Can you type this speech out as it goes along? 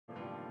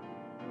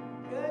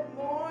Good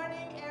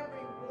morning,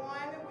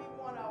 everyone. We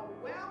want to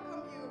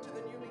welcome you to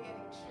the New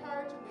Beginning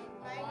Church. We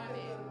thank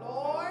the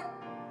Lord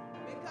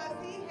because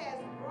He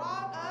has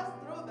brought us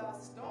through the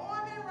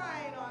storm and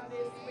rain on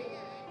this week.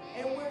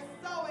 And we're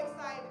so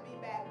excited to be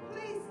back.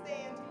 Please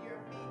stand to your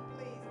feet,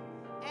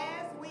 please,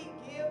 as we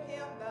give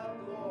Him the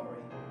glory.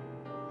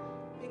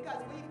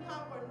 Because we've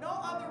come for no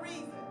other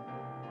reason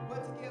but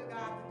to give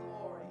God the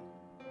glory.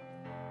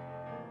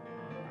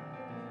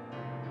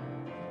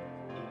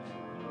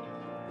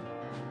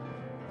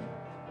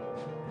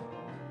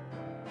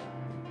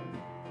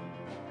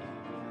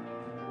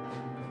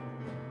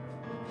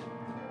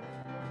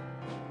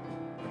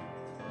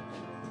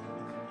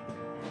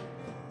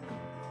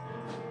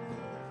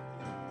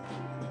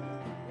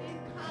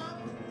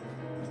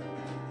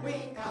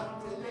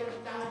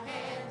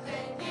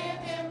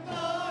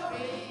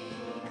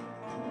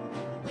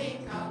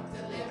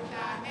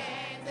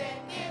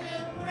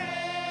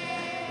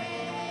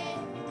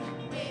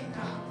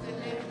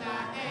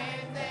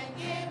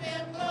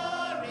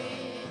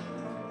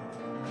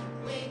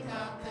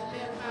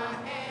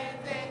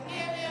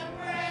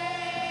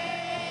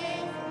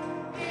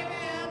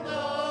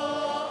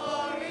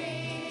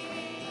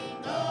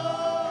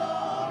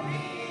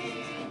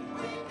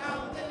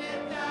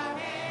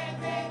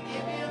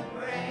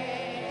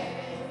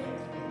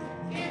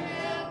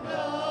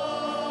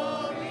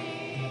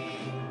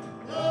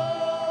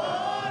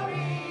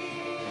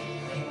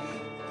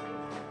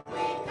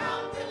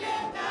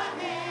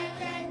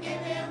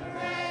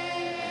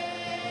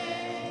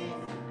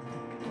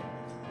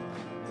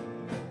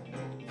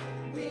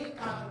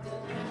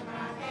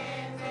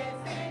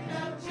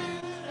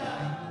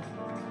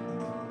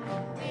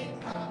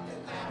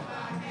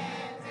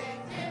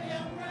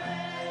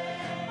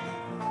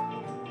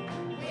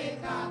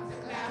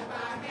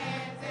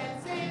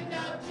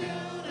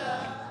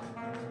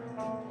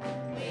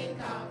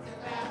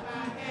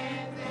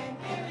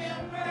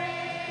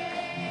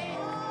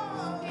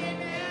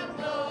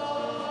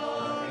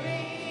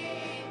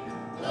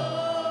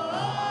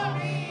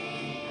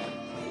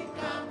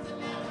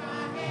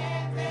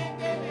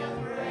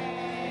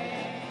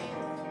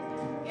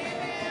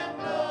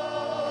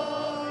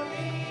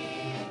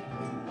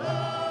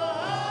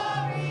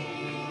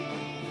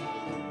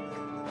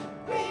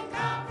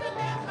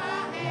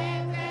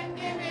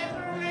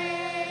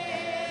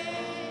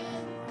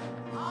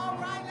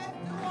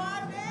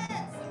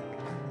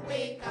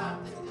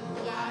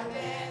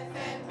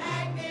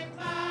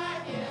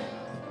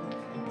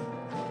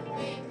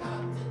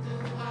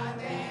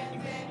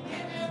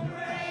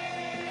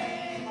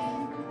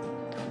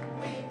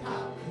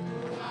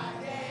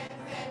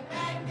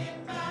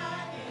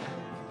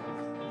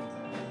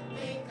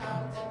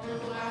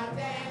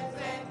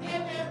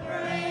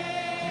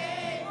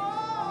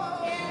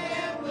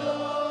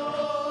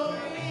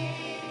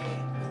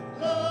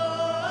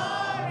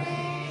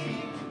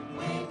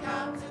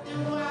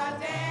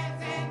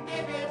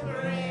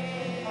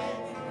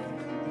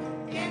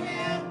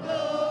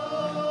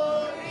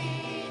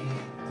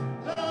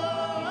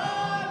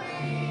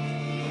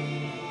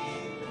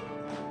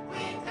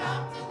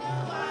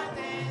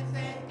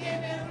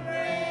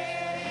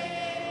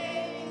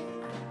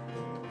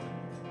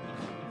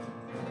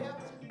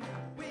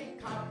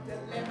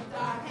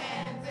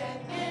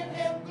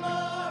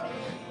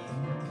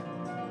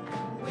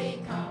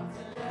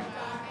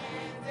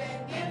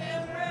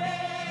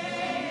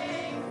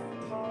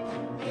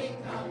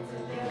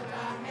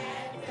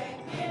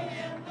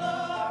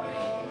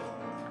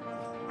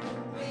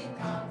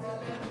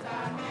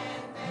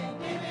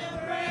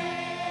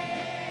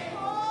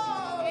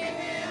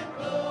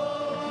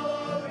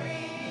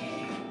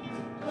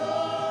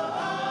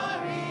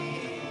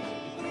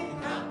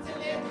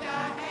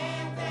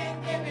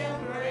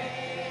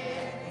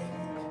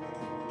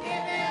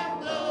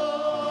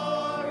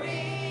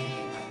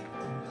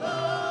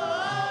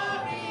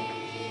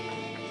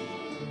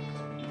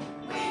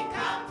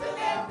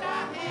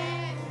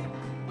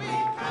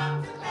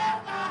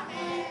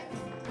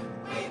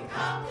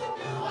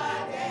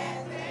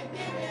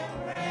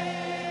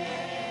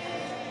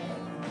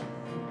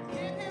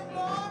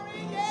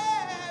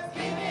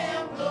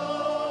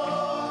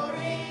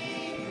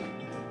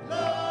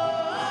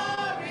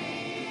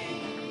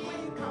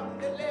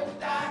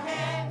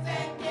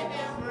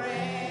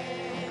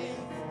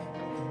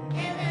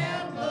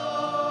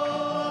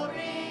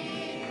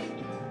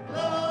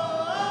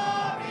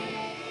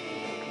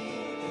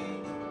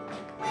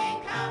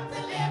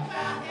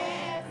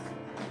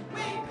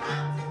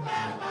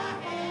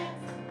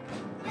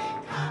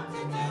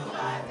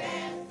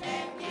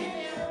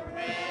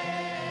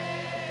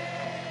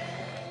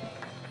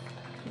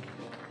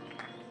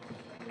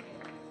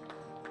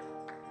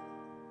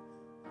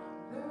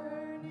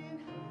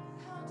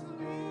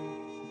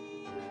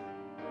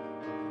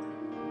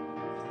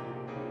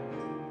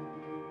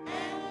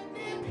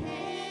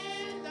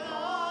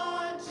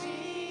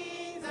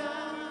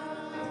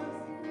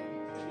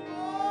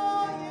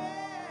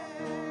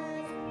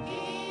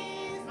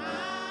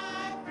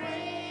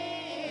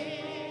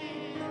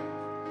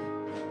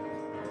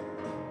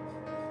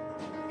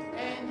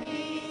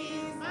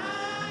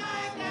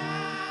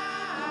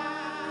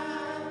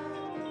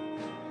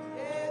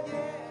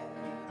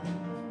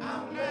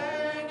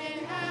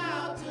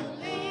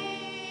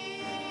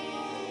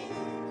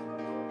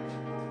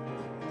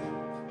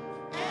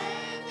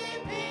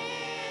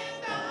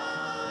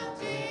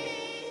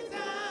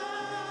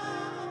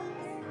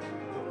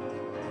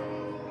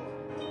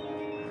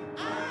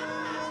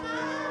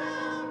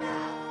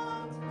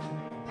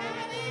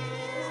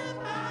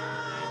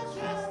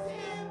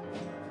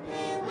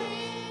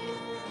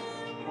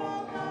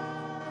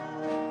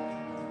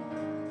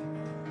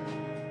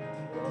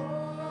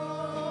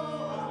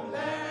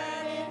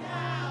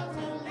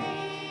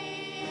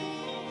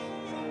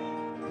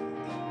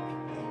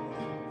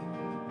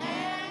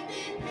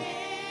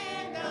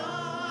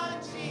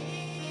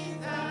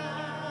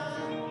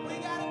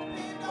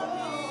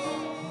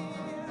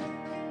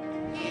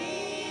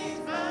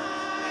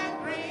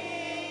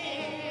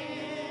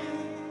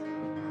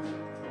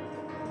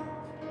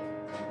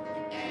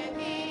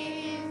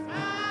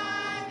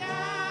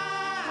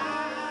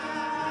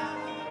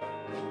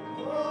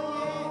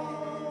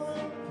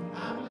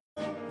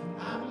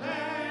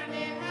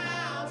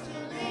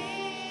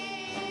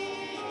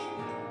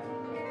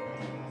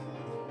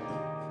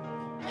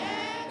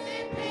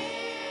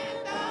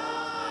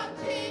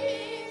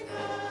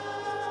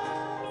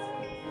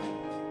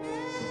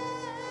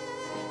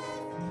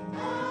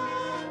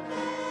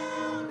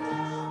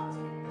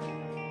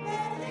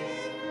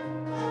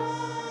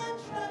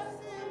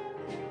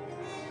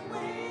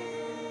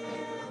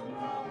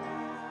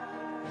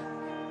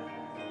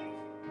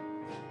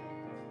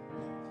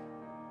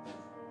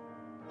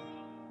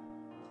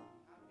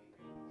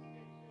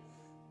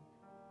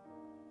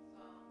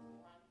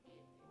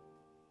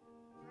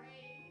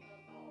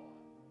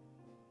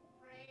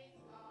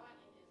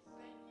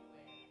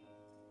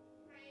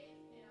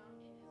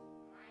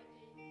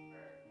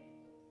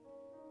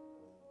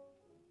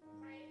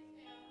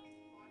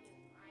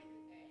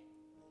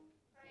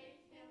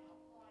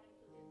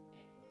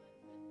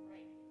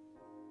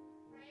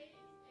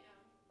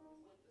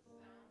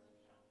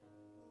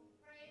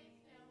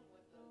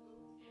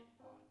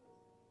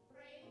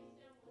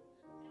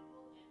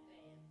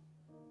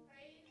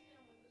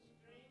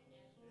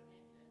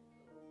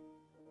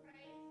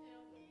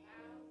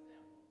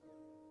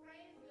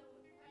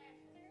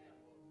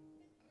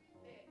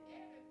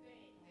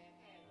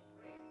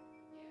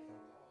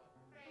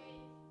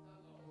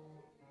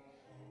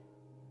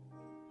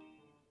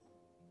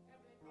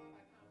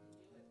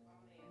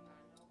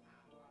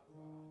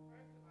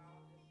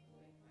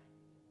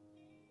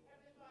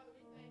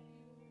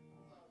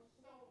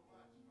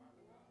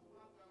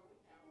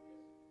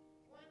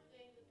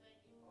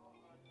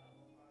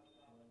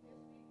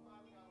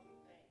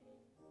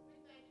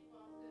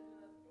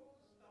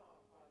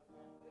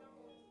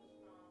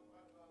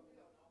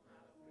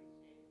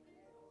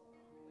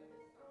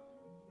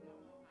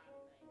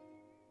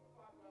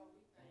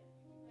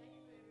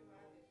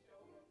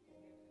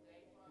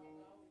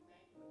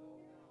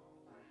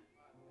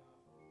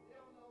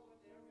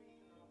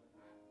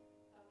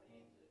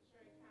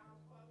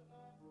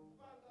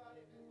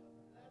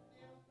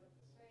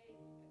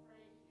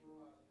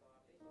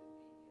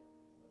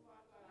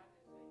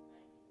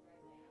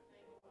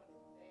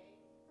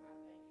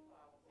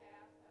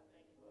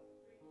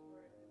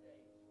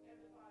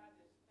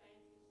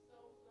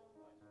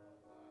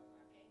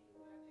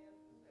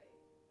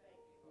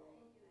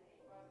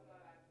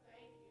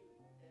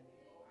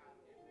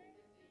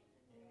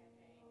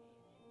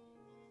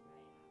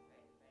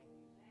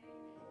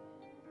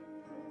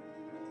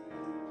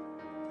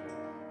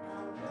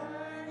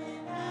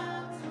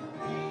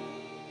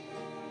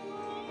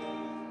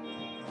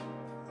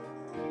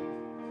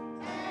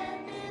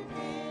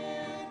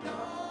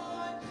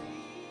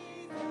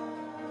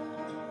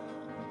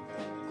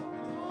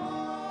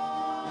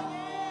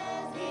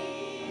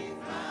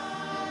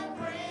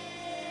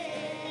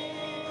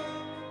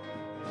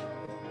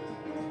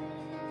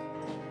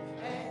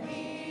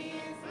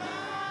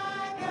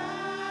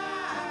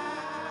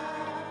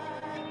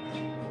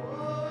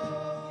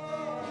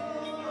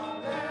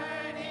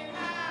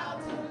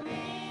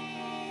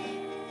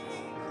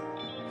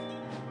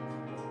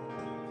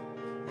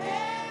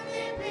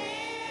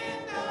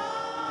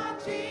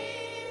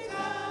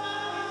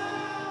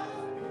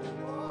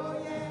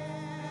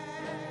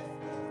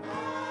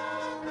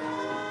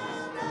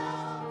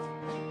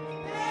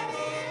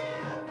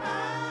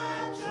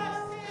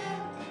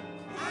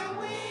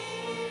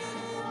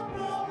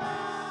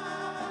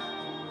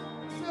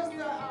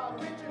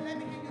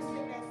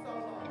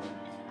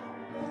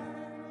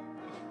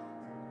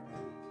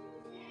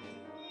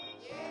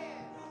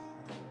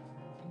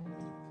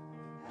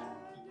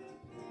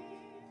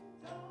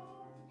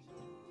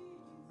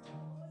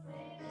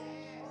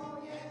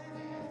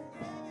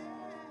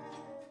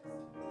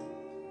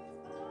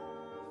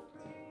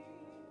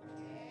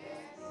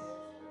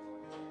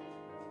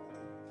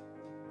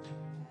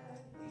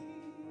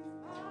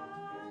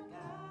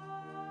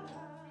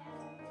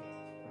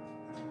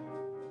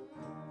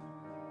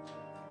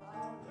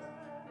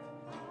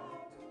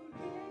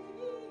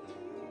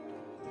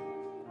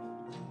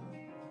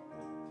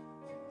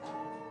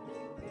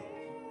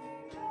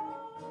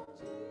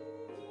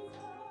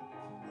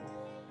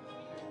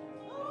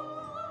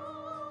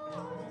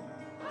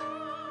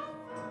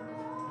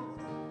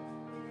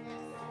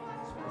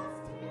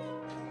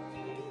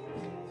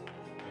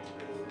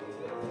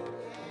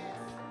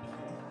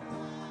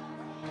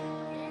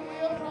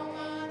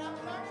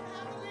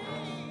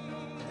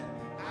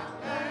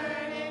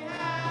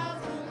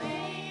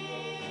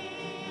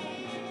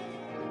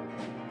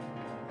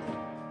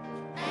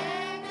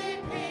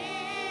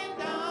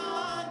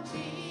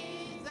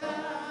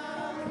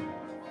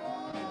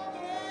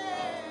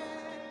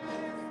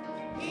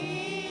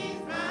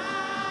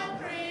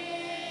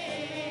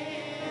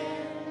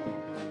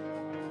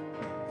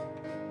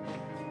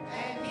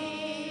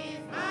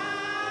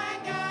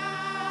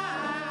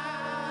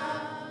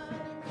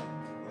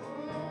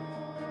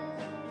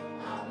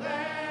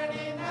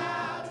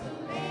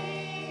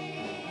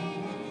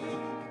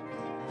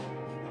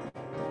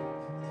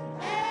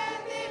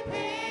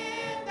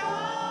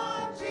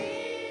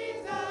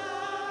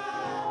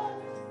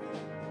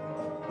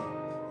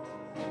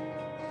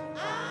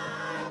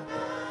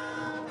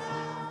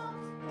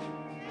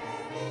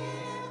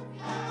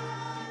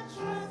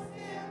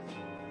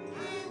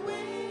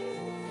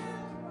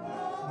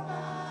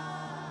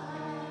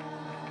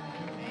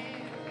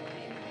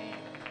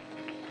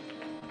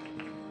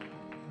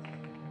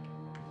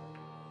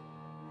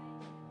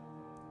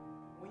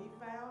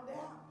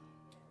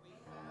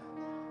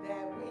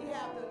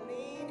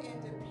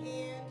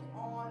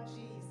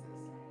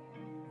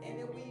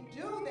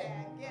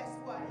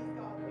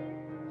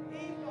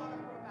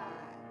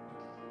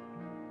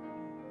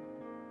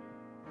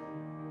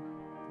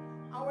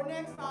 Our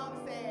next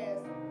song says,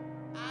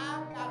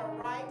 I've got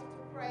a right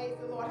to praise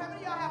the Lord. How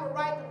many of y'all have a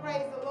right to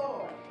praise the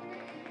Lord?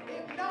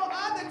 If no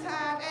other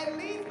time, at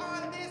least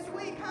on this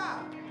week,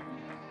 huh?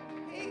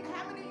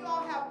 How many of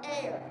y'all have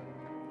air?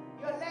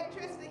 Your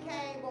electricity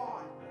came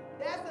on.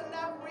 That's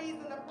enough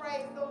reason to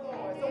praise the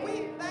Lord. So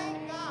we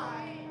thank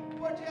God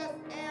for just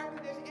air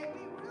conditioning. And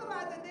we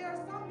realize that there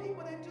are some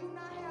people that do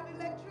not have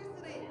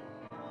electricity.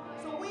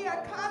 So we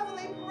are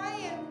constantly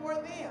praying for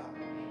them.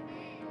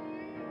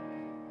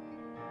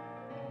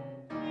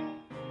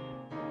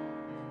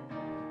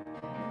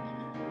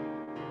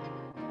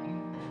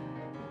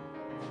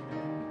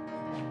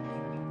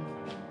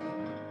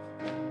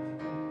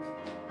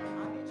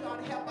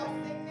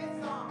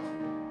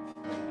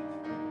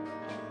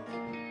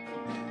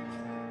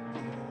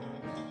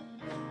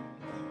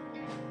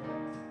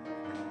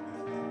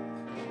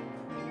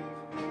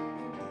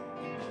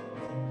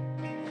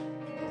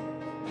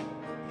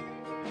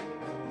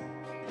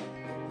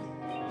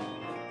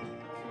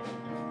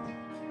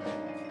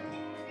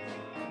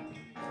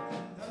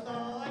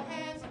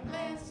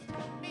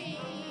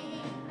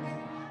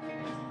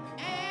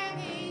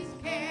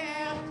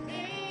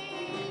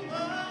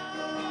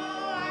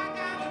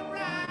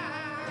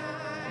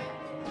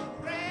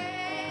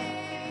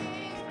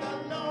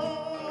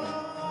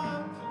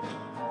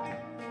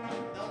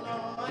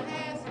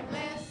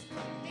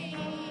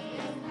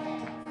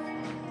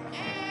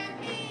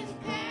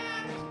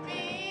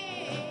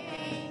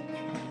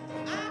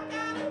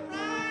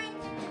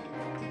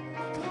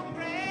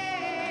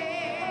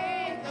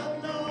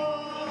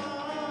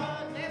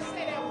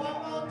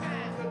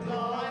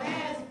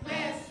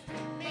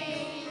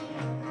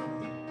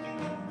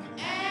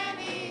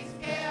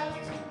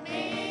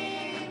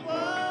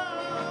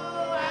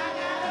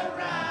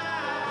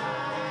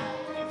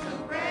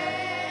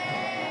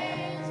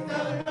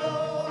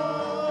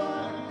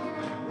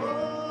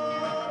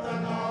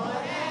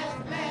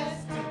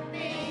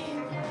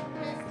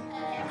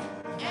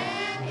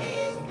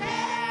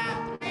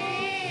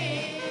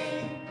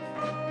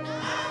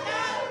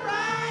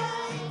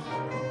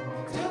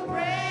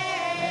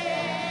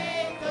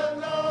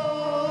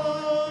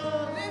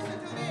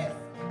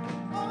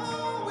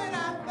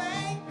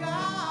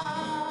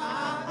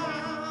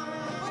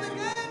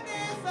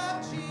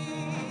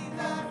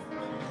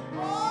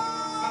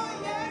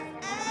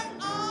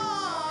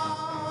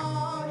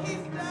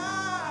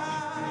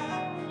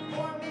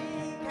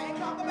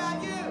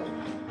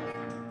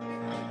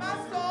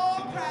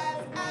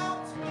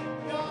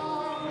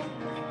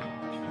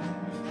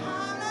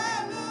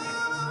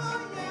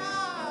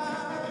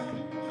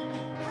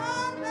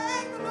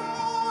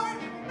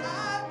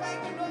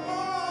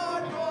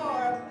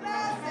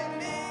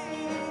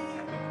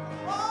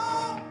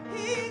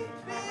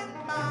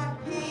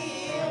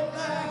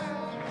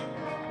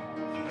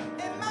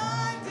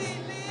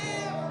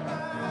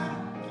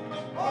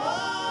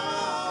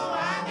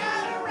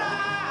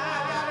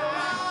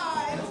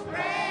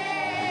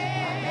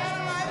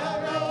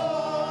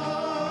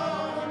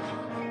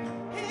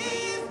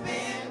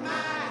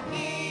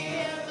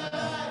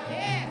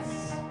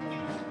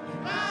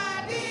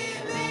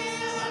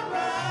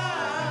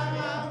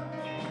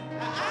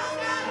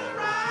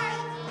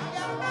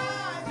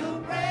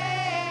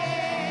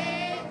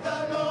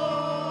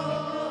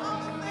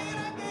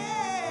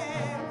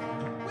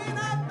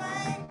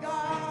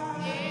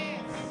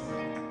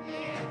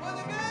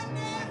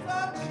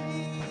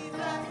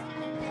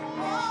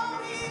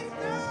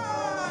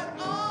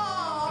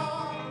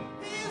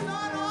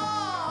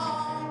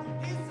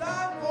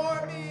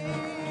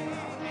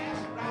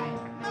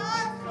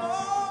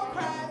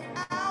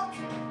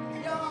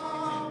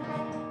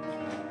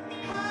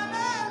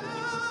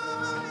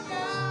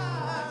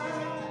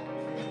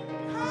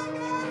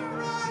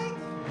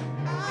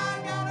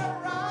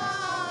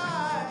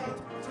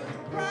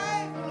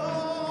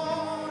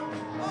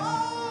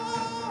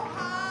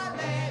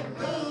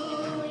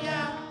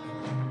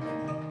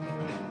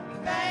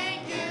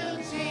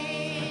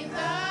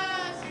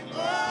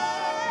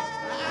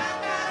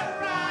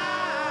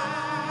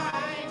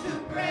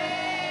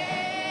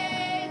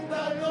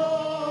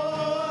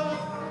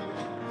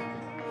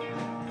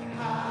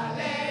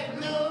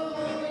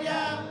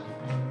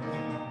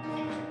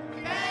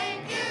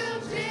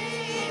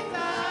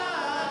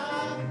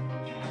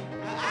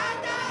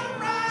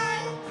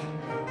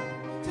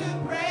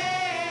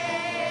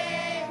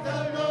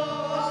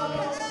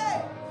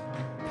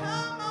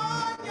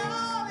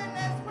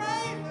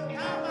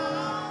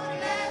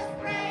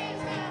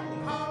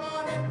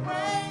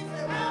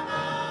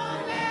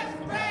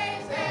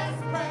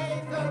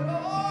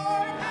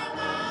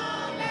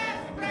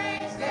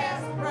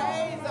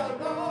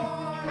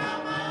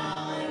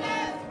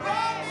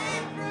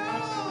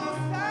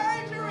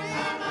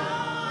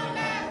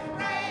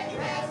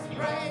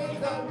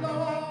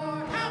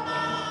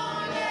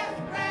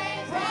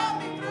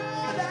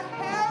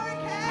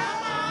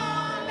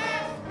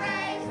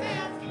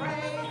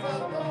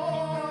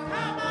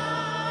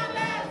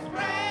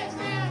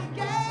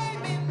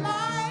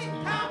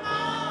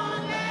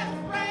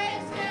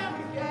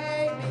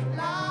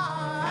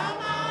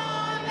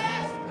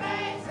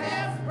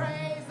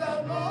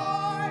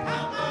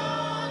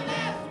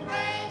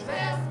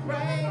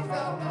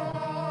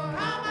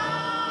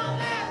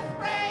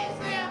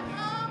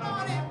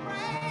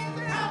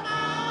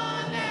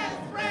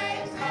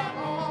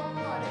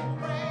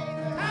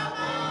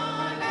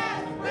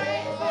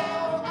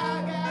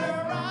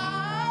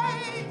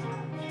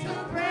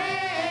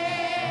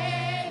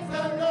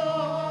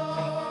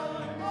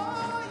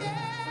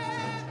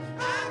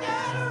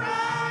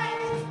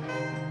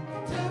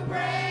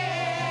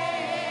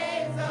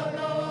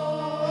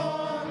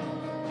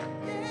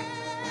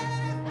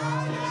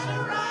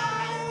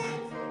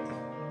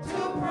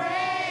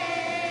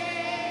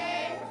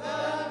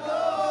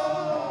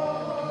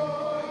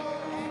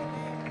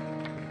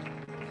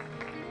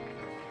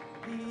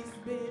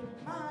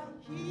 my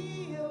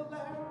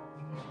healer,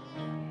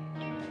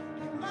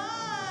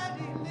 my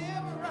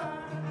deliverer.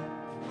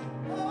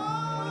 Oh,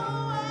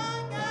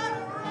 I got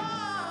a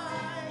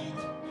right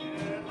to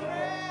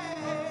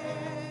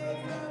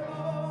praise the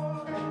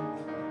Lord.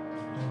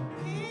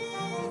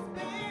 He's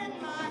been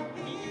my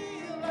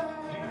healer.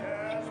 He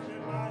has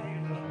been my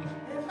healer.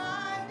 And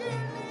my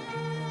deliverer.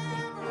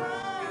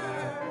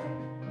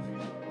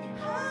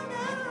 I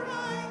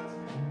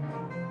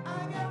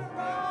got a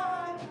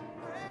right to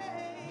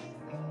praise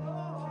the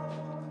Lord.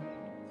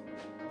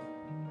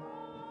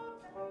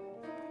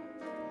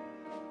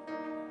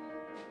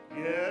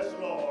 Yes,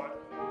 Lord.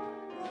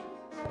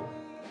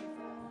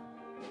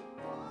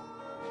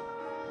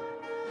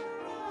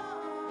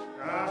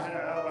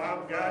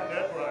 I've got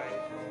that right.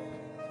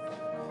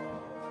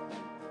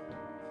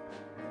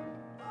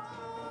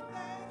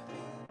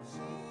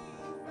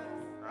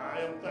 I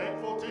am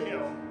thankful to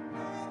him.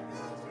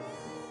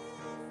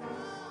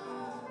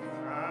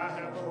 I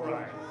have a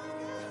right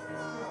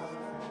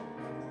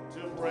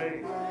to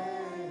praise.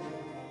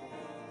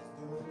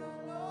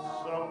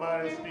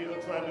 Somebody's still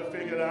trying to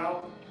figure it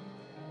out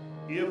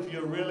if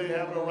you really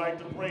have a right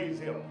to praise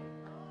him.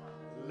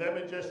 Let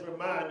me just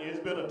remind you, it's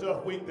been a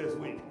tough week this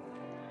week.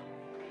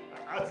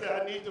 I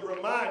said I need to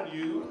remind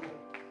you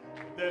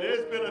that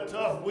it's been a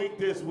tough week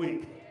this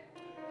week.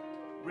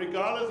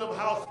 Regardless of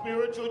how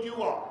spiritual you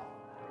are,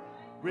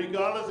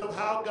 regardless of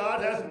how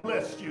God has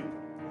blessed you,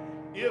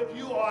 if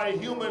you are a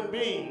human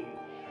being,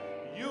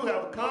 you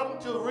have come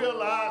to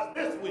realize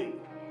this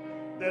week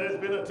that it's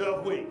been a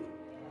tough week.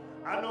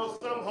 I know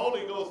some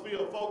Holy Ghost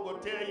filled folk will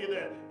tell you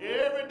that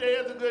every day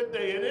is a good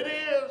day, and it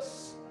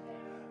is.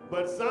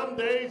 But some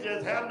days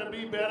just happen to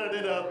be better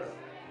than others.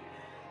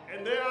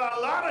 And there are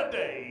a lot of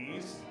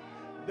days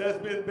that's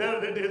been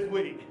better than this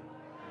week.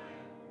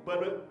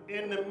 But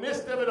in the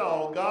midst of it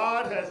all,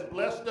 God has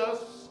blessed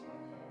us.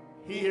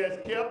 He has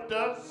kept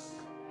us.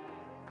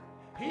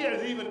 He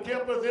has even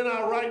kept us in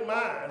our right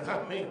mind.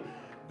 I mean,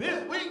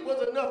 this week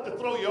was enough to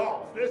throw you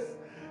off.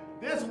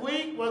 This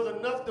week was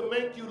enough to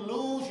make you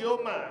lose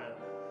your mind.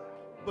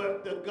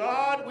 But the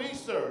God we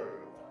serve,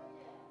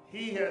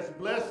 he has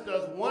blessed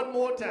us one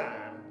more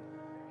time.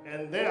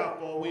 And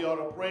therefore, we ought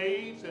to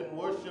praise and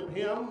worship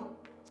him.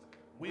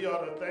 We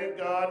ought to thank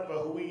God for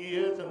who he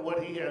is and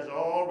what he has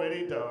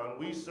already done.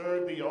 We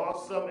serve the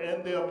awesome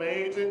and the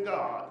amazing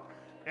God.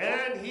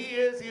 And he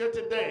is here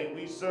today.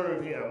 We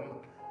serve him,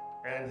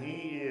 and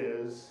he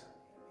is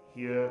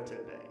here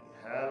today.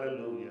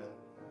 Hallelujah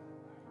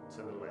to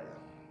the Lamb.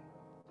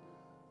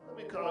 Let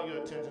me call your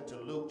attention to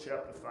Luke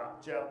chapter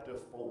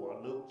 4.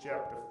 Luke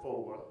chapter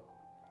 4.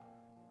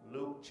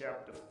 Luke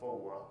chapter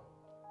 4.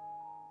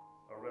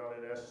 Around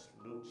it, that's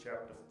Luke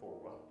chapter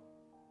 4.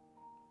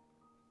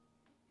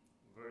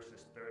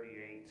 Verses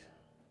 38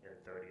 and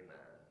 39.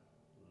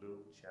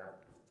 Luke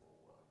chapter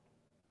 4.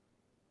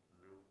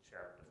 Luke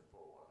chapter 4.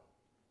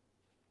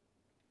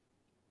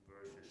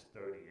 Verses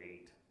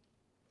 38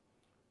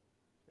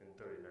 and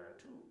 39.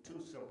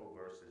 Two simple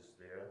verses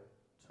there,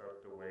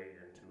 tucked away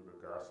into the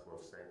Gospel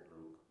of St.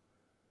 Luke.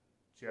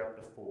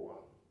 Chapter 4.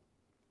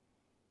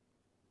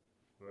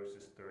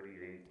 Verses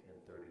 38 and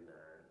 39.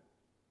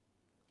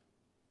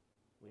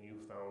 When you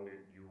found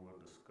it, you will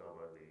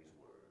discover these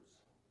words.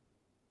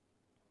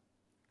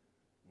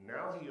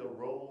 Now he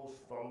arose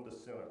from the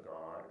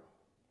synagogue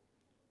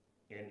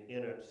and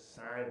entered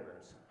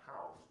Simon's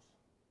house.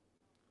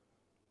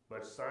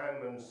 But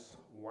Simon's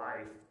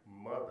wife,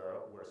 mother,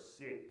 was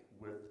sick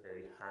with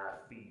a high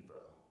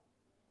fever.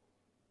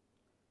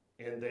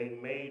 And they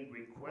made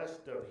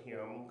request of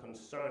him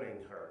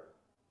concerning her.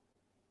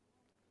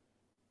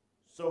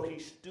 So he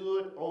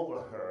stood over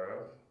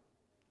her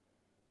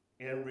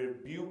and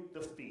rebuked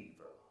the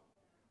fever,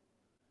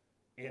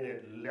 and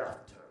it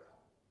left her.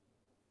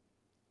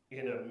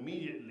 And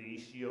immediately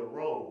she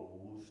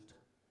arose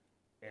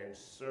and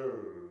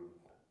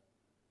served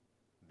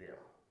them.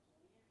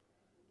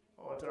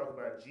 I want to talk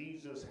about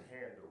Jesus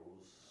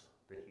handles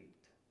the heat.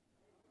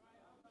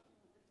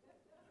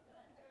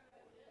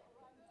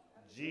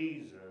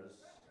 Jesus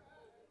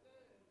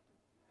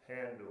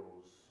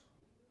handles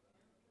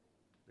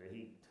the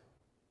heat.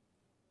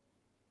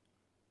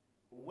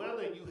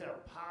 Whether you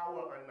have power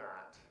or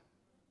not,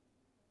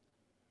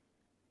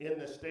 in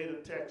the state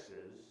of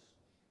Texas,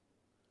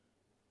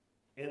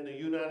 in the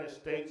United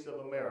States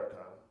of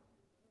America,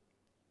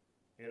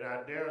 and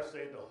I dare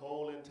say the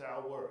whole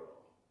entire world,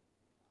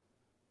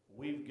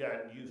 we've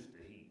gotten used to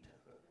heat.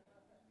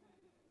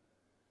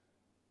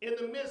 In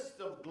the midst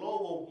of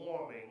global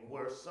warming,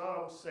 where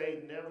some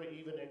say never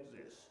even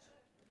exists,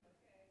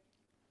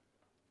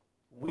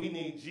 we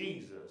need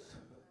Jesus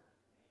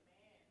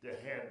to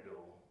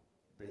handle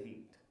the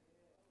heat.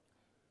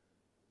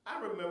 I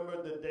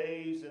remember the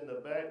days in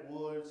the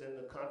backwoods in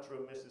the country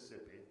of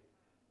Mississippi,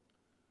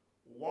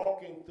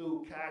 walking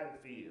through cotton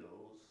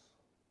fields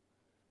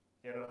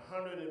in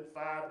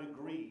 105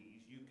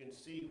 degrees. You can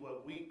see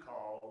what we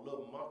call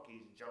little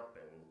monkeys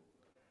jumping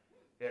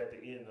at the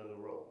end of the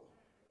road.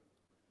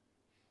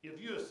 If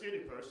you're a city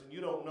person,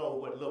 you don't know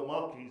what little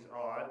monkeys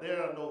are.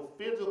 There are no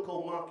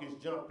physical monkeys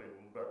jumping,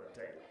 Brother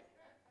Taylor.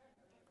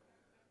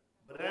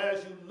 But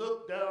as you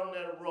look down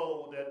that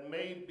road that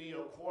may be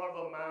a quarter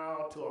of a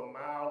mile to a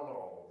mile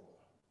long,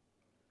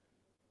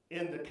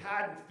 in the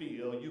cotton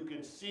field, you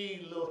can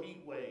see little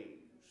heat waves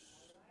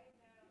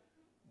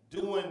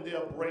doing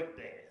their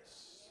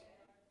breakdance,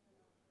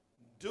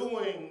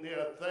 doing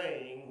their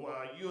thing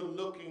while you're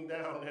looking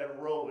down that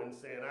road and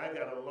saying, I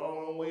got a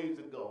long ways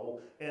to go,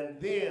 and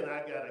then I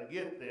got to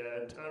get there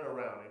and turn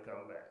around and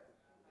come back.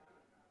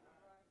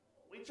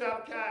 We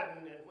chop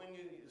cotton, and when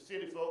you,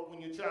 city folk,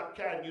 when you chop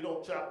cotton, you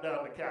don't chop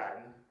down the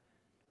cotton.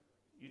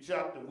 You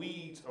chop the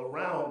weeds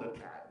around the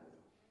cotton.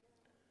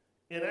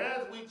 And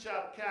as we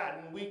chop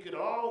cotton, we could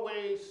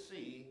always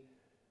see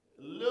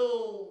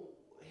little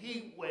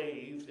heat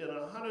waves in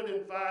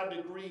 105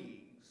 degrees,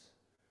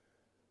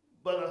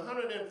 but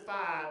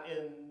 105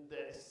 in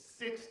the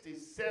 60s,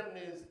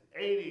 70s,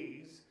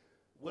 80s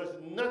was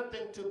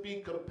nothing to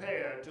be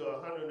compared to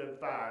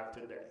 105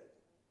 today.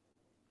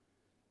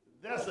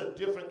 That's a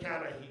different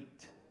kind of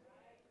heat.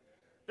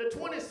 The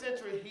 20th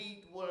century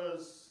heat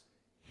was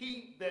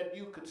heat that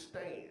you could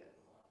stand.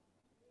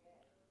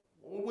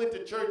 When we went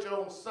to church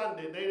on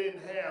Sunday, they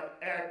didn't have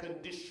air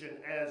conditioning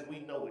as we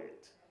know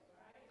it.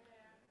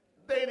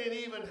 They didn't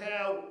even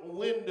have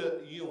window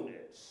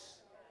units.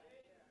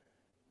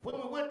 When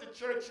we went to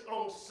church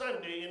on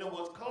Sunday and it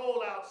was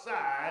cold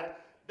outside,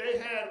 they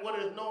had what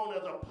is known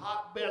as a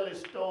potbelly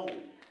stove.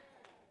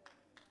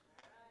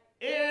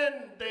 And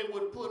they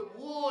would put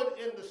wood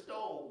in the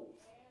stove.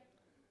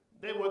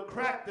 They would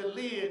crack the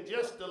lid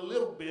just a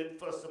little bit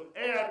for some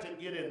air to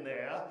get in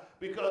there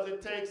because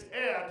it takes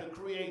air to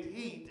create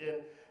heat.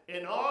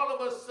 And all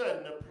of a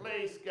sudden, the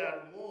place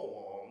got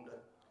warmed.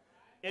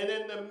 And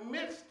in the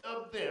midst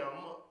of them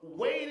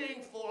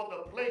waiting for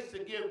the place to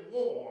get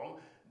warm,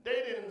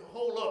 they didn't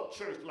hold up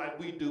church like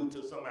we do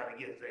till somebody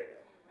gets there.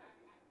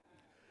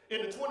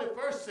 In the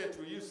 21st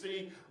century, you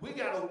see, we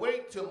got to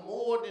wait till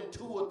more than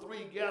 2 or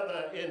 3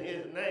 gather in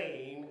his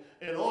name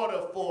in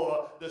order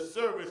for the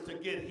service to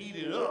get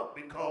heated up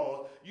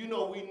because, you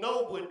know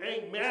when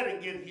Aunt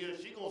Maddie get here,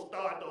 she going to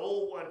start the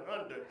old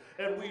 100.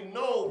 And we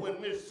know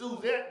when Miss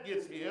Suzette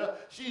gets here,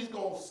 she's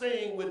going to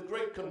sing with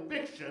great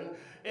conviction.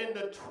 In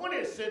the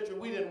 20th century,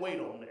 we didn't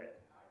wait on that.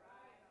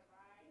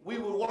 We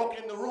would walk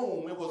in the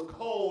room. It was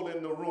cold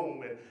in the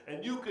room.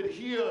 And you could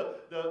hear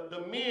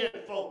the men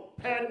folk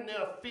patting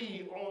their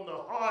feet on the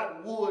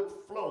hardwood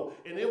floor.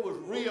 And it was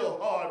real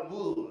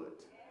hardwood.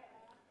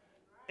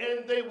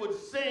 And they would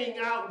sing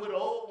out with an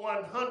old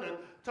 100,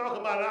 talk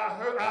about,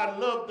 I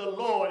love the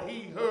Lord,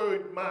 he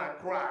heard my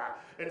cry.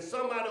 And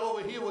somebody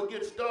over here would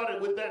get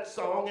started with that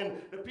song,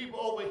 and the people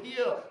over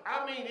here,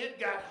 I mean, it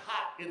got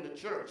hot in the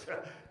church.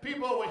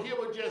 People over here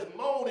were just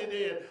moaning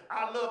in,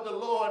 I love the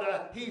Lord,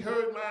 he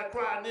heard my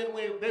cry, and then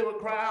they would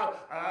cry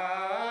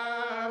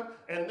out,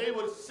 and they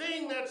would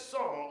sing that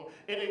song,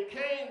 and it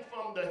came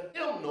from the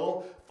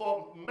hymnal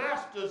for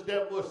masters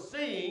that were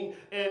singing,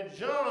 and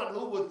John,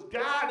 who was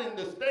guiding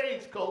the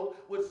stagecoach,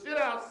 would sit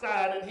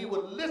outside, and he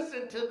would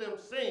listen to them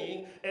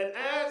sing, and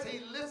as he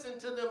listened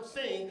to them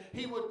sing,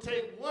 he would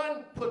take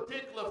one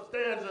particular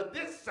stanza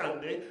this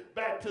Sunday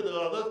back to the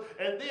others,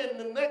 and then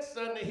the next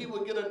Sunday he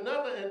would get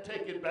another and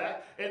take it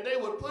back, and they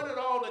would put it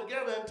all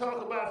together and talk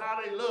about how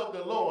they loved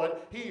the Lord.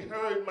 He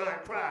heard my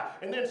cry.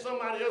 And then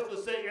somebody else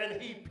would say,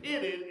 and he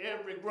pitied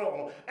every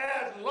groan.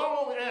 As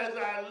long as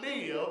I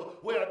live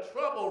where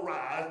trouble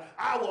rise,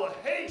 I will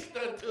haste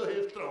unto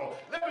his throne.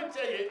 Let me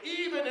tell you,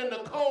 even in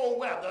the cold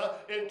weather,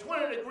 in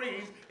 20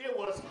 degrees, it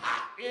was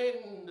hot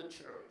in the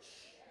church.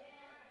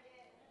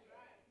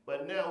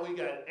 But now we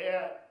got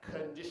air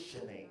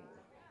conditioning.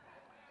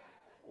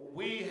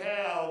 We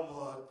have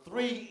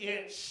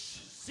 3-inch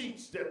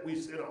seats that we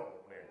sit on.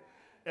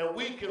 And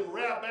we can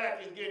rear back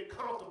and get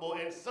comfortable.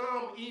 And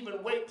some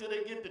even wait till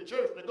they get to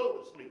church to go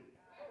to sleep.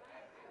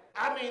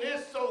 I mean,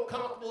 it's so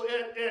comfortable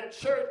at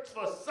church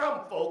for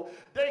some folk,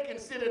 they can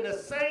sit in the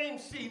same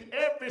seat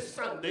every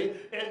Sunday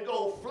and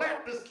go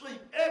flat to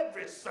sleep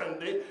every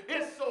Sunday.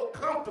 It's so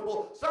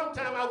comfortable.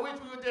 Sometimes I wish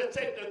we would just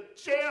take the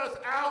chairs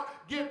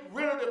out, get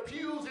rid of the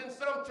pews in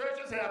some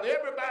churches, have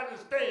everybody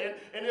stand,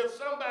 and if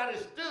somebody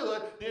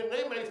stood, then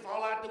they may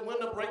fall out the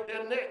window, break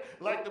their neck,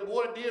 like the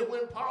boy did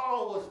when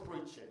Paul was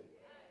preaching.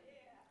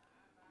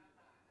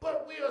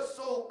 But we are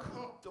so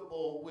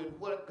comfortable with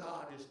what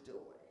God is doing.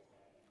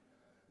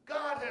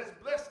 God has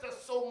blessed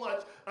us so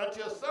much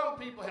until some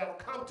people have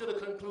come to the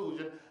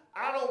conclusion,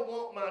 I don't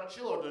want my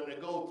children to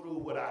go through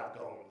what I've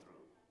gone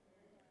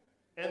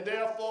through. And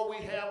therefore we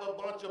have a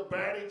bunch of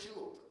bratty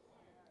children.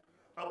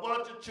 A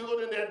bunch of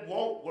children that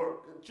won't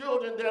work.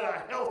 Children that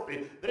are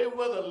healthy. They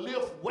rather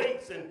lift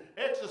weights and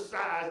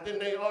exercise than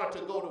they are to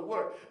go to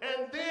work.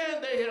 And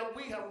then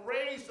we have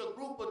raised a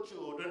group of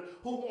children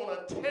who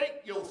want to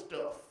take your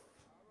stuff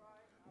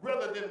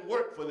rather than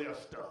work for their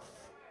stuff.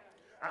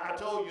 I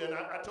told you, and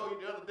I told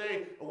you the other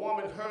day, a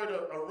woman heard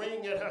a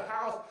ring at her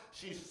house.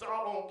 She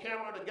saw on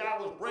camera the guy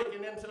was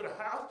breaking into the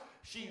house.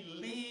 She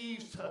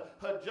leaves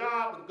her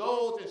job and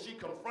goes, and she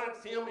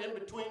confronts him in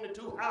between the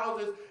two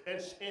houses,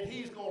 and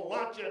he's going to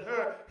launch at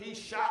her. He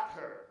shot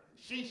her.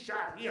 She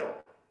shot him.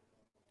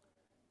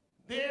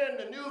 Then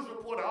the news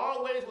reporter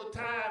always would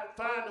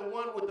find the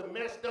one with the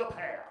messed up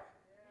hair,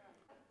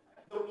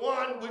 the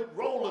one with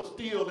roller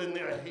steel in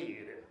their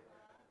head,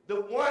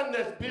 the one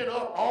that's been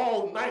up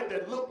all night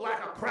that looked like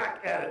a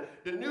crack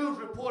addict. The news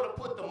reporter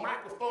put the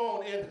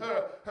microphone in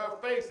her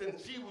face, and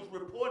she was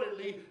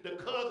reportedly the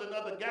cousin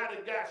of the guy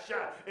that got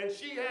shot. And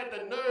she had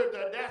the nerve,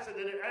 the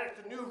audacity to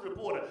ask the news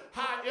reporter,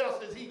 how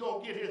else is he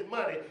going to get his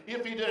money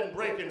if he doesn't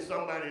break in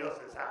somebody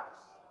else's house?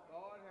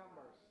 Lord have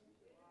mercy.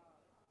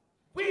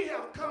 We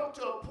have come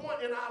to a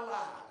point in our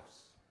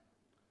lives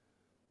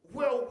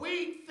where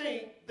we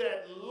think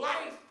that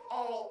life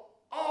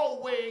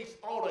always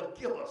ought to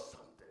give us something.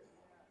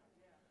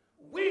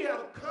 We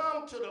have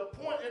come to the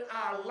point in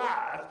our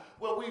lives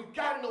where we've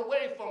gotten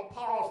away from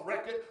Paul's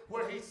record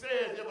where he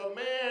says if a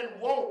man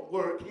won't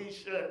work, he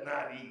should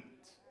not eat.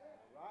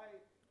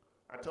 Right.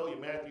 I told you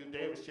Matthew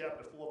Davis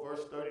chapter 4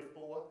 verse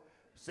 34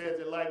 says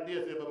it like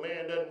this: if a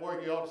man doesn't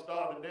work, he ought to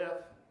starve to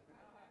death.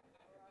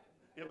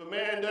 If a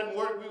man doesn't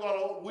work, we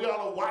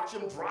ought to watch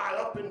him dry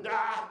up and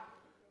die.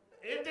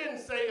 It didn't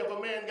say if a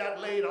man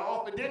got laid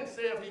off. It didn't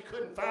say if he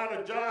couldn't find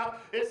a job.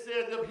 It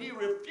says if he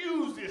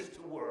refuses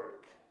to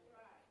work,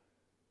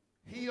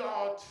 he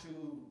ought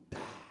to die.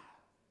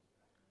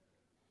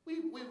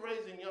 We're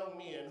raising young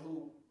men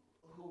who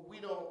we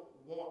don't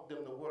want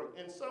them to work.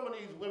 And some of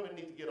these women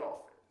need to get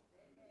off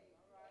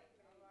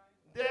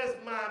it. That's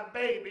my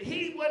baby.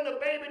 He wasn't a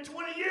baby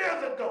 20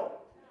 years ago.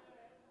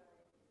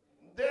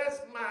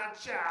 That's my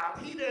child.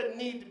 He doesn't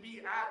need to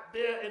be out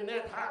there in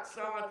that hot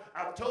sun.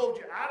 I've told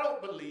you, I don't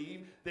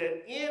believe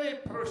that any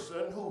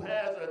person who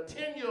has a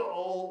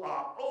 10-year-old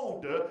or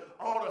older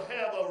ought to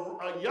have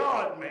a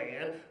yard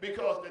man,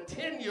 because the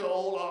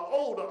 10-year-old or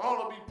older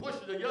ought to be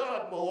pushing the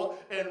yard more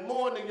and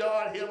mowing the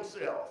yard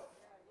himself.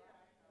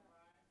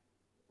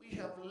 We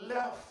have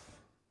left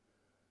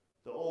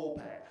the old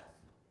path.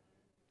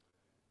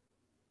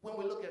 When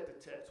we look at the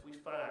text, we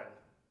find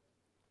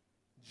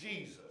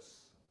Jesus,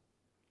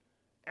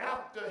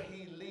 after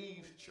he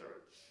leaves church,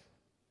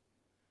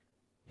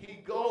 he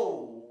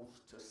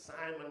goes to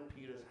Simon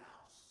Peter's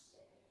house.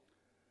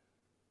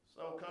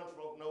 Some country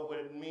folk know what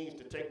it means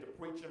to take the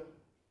preacher.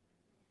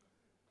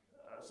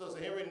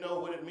 Sister Henry know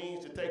what it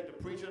means to take the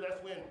preacher.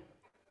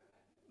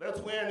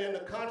 That's when in the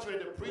country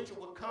the preacher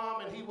would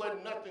come, and he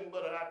wasn't nothing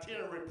but an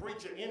itinerary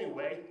preacher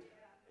anyway.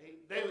 He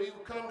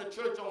would come to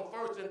church on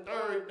first and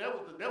third. That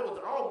was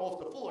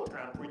almost a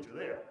full-time preacher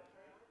there.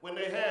 When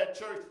they had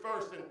church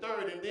first and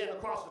third, and then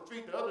across the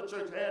street the other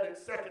church had it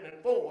second and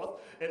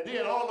fourth, and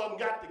then all of them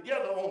got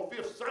together on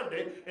fifth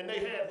Sunday, and they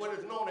had what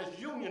is known as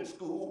Union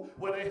School,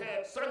 where they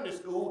had Sunday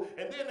school,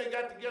 and then they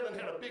got together and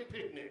had a big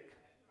picnic.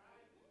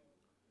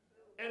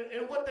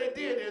 And what they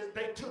did is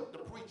they took the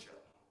preacher.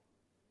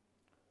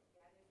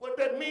 What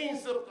that means,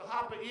 Sister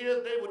Hopper,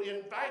 is they would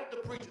invite the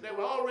preacher. They would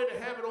already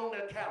have it on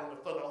their calendar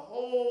for the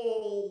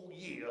whole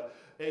year.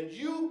 And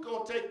you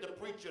going to take the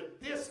preacher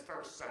this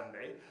first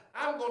Sunday.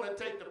 I'm going to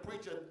take the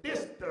preacher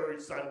this third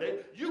Sunday.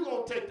 You're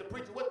going to take the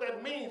preacher. What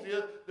that means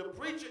is the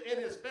preacher and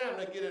his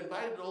family get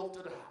invited over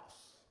to the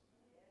house.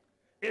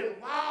 And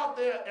while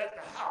they're at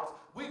the house,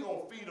 we're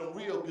going to feed them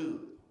real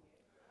good.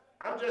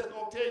 I'm just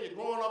going to tell you,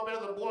 growing up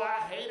as a boy,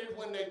 I hated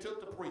when they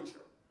took the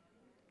preacher.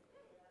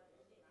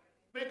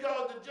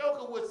 Because the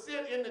joker would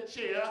sit in the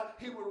chair,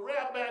 he would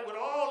wrap back with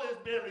all his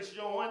belly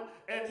showing,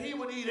 and he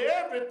would eat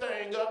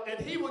everything up, and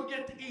he would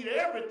get to eat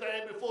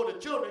everything before the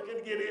children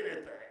can get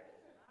anything.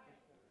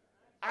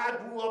 I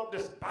grew up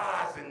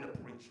despising the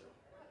preacher.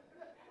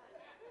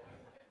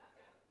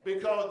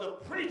 Because the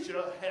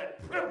preacher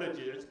had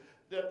privileges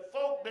that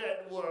folk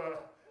that were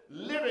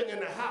living in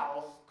the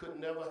house could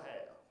never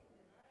have.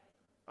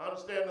 I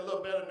understand a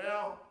little better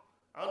now.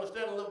 I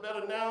understand a little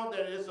better now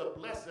that it's a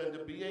blessing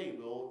to be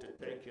able to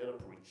take care of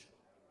the preacher.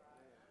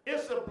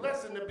 It's a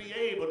blessing to be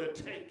able to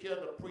take care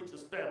of the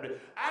preacher's family.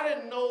 I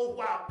didn't know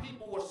why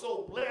people were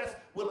so blessed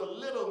with a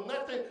little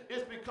nothing.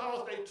 It's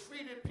because they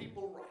treated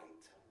people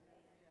right.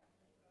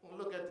 When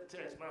we look at the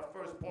text, my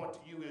first point to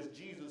you is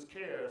Jesus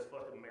cares for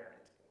humanity.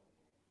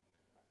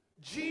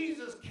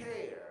 Jesus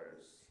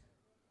cares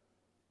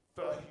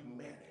for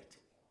humanity.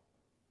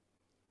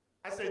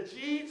 I said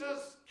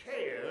Jesus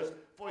cares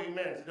for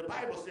humanity. The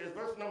Bible says,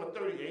 verse number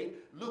 38,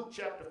 Luke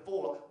chapter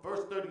 4,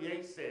 verse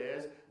 38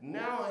 says,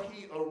 now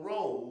he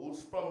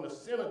arose from the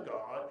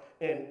synagogue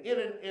and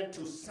entered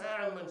into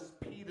Simon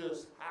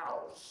Peter's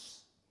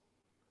house.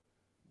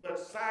 But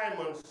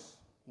Simon's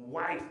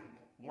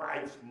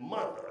wife's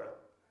mother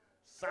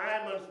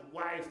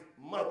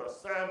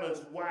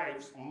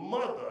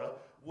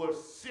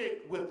was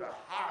sick with a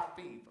high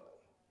fever.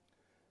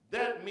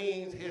 That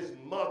means his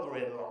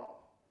mother-in-law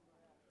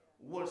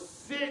was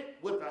sick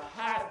with a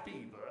high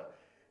fever,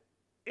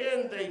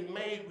 and they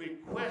made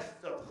request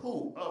of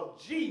who?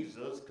 Of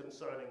Jesus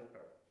concerning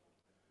her.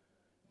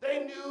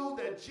 knew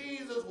that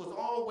Jesus was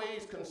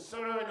always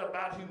concerned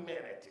about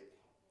humanity.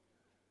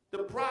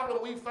 The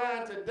problem we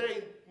find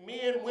today,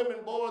 men, women,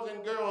 boys,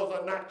 and girls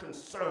are not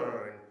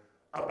concerned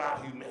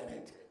about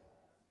humanity.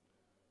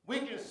 We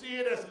can see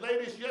it as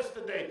late as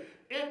yesterday.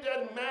 It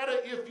doesn't matter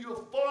if you're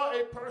for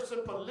a person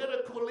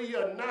politically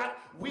or not.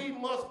 We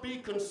must be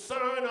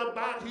concerned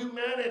about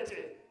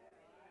humanity.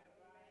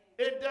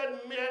 It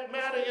doesn't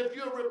matter if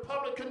you're a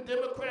Republican,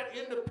 Democrat,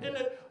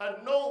 Independent,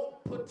 no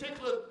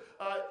particular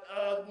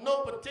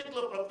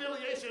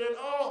affiliation at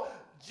all.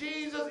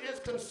 Jesus is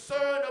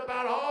concerned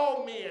about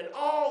all men,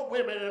 all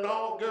women, and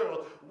all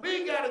girls.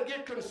 We got to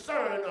get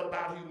concerned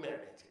about humanity.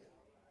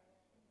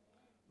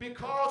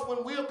 Because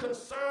when we're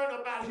concerned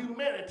about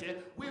humanity,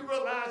 we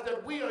realize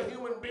that we are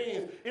human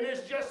beings, and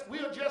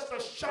we're just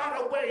a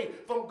shot away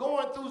from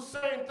going through the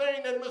same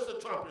thing that Mr.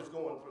 Trump is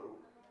going through.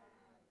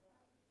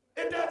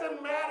 It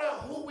doesn't matter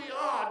who we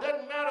are. It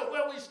doesn't matter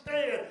where we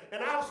stand.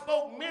 And I've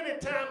spoke many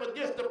times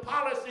against the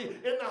policy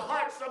in the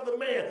hearts of the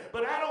man.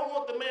 But I don't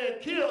want the man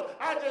killed.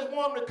 I just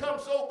want him to come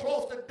so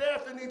close to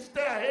death and he'd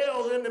stare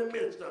hell in the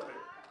midst of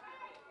it.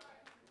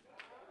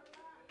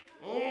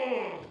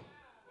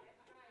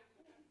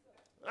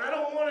 I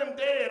don't want him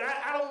dead.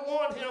 I don't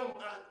want him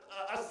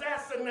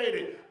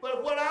assassinated.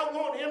 But what I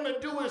want him to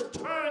do is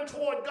turn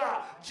toward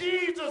God.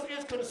 Jesus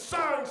is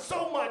concerned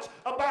so much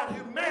about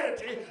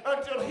humanity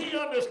until he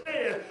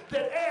understands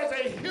that as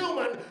a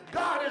human,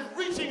 God is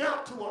reaching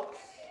out to us.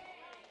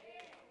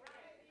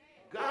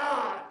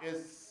 God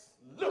is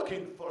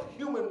looking for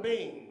human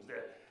beings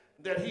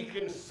that he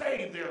can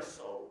save their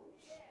souls.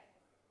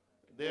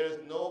 There's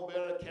no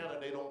better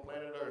candidate on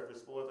planet Earth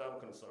as far as I'm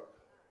concerned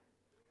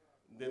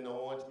than the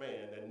orange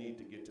man that need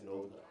to get to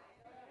know God.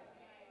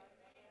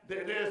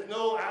 There's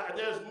no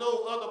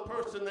other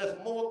person that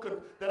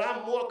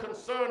I'm more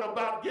concerned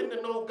about getting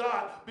to know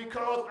God,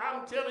 because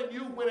I'm telling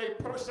you, when a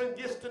person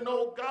gets to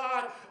know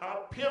God,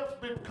 pimps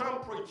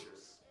become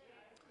preachers.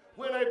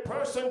 When a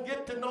person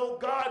gets to know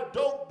God,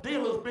 dope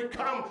dealers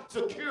become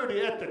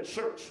security at the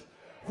church.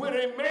 When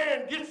a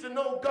man gets to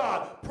know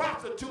God,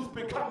 prostitutes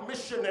become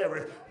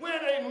missionaries. When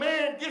a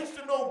man gets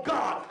to know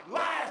God,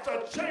 lives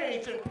are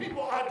changed and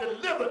people are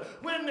delivered.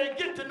 When they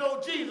get to know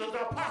Jesus,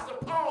 Apostle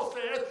Paul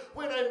says,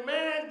 when a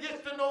man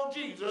gets to know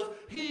Jesus,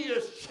 he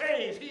is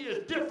changed, he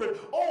is different.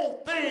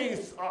 Old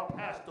things are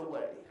passed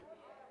away.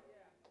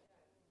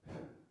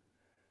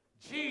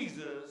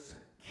 Jesus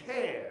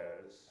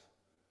cares.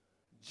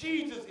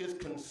 Jesus is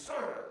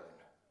concerned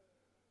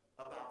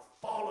about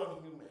fallen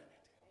humanity.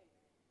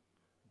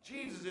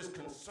 Jesus is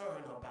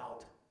concerned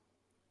about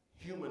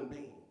human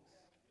beings.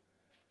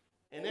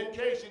 And in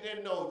case you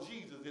didn't know,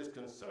 Jesus is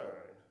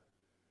concerned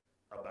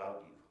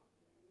about you.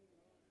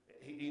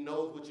 He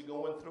knows what you're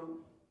going through.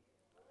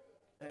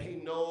 And he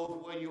knows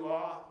where you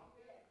are.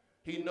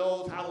 He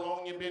knows how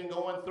long you've been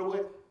going through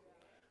it.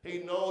 He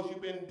knows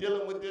you've been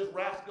dealing with this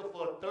rascal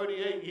for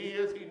 38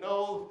 years. He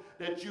knows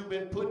that you've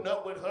been putting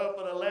up with her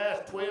for the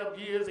last 12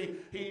 years.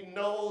 He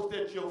knows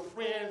that your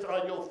friends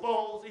are your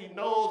foes. He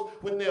knows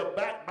when they're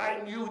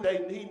backbiting you.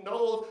 He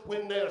knows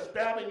when they're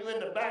stabbing you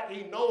in the back.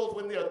 He knows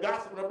when they're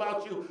gossiping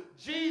about you.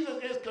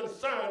 Jesus is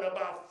concerned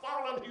about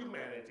fallen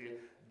humanity.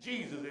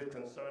 Jesus is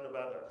concerned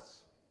about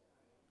us.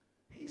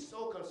 He's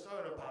so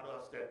concerned about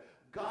us that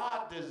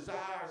God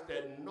desires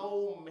that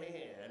no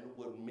man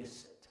would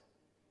miss it.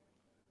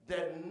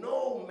 That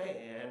no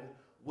man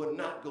would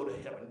not go to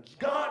heaven.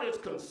 God is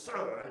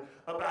concerned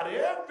about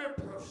every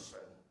person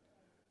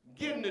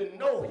getting to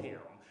know him.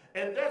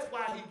 And that's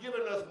why he's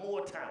given us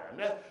more time.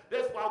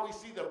 That's why we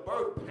see the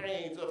birth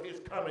pains of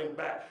his coming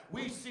back.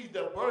 We see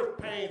the birth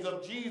pains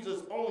of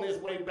Jesus on his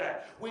way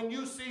back. When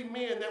you see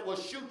men that will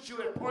shoot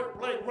you at point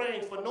blank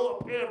range for no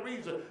apparent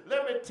reason,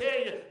 let me tell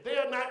you,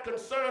 they're not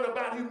concerned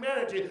about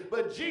humanity,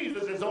 but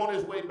Jesus is on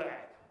his way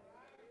back.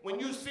 When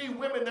you see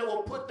women that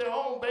will put their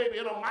own baby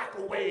in a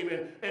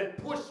microwave and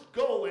push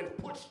go and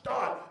push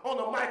start on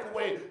the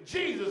microwave,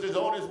 Jesus is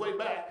on his way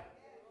back.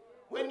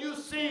 When you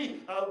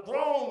see a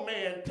grown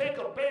man take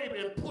a baby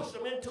and push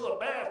him into a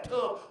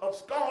bathtub of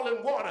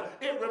scalding water,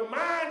 it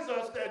reminds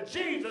us that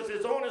Jesus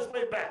is on his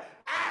way back.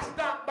 I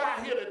stopped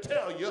by here to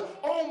tell you,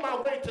 on my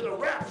way to the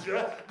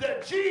rapture,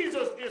 that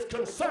Jesus is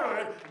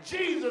concerned.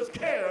 Jesus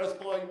cares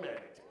for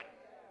humanity.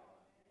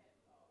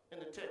 In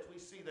the text, we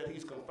see that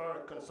he's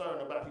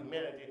concerned about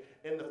humanity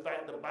in the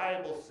fact the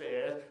Bible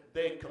says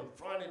they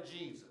confronted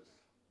Jesus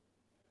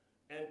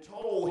and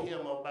told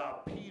him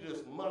about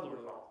Peter's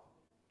mother-in-law,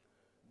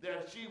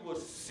 that she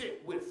was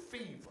sick with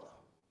fever.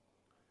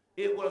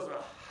 It was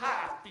a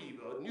high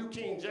fever. New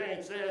King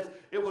James says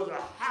it was a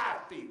high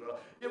fever.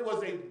 It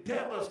was a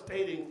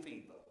devastating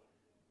fever.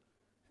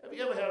 Have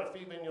you ever had a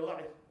fever in your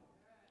life?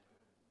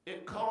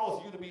 It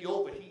caused you to be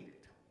overheated.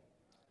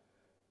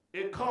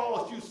 It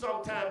caused you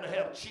sometime to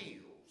have chills.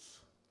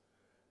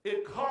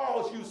 It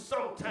caused you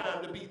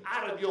sometime to be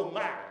out of your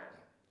mind.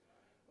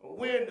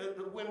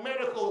 When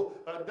medical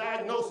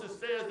diagnosis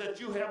says that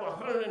you have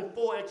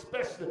 104,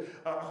 especially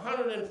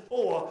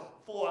 104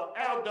 for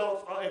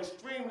adults are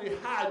extremely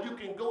high, you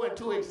can go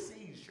into a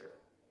seizure.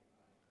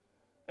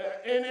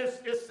 And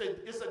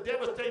it's a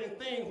devastating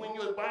thing when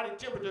your body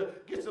temperature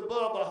gets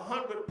above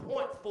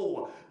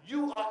 100.4.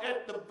 You are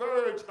at the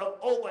verge of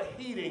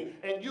overheating,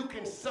 and you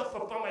can suffer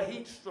from a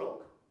heat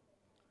stroke.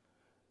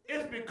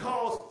 It's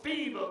because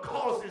fever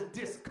causes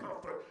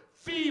discomfort.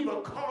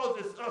 Fever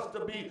causes us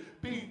to be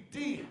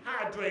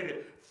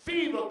dehydrated.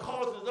 Fever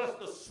causes us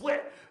to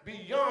sweat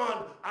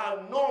beyond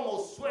our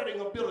normal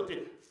sweating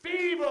ability.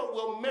 Fever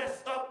will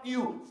mess up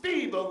you.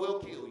 Fever will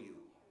kill you.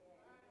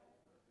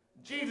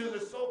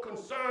 Jesus is so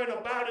concerned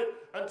about it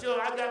until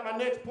I got my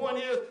next point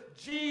is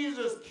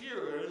Jesus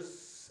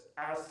cures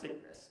our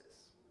sicknesses.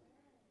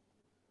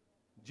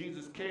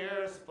 Jesus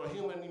cares for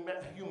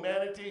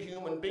humanity,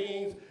 human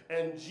beings,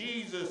 and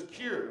Jesus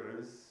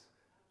cures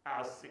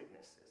our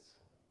sicknesses.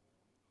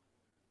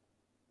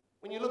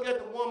 When you look at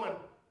the woman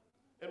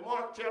in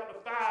Mark chapter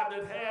 5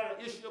 that had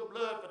an issue of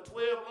blood for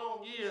 12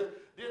 long years,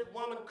 this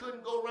woman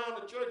couldn't go around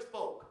the church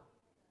folk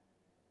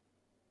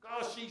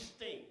because she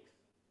stinks.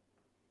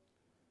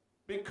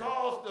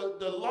 Because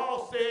the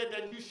law said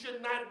that you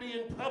should not be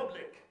in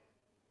public.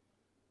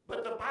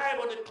 But the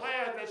Bible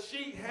declares that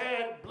she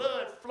had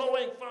blood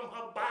flowing from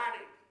her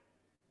body.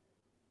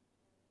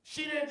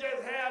 She didn't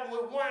just have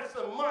it once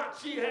a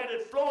month. She had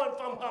it flowing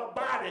from her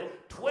body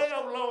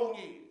 12 long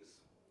years.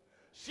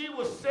 She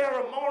was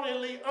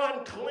ceremonially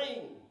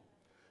unclean.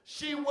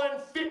 She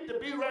wasn't fit to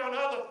be around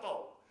other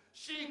folk.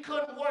 She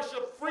couldn't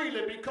worship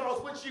freely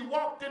because when she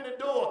walked in the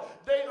door,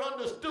 they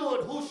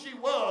understood who she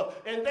was,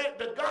 and that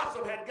the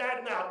gossip had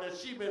gotten out that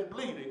she'd been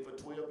bleeding for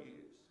 12 years.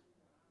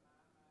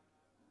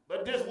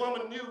 But this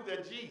woman knew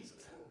that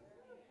Jesus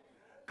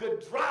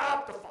could dry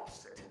up the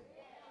faucet.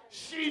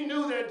 She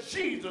knew that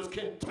Jesus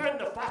can turn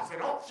the faucet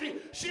off.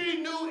 She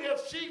knew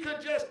if she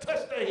could just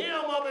touch the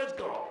hem of his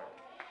garment,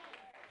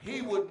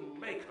 he would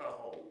make her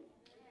whole.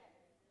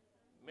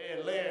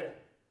 Man, laying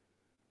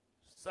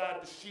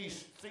beside the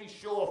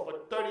seashore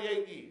for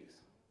 38 years.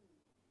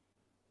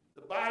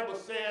 The Bible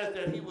says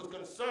that he was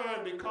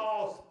concerned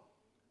because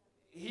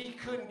he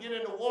couldn't get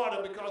in the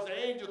water because the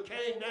angel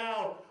came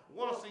down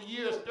once a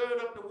year,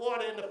 stirred up the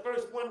water, and the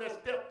first one that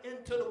stepped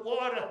into the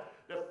water,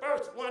 the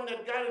first one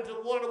that got into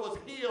the water was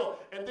healed,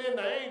 and then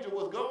the angel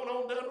was going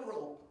on down the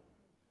road.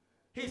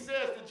 He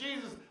says to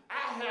Jesus,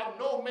 I have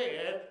no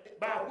man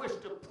by which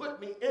to put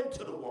me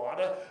into the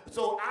water,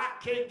 so I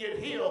can't get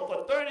healed.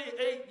 For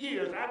 38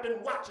 years, I've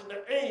been watching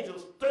the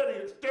angels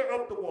stir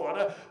up the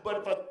water,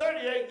 but for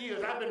 38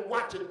 years, I've been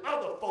watching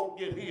other folk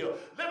get healed.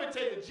 Let me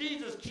tell you,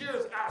 Jesus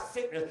cures our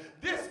sickness.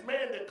 This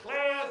man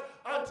declares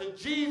unto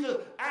Jesus,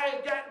 I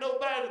ain't got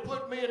nobody to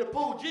put me in the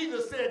pool.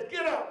 Jesus said,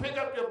 get up, pick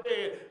up your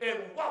bed, and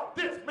walk.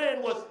 This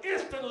man was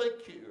instantly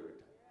cured.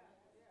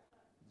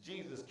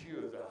 Jesus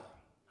cures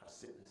our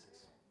sicknesses.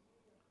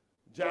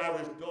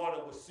 Jairus'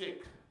 daughter was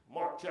sick.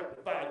 Mark chapter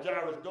 5,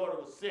 Jairus' daughter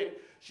was sick.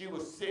 She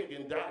was sick,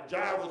 and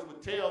Jairus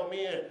would tell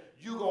men,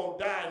 you going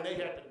to die, and they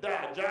had to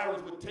die.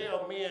 Jairus would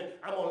tell men,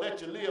 I'm going to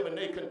let you live, and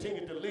they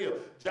continued to live.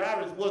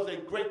 Jairus was a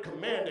great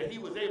commander. He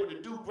was able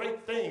to do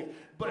great things,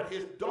 but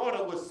his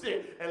daughter was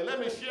sick. And let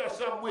me share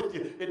something with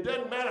you. It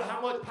doesn't matter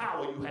how much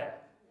power you have.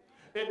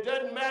 It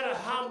doesn't matter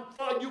how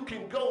far you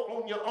can go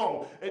on your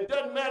own. It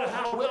doesn't matter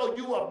how well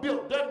you are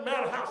built. It doesn't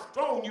matter how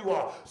strong you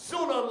are.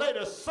 Sooner or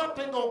later,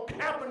 something going to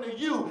happen to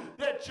you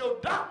that your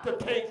doctor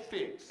can't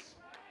fix.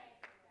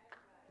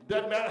 It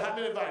doesn't matter how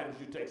many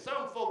vitamins you take.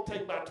 Some folk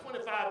take about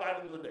 25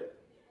 vitamins a day.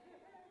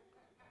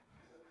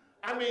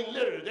 I mean,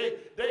 literally,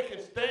 they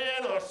can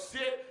stand or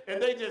sit, and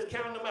they just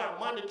count them out.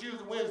 Monday,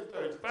 Tuesday, Wednesday,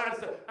 Thursday, Friday,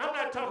 Saturday. I'm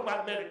not talking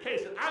about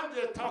medication. I'm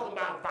just talking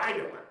about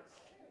vitamins.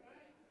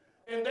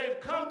 And they've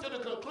come to the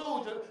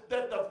conclusion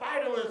that the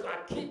vitamins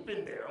are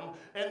keeping them.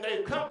 And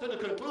they've come to the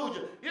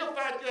conclusion, if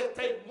I just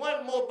take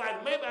one more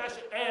vitamin, maybe I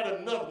should add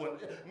another one.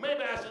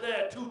 Maybe I should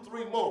add 2,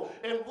 3 more.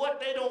 And what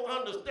they don't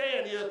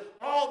understand is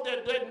all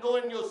that doesn't go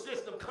in your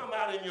system come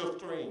out in your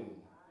stream.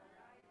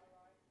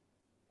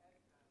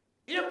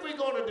 If we're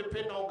going to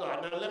depend on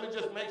God, now let me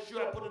just make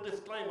sure I put a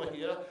disclaimer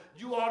here.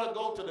 You ought to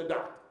go to the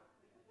doctor.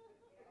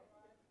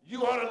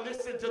 You ought to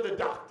listen to the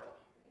doctor.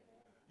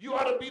 You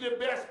ought to be the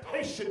best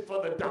patient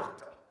for the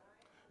doctor.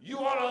 You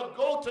ought to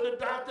go to the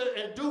doctor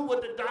and do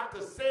what the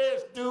doctor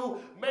says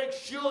do. Make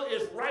sure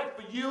it's right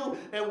for you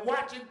and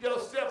watch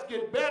yourself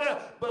get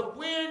better. But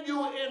when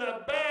you're in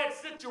a bad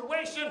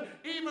situation,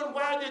 even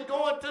while you're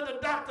going to the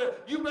doctor,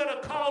 you better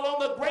call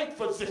on the great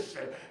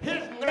physician.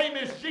 His name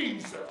is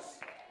Jesus.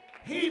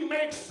 He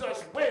makes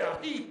us well.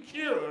 He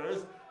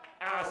cures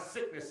our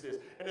sicknesses.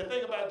 And the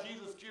thing about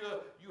Jesus' cure,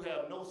 you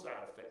have no side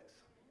effects.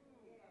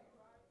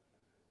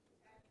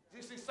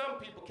 You see, some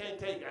people can't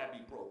take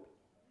ibuprofen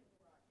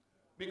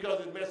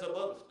because it messes up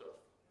other stuff.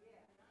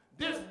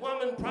 This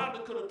woman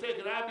probably could have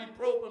taken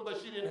ibuprofen, but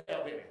she didn't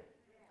have any.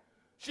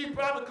 She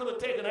probably could have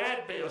taken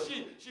Advil.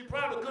 She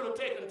probably could have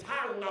taken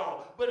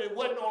Tylenol, but it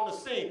wasn't on the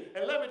scene.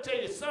 And let me tell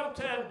you,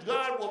 sometimes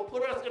God will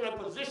put us in a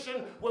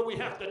position where we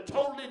have to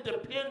totally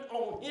depend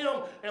depend on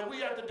him, and we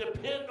have to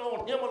depend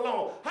on him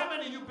alone. How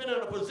many of you been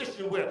in a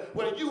position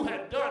where you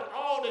have done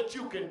all that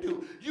you can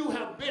do? You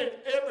have been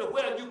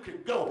everywhere you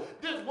could go.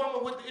 This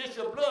woman with the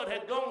issue of blood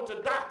had gone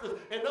to doctors,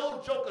 and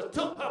those jokers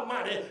took her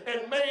money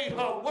and made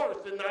her worse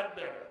and not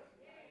better.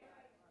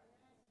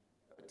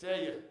 I tell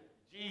you,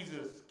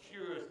 Jesus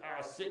cures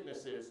our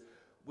sicknesses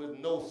with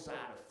no side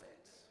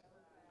effects.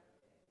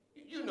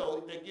 You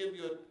know, they give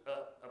you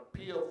a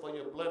pill for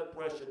your blood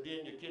pressure,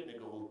 then your kidney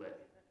goes bad.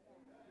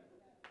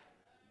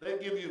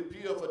 They give you a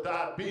pill for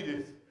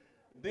diabetes,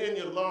 then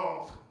your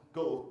lungs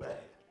goes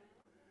bad.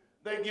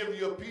 They give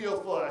you a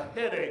pill for a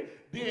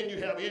headache, then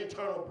you have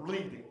internal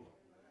bleeding.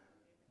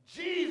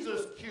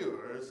 Jesus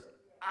cures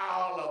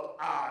all of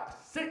our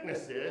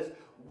sicknesses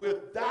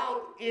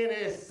without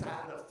any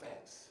side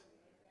effects.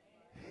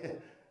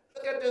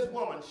 Look at this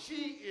woman.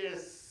 She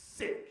is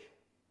sick.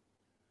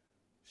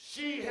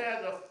 She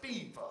has a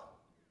fever.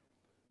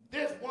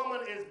 This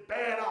woman is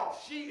bad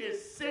off. She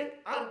is sick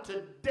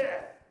unto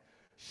death.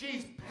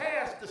 She's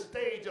past the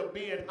stage of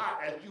being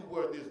hot as you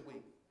were this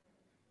week.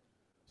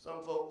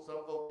 Some folks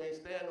can't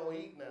stand no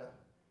heat now.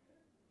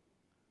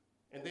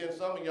 And then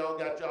some of y'all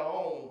got your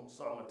own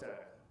summertime.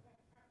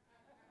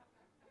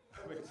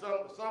 I mean,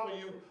 some of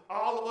you,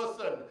 all of a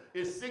sudden,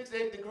 it's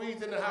 6-8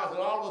 degrees in the house, and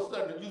all of a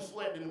sudden you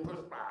sweating and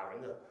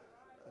perspiring.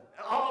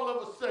 All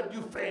of a sudden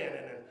you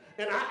fanning.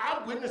 And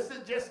I witnessed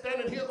it just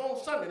standing here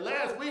on Sunday.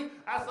 Last week,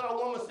 I saw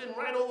a woman sitting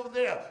right over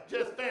there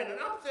just fanning.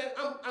 I'm saying,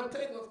 I'm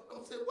saying,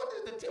 what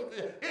is the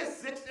temperature?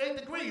 It's 6-8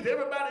 degrees.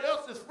 Everybody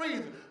else is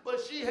freezing,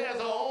 but she has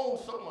her own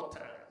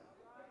summertime.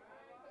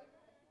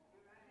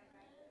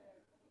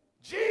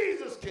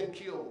 Jesus can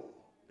kill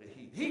the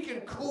heat. He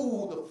can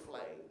cool the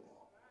flame.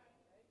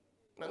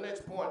 My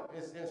next point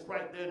is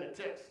right there in the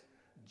text.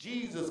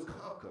 Jesus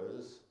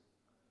conquers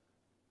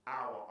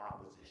our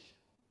opposition.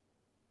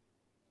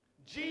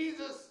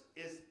 Jesus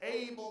is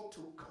able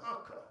to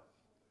conquer.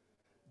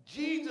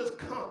 Jesus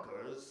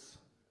conquers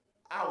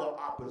our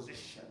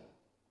opposition.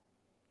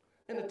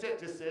 In the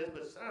text it says,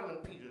 but Simon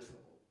Peter's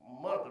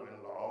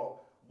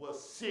mother-in-law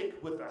was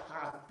sick with a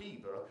high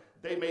fever.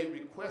 They made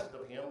request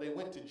of him. They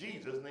went to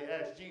Jesus and they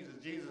asked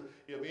Jesus,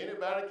 if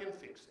anybody can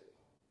fix it,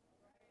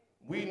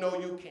 we know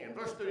you can.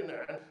 Verse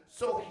 39,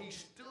 so he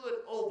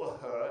stood over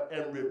her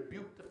and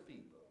rebuked the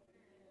fever,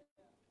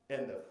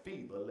 and the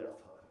fever left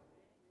her.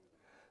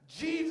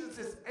 Jesus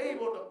is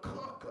able to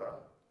conquer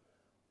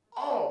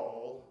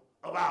all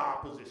of our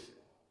opposition.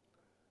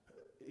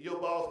 Your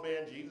boss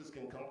man, Jesus,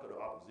 can conquer the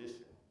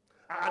opposition.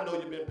 I know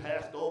you've been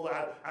passed over.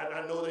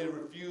 I know they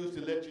refuse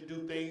to let you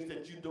do things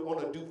that you don't want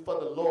to do for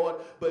the Lord,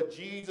 but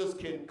Jesus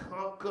can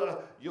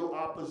conquer your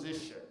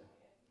opposition.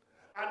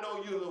 I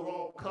know you're the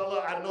wrong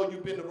color. I know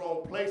you've been the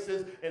wrong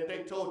places, and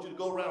they told you to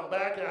go around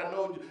back, and I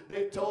know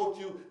they told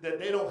you that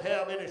they don't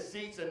have any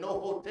seats and no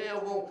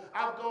hotel room.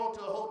 I've gone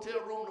to a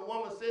hotel room. The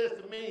woman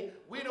says to me,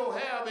 we don't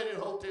have any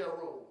hotel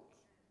rooms.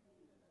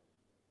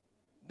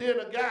 Then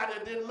a guy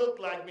that didn't look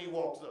like me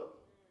walks up.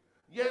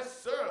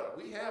 Yes, sir,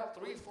 we have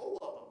 3, 4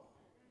 of them.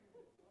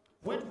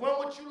 Which one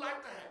would you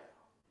like to have?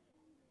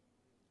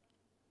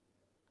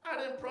 I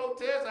didn't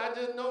protest. I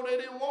just know they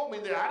didn't want me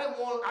there.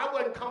 I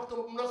wasn't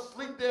comfortable enough to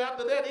sleep there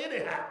after that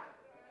anyhow.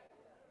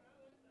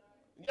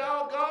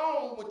 Y'all go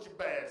on with your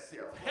bad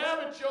self. Have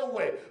it your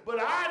way. But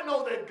I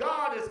know that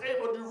God is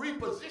able to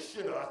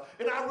reposition us.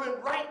 And I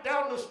went right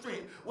down the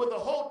street with a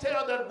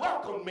hotel that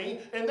welcomed me,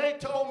 and they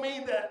told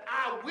me that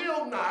I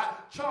will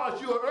not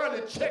charge you an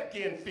early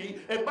check-in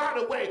fee. And by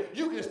the way,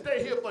 you can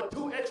stay here for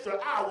 2 extra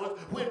hours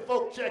when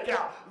folks check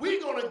out.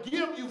 We're going to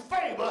give you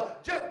favor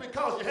just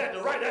because you had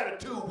the right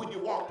attitude when you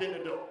walked in the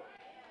door.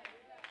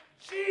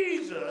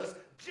 Jesus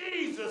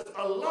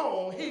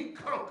alone, he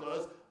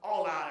conquers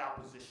all our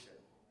opposition.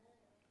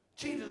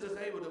 Jesus is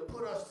able to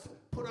put us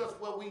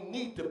where we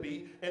need to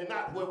be and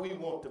not where we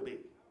want to be.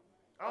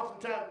 I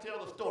oftentimes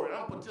tell the story.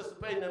 I'm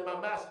participating in my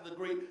master's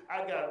degree.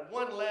 I got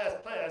one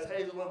last class,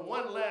 Hazelman,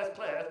 one last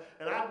class,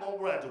 and I'm going to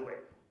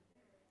graduate.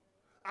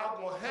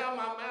 I'm going to have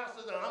my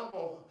master's, and I'm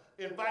going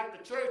to invite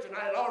the church, and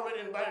I had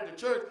already invited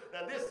the church.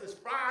 Now, this is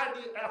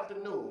Friday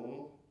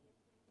afternoon,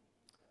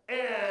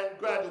 and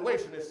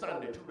graduation is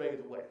Sunday, 2 days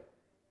away.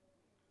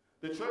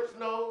 The church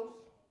knows.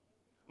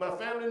 My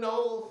family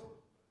knows.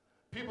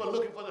 People are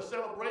looking for the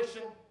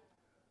celebration.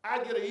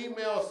 I get an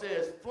email that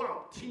says,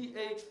 flunk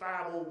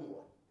TH501.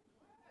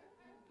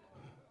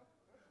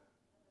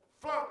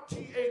 Flunk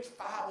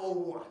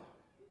TH501.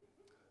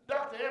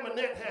 Dr.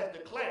 Eminette has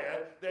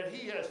declared that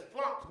he has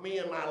flunked me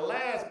in my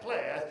last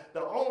class,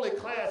 the only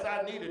class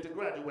I needed to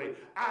graduate.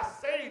 I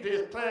saved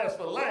his class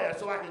for last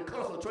so I can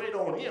concentrate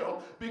on him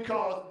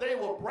because they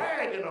were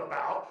bragging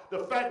about the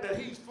fact that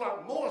he's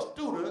flunked more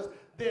students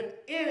than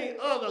any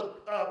other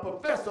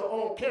professor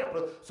on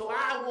campus. So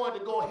I wanted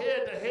to go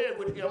head-to-head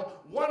with him,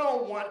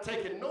 one-on-one,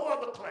 taking no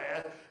other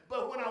class.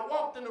 But when I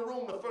walked in the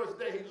room the first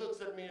day, he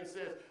looks at me and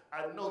says,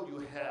 I know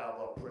you have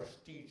a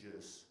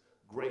prestigious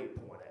grade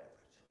point average.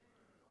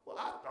 Well,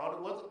 I thought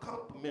it was a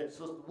compliment,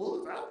 Sister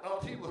Woods. I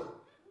thought he was,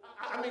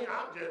 I'm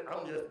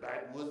just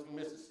backwoods from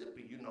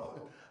Mississippi, you know.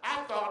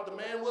 I thought the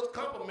man was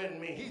complimenting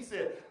me. He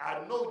said, I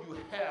know you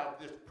have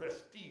this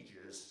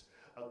prestigious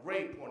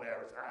grade point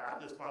average.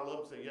 I just followed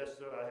up and said, yes,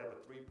 sir, I have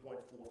a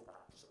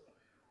 3.45%.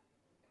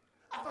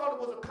 I thought it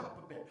was a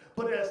compliment.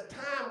 But as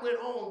time went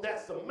on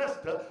that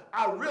semester,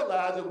 I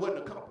realized it wasn't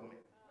a compliment.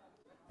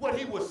 What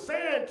he was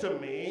saying to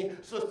me,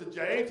 Sister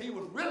James, he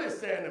was really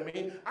saying to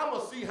me, I'm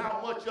going to see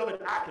how much of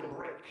it I can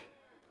break.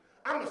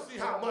 I'm going to see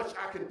how much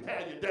I can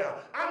pad you down.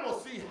 I'm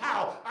going to see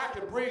how I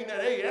can bring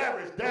that A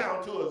average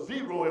down to a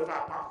 0 if I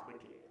possibly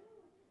can.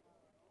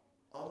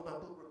 All of my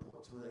book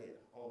reports were in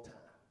on time.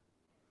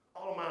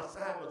 All of my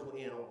assignments were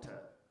in on time.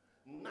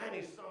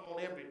 90-some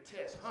on every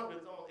test,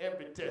 hundreds on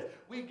every test.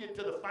 We get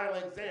to the final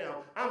exam.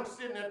 I'm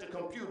sitting at the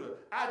computer.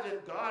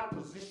 God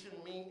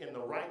positioned me in the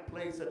right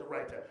place at the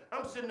right time.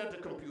 I'm sitting at the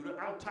computer,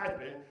 I'm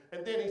typing,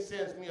 and then he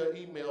sends me an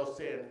email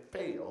saying,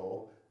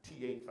 fail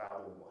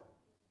T8501.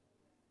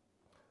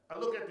 I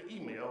look at the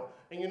email,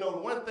 and you know, the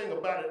one thing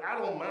about it, I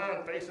don't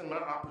mind facing my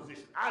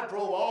opposition. I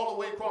drove all the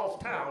way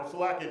across town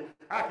so I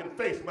can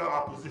face my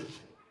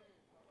opposition.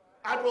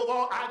 I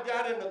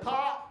got in the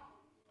car,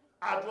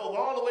 I drove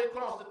all the way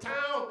across the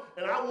town,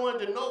 and I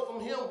wanted to know from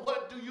him,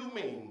 what do you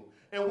mean?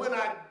 And when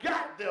I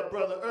got there,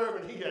 Brother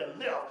Irvin, he had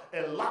left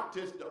and locked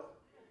his door.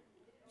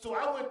 So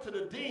I went to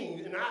the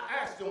dean, and I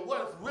asked him,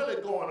 what's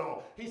really going on?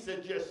 He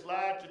said, just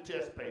slide your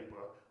test paper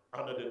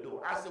under the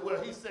door. I said,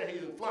 well, he said he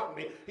didn't flunk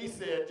me. He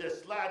said,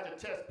 just slide your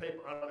test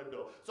paper under the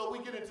door. So we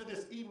get into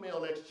this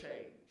email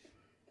exchange.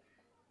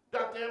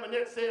 Dr.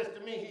 Amonette says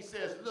to me, he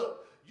says,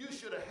 look, you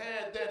should have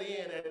had that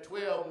in at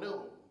 12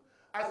 noon.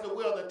 I said,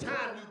 well, the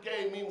time you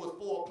gave me was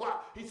 4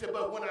 o'clock. He said,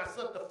 but when I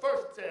sent the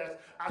first test,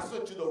 I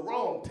sent you the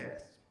wrong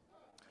test.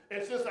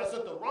 And since I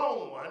sent the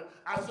wrong one,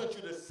 I sent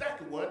you the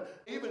second one.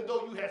 Even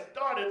though you had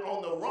started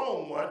on the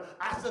wrong one,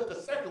 I sent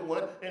the second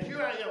one, and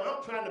here I am.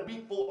 I'm trying to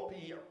beat 4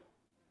 p.m.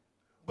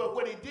 But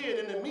what he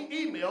did in the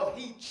email,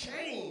 he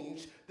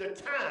changed the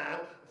time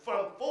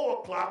from 4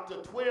 o'clock to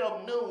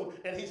 12 noon,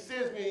 and he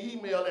sends me an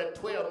email at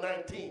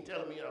 12:19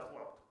 telling me I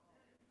flunked.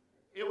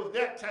 It was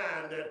that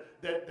time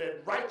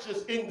that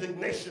righteous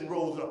indignation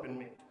rose up in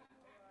me.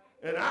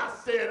 And I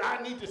said,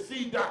 I need to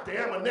see Dr.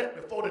 Amonette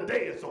before the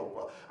day is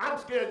over. I'm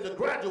scared to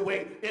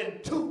graduate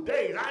in 2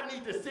 days. I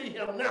need to see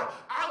him now.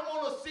 I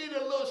want to see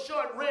the little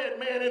short red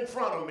man in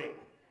front of me.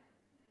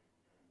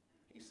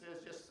 He says,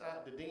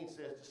 the dean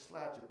says, just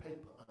slide your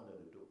paper under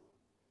the door.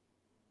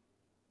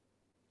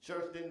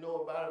 Church didn't know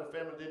about it, the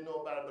family didn't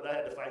know about it, but I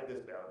had to fight this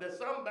battle. There's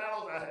some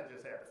battles I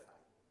just had to fight.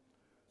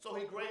 So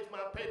he grades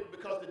my paper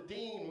because the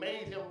dean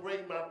made him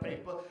grade my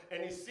paper,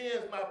 and he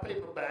sends my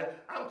paper back.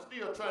 I'm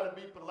still trying to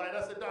be polite.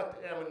 I said, Dr.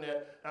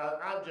 Amonette,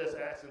 I'm just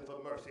asking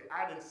for mercy.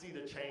 I didn't see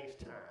the change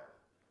time.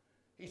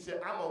 He said,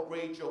 I'm going to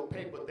grade your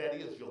paper. That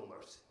is your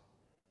mercy.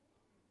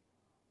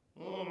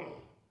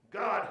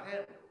 God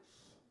handles.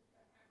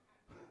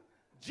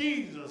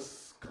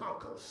 Jesus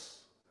conquers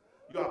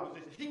your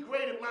opposition. He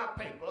graded my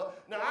paper.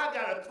 Now I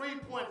got a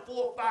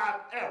 3.45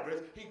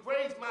 average. He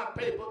grades my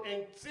paper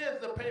and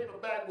sends the paper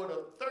back with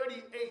a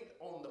 38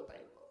 on the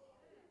paper.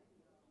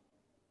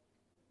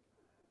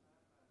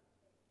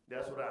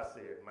 That's what I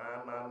said.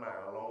 My,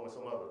 along with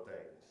some other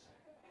things.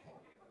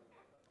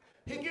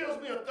 He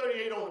gives me a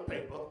 38 on the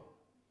paper,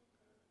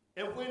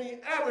 and when he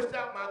averaged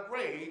out my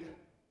grade,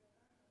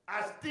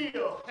 I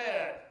still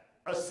had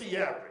a C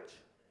average.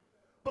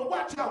 But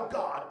watch out,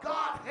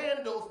 God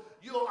handles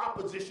your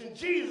opposition.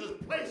 Jesus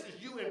places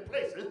you in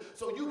places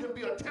so you can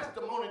be a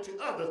testimony to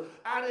others.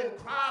 I didn't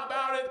cry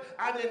about it.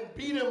 I didn't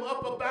beat him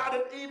up about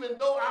it, even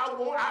though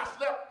I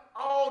slept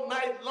all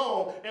night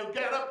long and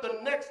got up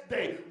the next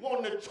day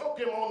wanting to choke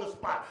him on the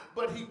spot.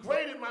 But he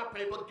graded my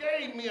paper,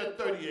 gave me a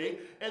 38,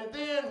 and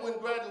then when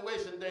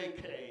graduation day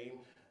came,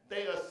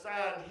 they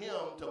assigned him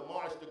to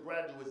march the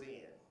graduates in.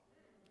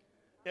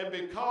 And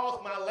because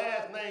my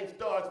last name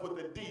starts with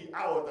a D,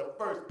 I was the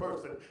first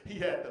person he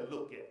had to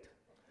look at.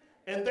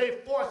 And they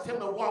forced him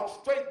to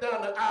walk straight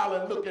down the aisle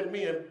and look at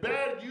me, and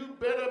you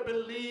better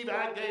believe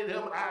I gave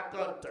him eye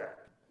contact.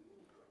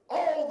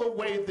 All the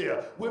way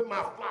there with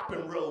my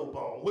flopping robe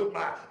on, with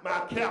my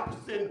cap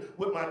sitting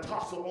with my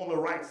tassel on the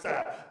right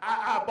side.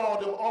 I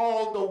eyeballed him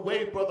all the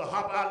way, Brother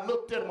Hopper. I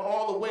looked at him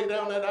all the way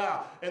down that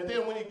aisle. And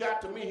then when he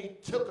got to me, he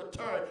took a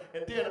turn,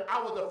 and then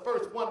I was the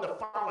first one to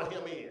follow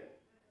him in.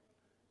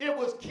 It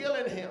was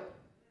killing him.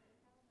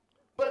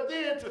 But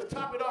then to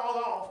top it all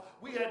off,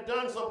 we had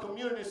done some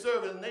community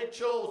service, and they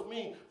chose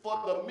me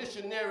for the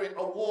missionary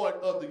award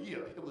of the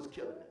year. It was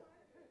killing him.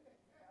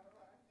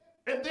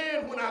 And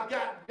then when I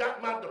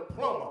got my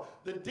diploma,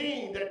 the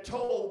dean that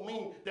told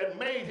me, that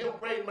made him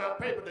grade my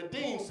paper, the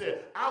dean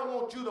said, I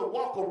want you to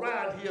walk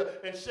around here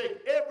and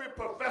shake every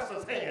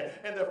professor's hand.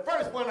 And the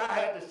first one I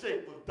had to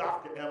shake was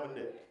Dr.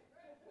 Amonette.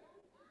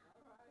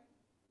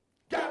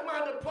 Got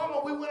my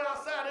diploma, we went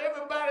outside,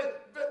 everybody,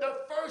 the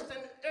first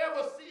and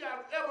ever C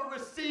I've ever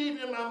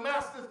received in my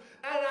master's,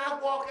 and I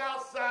walk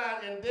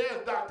outside, and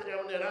there's Dr.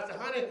 Amonette. I said,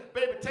 honey,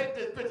 baby, take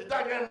this picture.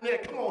 Dr.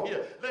 Amonette, come on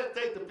here, let's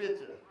take the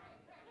picture.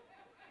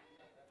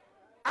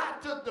 I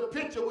took the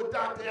picture with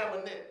Dr.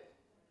 Amonette.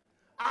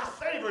 I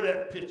savored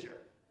that picture.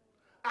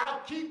 I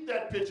keep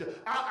that picture.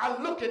 I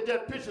look at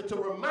that picture to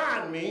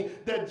remind me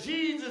that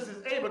Jesus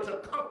is able to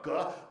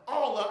conquer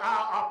all of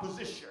our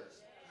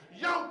oppositions.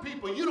 Young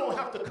people, you don't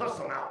have to cuss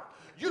them out.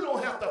 You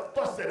don't have to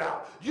fuss it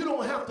out. You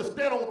don't have to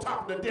stand on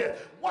top of the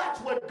desk. Watch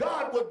what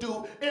God will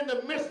do in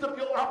the midst of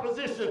your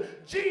opposition.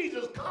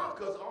 Jesus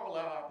conquers all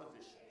our oppositions.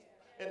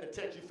 In the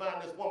text, you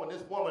find this woman.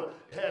 This woman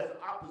has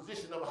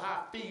opposition of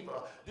high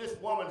fever. This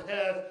woman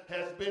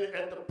has been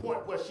at the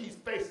point where she's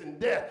facing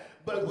death.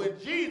 But when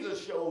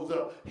Jesus shows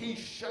up, he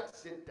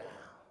shuts it down.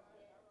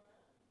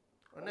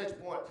 Our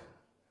next point,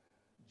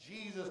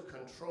 Jesus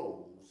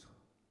controls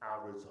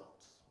our results.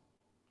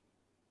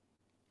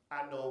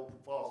 I know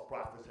false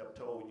prophets have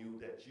told you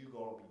that you're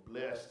going to be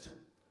blessed,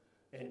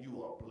 and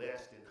you are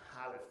blessed and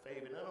highly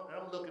favored. And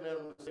I'm looking at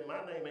them and saying,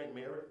 my name ain't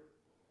Mary.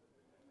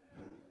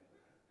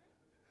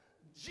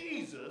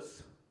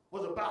 Jesus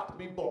was about to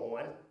be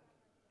born.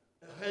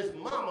 His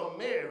mama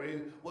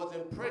Mary was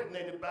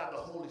impregnated by the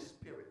Holy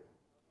Spirit.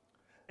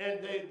 And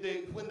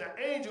when the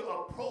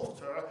angel approached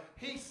her,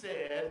 he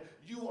said,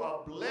 you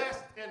are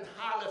blessed and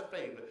highly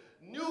favored.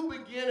 New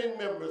Beginning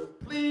members,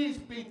 please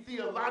be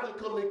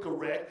theologically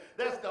correct.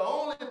 That's the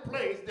only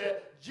place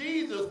that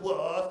Jesus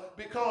was,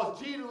 because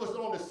Jesus was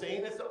on the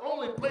scene. It's the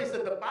only place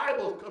that the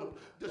Bible can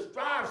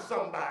describe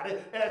somebody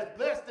as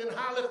blessed and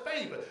highly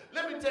favored.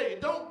 Let me tell you,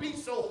 don't be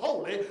so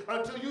holy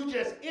until you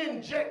just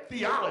inject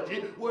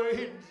theology where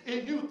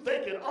you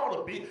think it ought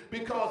to be,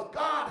 because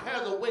God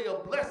has a way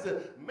of blessing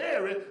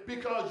Mary,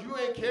 because you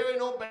ain't carrying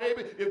no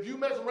baby. If you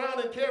mess around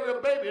and carry a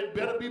baby, it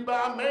better be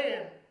by a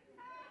man.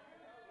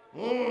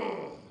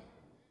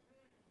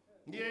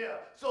 Yeah,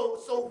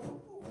 so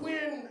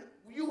when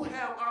you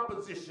have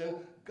opposition,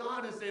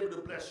 God is able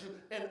to bless you,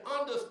 and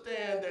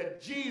understand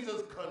that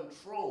Jesus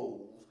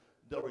controls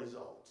the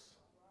results.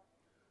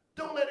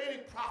 Don't let any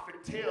prophet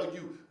tell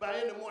you by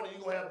in the morning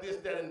you're going to have this,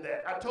 that, and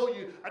that. I told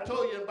you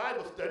in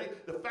Bible study,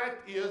 the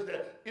fact is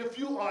that if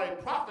you are a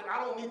prophet,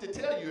 I don't need to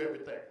tell you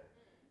everything.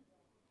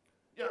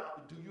 Yeah,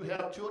 do you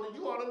have children?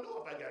 You ought to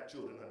know if I got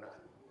children or not.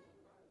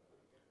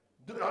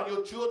 Are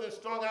your children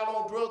strung out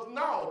on drugs?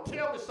 No,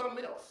 tell me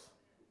something else.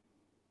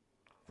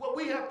 What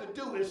we have to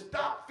do is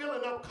stop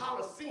filling up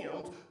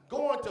coliseums,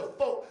 going to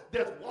folk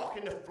that's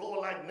walking the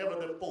floor like never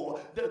before.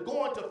 They're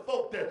going to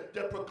folk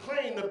that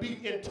proclaim to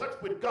be in touch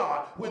with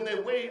God when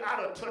they're way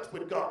out of touch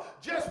with God.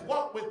 Just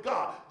walk with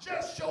God.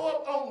 Just show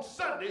up on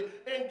Sunday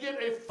and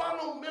get a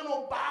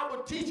fundamental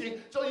Bible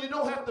teaching so you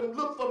don't have to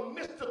look for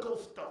mystical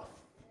stuff.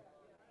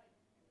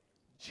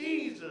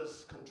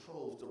 Jesus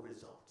controls the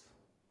results.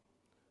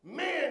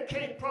 Man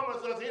can't promise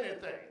us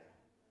anything.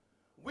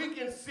 We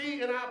can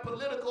see in our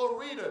political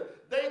arena,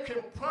 they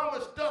can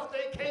promise stuff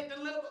they can't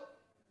deliver.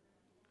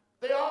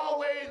 They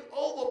always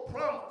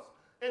overpromise.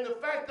 And the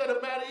fact of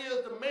the matter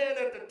is, the man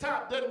at the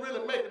top doesn't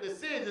really make a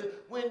decision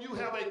when you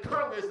have a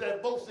Congress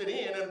that votes it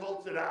in and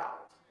votes it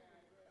out.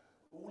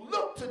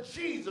 Look to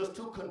Jesus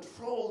to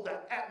control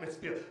the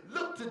atmosphere.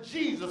 Look to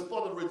Jesus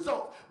for the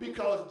results,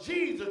 because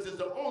Jesus is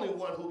the only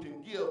one who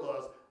can give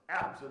us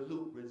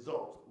absolute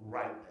results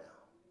right now.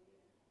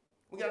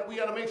 We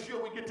got to make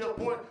sure we get to a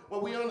point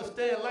where we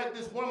understand, like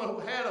this woman who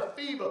had a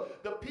fever,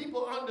 the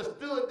people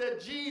understood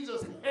that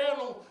Jesus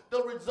handled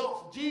the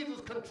results.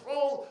 Jesus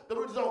controlled the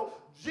results.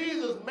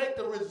 Jesus made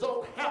the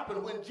result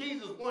happen when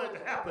Jesus wanted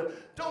to happen.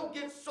 Don't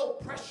get so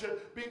pressured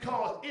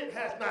because it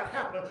has not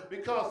happened,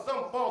 because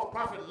some false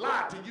prophet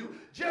lied to you.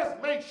 Just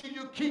make sure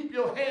you keep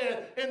your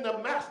hand in the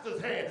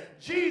master's hand.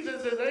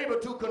 Jesus is able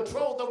to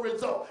control the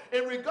result.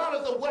 And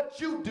regardless of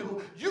what you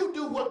do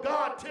what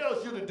God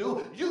tells you to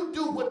do. You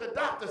do what the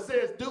doctor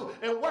says do,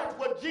 and watch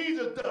what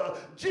Jesus does.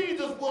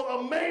 Jesus will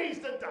amaze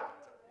the doctor.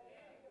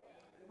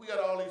 We got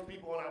all these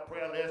people on our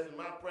prayer list, and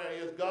my prayer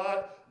is,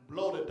 God,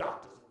 blow the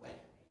doctors away.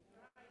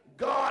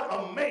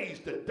 God, amaze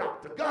the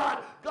doctor.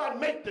 God,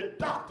 make the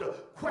doctor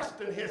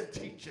question his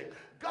teaching.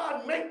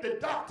 God, make the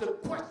doctor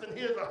question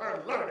his or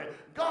her learning.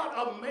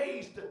 God,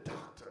 amaze the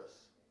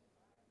doctors.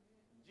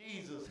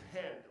 Jesus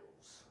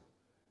handles.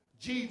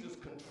 Jesus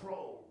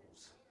controls.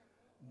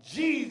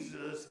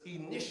 Jesus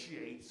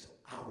initiates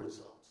our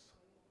results.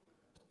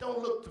 Don't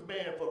look to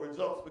man for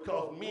results,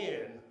 because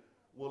men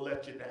will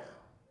let you down.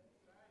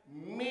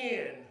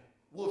 Men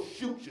will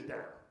shoot you down.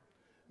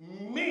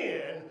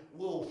 Men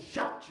will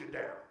shout you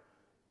down.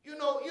 You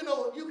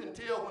know, you can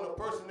tell when a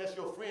person that's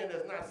your friend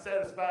is not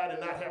satisfied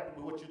and not happy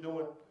with what you're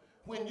doing.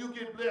 When you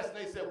get blessed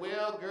and they say,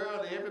 well,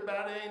 girl,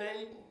 everybody ain't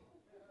able.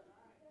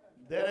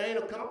 That ain't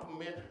a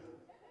compliment.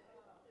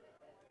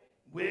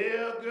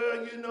 Well,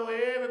 girl,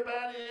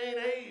 everybody ain't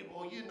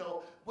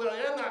able, Well,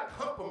 they're not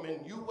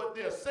complimenting you. What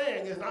they're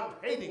saying is, I'm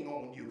hating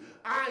on you.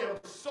 I am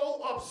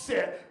so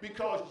upset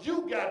because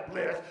you got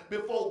blessed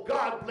before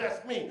God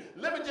blessed me.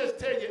 Let me just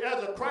tell you,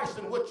 as a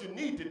Christian, what you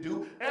need to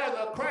do. As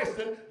a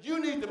Christian,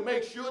 you need to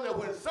make sure that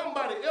when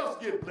somebody else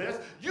gets blessed,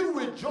 you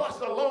rejoice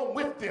along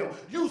with them.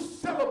 You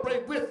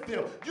celebrate with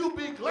them. You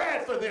be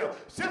glad for them.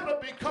 Simply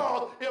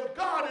because if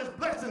God is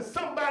blessing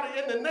somebody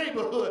in the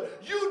neighborhood,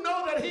 you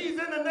know that he's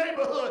in the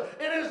neighborhood,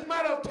 and it's a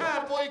matter of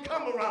time before he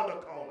comes around the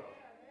corner.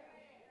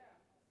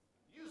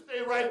 You stay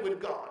stay right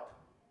with God.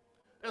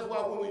 That's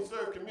why when we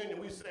serve communion,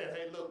 we say,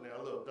 hey, look,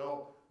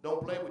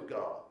 don't play with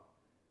God.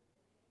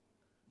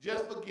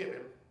 Just forgive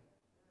him.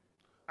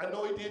 I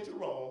know he did you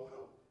wrong.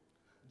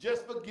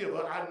 Just forgive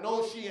her. I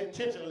know she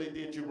intentionally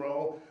did you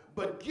wrong,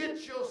 but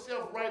get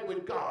yourself right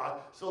with God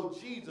so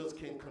Jesus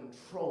can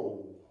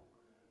control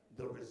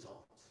the results.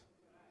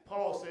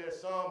 Paul says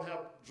some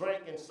have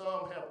drank and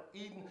some have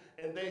eaten,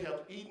 and they have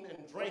eaten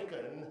and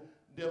drinken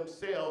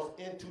themselves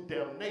into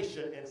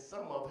damnation, and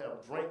some of them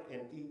have drank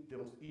and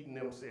eaten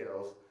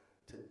themselves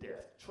to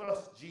death.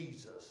 Trust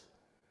Jesus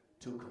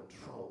to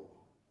control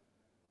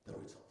the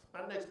results.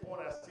 My next point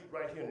I see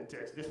right here in the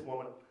text, this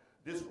woman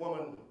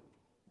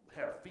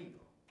had a fever.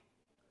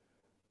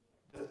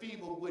 The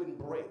fever wouldn't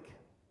break.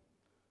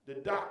 The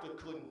doctor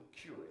couldn't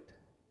cure it.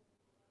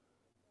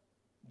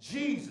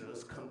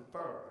 Jesus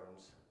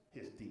confirms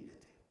his deity.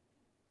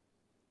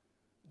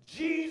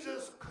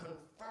 Jesus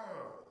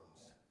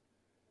confirms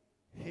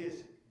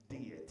his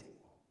deity.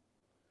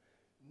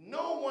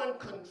 No one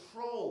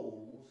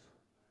controls,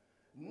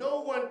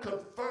 no one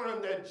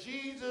confirmed that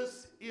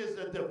Jesus is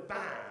a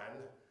divine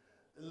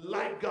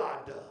like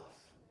God does.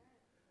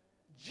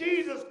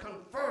 Jesus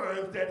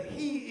confirms that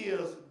he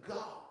is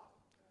God.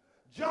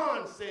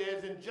 John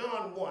says in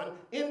John 1,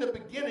 in the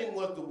beginning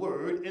was the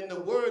Word, and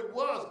the Word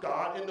was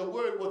God, and the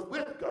Word was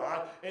with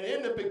God, and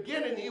in the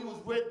beginning he was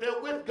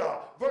there with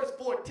God. Verse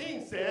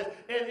 14 says,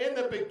 and in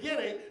the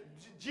beginning,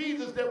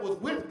 Jesus that was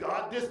with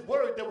God, this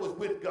Word that was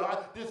with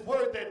God, this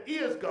Word that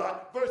is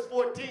God. Verse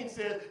 14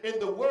 says, and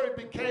the Word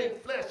became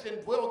flesh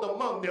and dwelled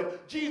among them.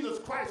 Jesus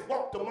Christ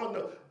walked among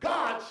them.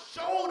 God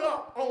showed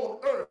up on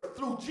earth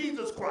through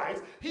Jesus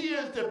Christ. He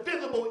is the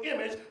visible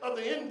image of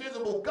the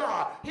invisible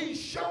God. He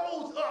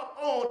shows up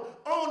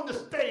on the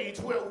stage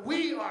where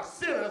we are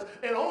sinners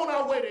and on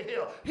our way to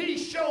hell. He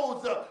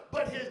shows up,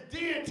 but his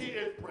deity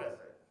is present.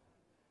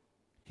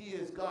 He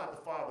is God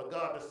the Father,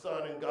 God the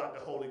Son, and God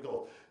the Holy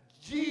Ghost.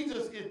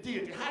 Jesus is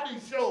deity. How do he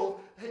show?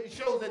 He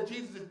shows that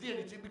Jesus is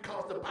deity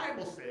because the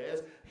Bible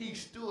says he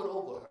stood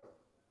over her.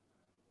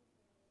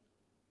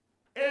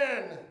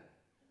 And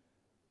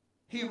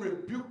he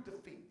rebuked the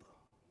fever.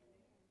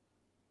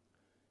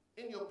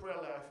 In your prayer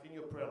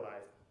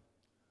life,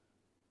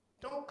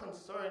 don't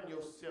concern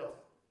yourself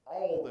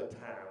all the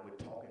time with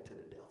talking to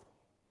the devil.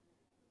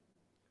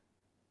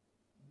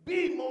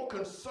 Be more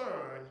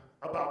concerned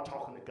about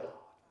talking to God.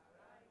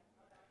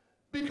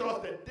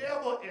 Because the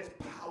devil is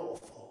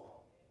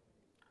powerful,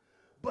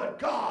 but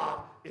God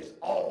is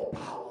all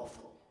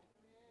powerful.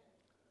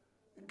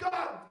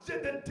 God,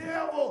 the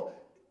devil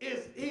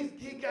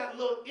he got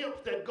little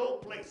imps that go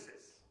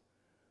places,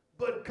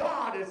 but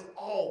God is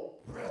all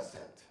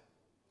present.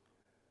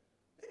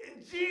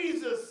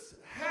 Jesus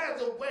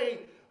has a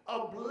way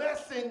of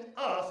blessing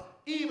us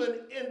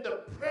even in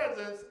the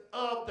presence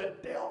of the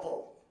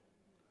devil.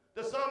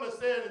 The psalmist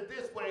says it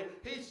this way.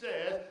 He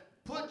says,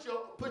 put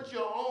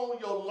on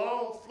your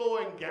long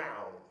flowing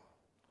gown.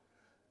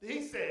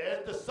 He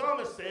says, the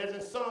psalmist says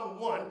in Psalm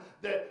 1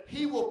 that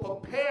he will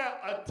prepare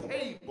a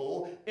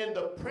table in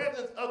the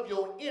presence of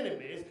your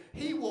enemies.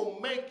 He will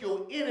make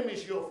your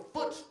enemies your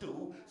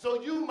footstool,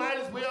 so you might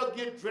as well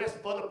get dressed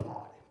for the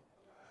party.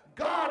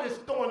 God is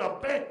throwing a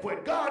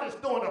banquet. God is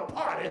throwing a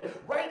party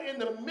right in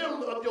the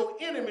middle of your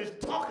enemies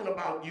talking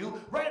about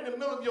you, right in the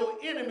middle of your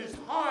enemies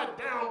hard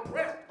down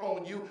pressed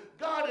on you.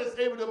 God is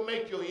able to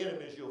make your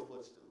enemies your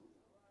footstool.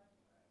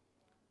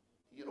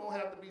 You don't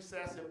have to be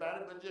sassy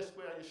about it, but just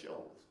square your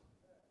shoulders.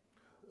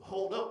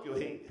 Hold up your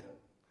head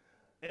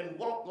and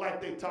walk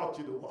like they taught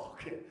you to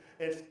walk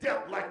and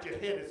step like you're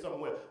headed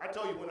somewhere. I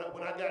told you when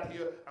I got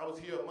here, I was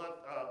here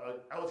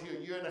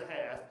a year and a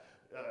half.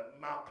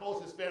 My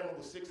closest family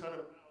was 600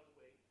 miles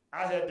away.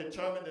 I had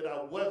determined that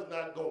I was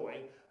not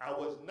going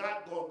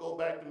to go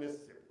back to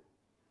Mississippi.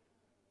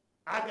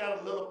 I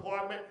got a little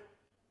apartment.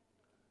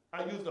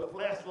 I used a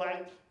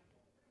flashlight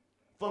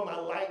for my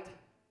light.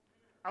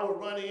 I would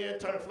run in,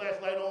 turn the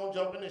flashlight on,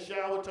 jump in the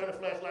shower, turn the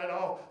flashlight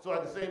off so I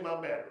could save my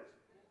batteries.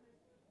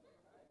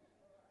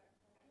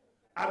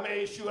 I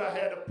made sure I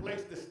had a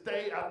place to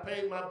stay. I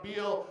paid my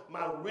bill,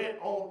 my rent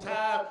on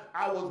time.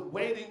 I was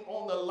waiting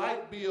on the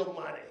light bill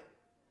money.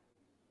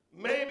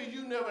 Maybe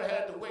you never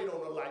had to wait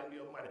on the light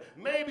bill money.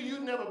 Maybe you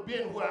never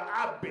been where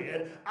I've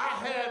been. I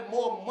had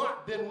more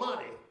month than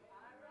money.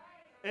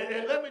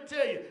 And let me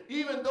tell you,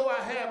 even though I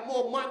had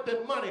more month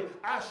than money,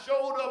 I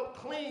showed up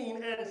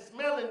clean and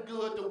smelling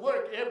good to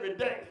work every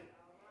day.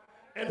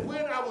 And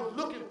when I was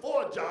looking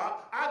for a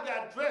job, I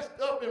got dressed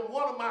up in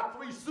one of my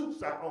 3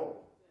 suits I own.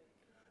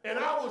 And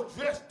I was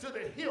dressed to the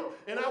hilt,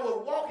 and I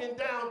was walking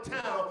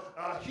downtown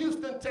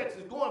Houston,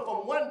 Texas, going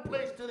from one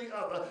place to the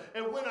other.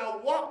 And when I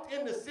walked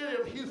in the city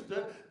of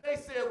Houston, they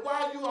said,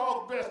 why are you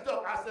all dressed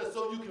up? I said,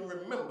 so you can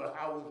remember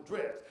how I was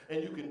dressed,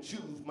 and you can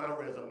choose my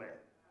resume.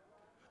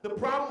 The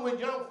problem with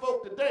young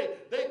folk today,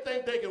 they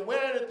think they can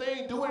wear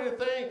anything, do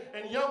anything,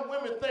 and young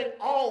women think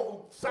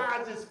all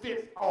sizes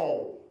fits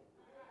all.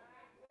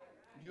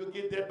 You'll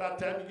get that by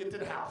the time you get to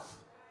the house.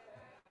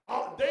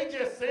 They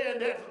just saying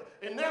that,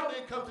 and now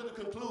they come to the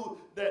conclusion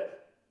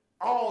that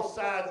all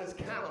sizes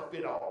kind of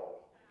fit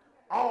all.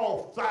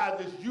 All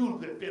sizes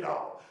usually fit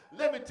all.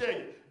 Let me tell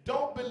you,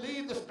 don't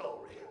believe the story.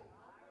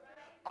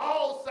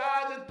 All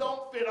sizes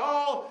don't fit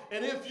all,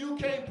 and if you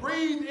can't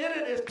breathe in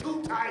it, it's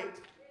too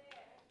tight.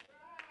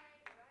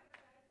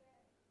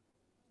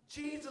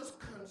 Jesus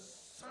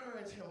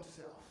concerns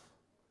himself.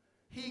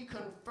 He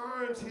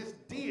confirms his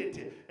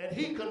deity, and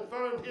he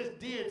confirmed his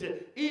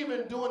deity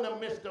even during the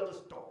midst of the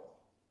storm.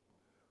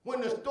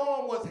 When the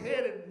storm was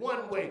headed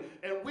one way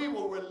and we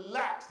were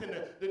relaxed, and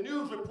the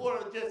news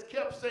reporter just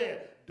kept saying,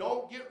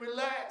 don't get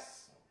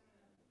relaxed.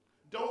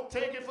 Don't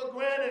take it for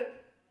granted.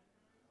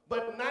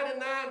 But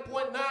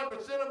 99.9%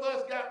 of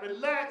us got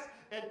relaxed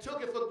and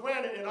took it for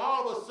granted, and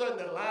all of a sudden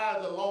the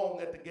lines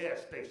along at the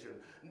gas station.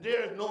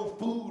 There's no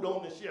food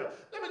on the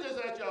shelf. Let me just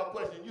ask y'all a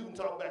question. You can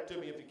talk back to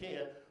me if you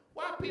can.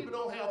 Why people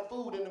don't have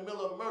food in the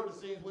middle of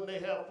emergencies when they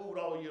have food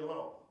all year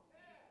long?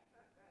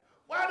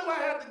 Why do I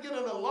have to get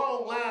in a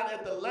long line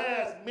at the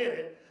last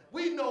minute?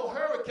 We know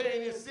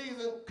hurricane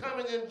season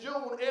coming in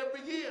June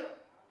every year.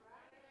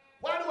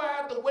 Why do I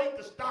have to wait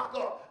to stock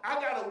up?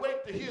 I got to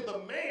wait to hear the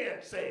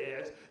man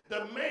says,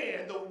 the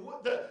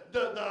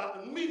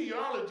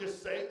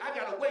meteorologist say, I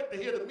got to wait to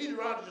hear the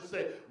meteorologist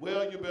say,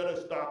 well, you better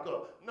stock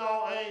up. No,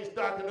 I ain't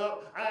stocking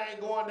up. I ain't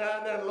going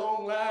down that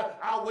long line.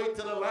 I'll wait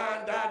till the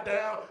line die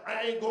down.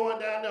 I ain't going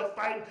down there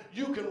fighting.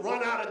 You can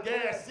run out of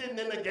gas sitting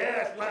in the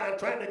gas line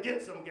trying to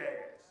get some gas.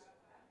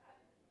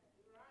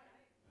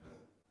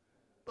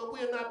 But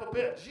we're not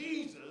prepared.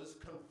 Jesus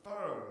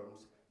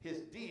confirms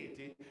his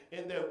deity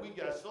in that we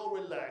got so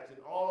relaxed and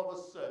all of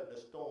a sudden the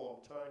storm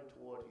turned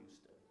toward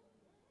Houston.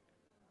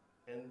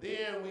 And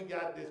then we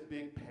got this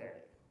big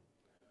panic.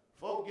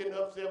 Folks getting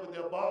upset with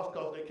their boss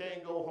because they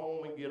can't go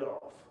home and get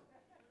off.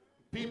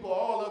 People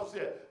all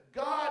upset.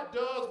 God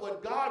does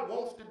what God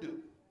wants to do.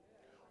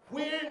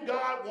 When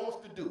God wants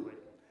to do it.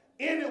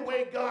 Any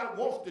way God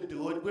wants to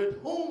do it,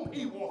 with whom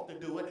he wants to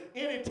do it,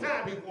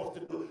 anytime he wants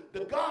to do it.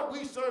 The God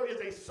we serve is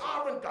a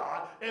sovereign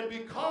God, and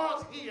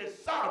because he is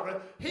sovereign,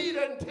 he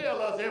doesn't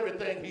tell us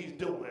everything he's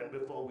doing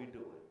before we do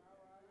it.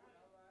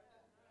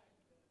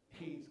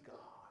 He's God.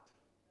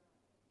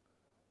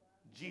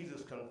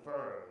 Jesus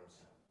confirms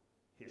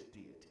his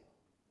deity.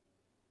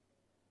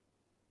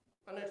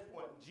 My next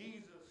point,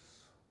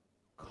 Jesus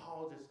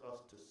causes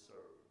us to serve.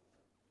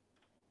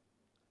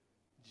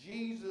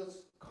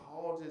 Jesus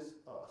causes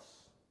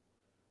us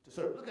to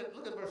serve. Look at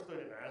verse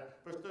 39.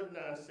 Verse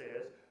 39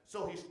 says,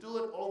 so he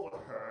stood over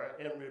her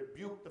and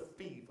rebuked the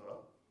fever.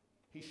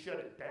 He shut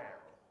it down.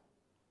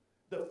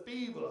 The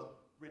fever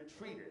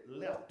retreated,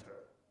 left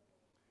her.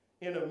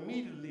 And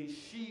immediately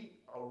she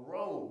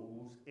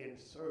arose and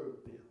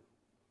served them.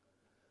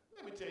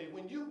 Let me tell you,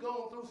 when you've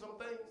gone through some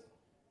things,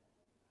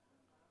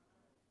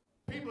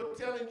 people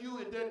telling you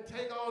it doesn't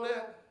take all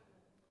that,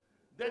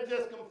 that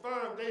just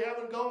confirms they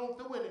haven't gone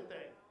through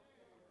anything.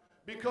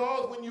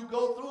 Because when you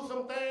go through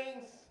some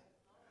things,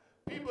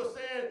 people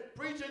saying,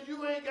 preacher,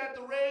 you ain't got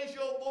to raise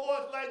your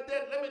voice like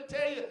that. Let me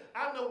tell you,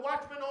 I'm the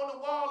watchman on the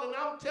wall, and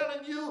I'm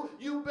telling you,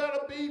 you better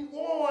be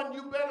warned.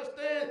 You better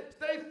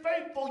stay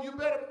faithful. You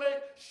better make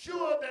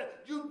sure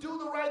that you do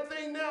the right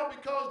thing now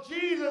because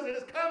Jesus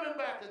is coming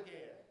back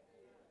again.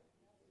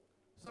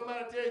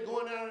 Somebody tell you,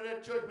 going down to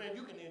that church, man,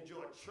 you can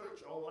enjoy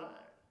church online.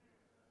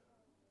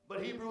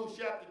 But Hebrews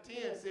chapter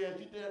 10 says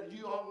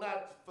you ought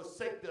not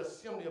forsake the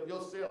assembly of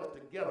yourselves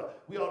together.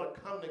 We ought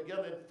to come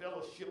together in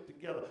fellowship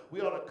together.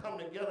 We ought to come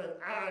together and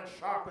iron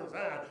sharpens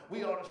iron.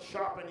 We ought to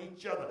sharpen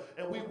each other.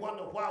 And we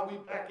wonder why we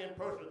back in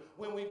person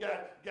when we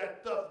got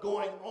stuff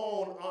going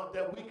on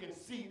that we can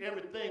see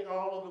everything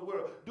all over the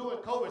world. During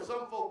COVID,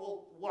 some folk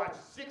will watch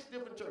 6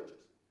 different churches,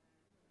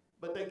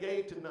 but they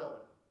gave to none.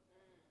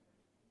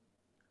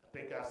 I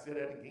think I said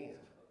that again.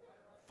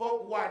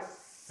 Folk watch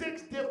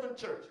 6 different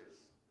churches,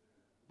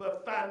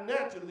 but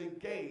financially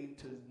gave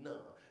to none.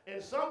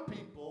 And some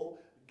people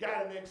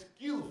got an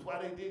excuse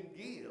why they didn't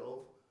give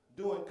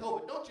during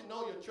COVID. Don't you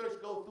know your church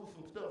goes through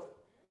some stuff?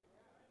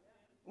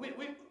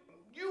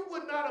 You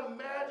would not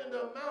imagine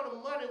the amount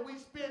of money we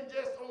spend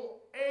just on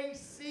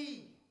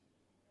AC.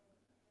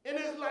 And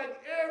it's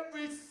like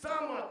every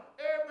summer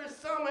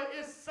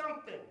is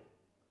something.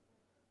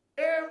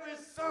 Every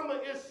summer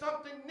is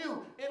something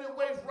new. And it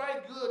waits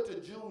right good to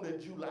June and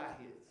July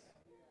hits.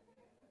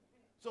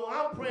 So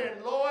I'm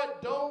praying, Lord,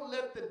 don't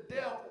let the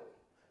devil,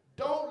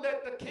 don't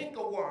let the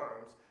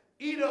cankerworms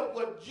eat up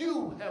what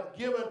you have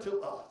given to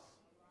us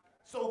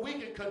so we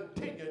can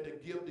continue to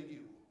give to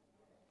you.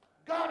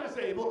 God is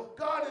able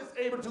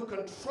to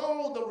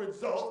control the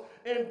results,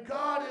 and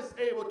God is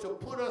able to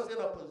put us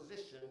in a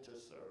position to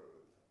serve.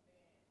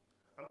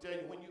 I'm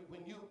telling you,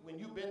 when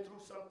you've been through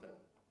something,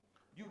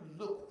 you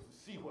look to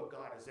see where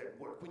God is at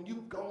work. When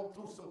you've gone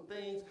through some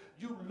things,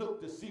 you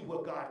look to see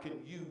where God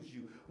can use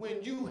you.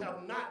 When you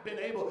have not been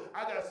able,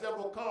 I got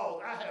several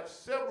calls. I have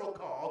several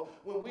calls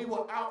when we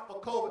were out for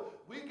COVID.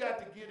 We got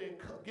to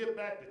get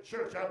back to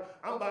church.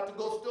 I'm about to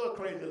go stir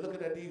crazy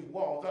looking at these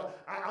walls.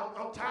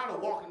 I'm tired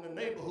of walking the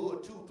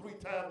neighborhood 2-3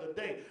 times a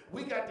day.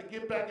 We got to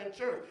get back in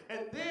church.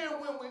 And then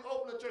when we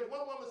open the church,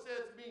 one woman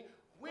says to me,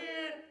 when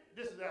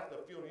this is after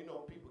a funeral. You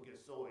know, people get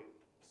so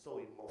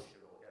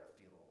emotional at a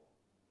funeral.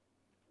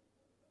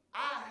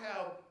 I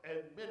have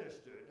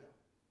administered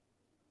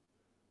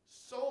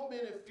so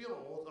many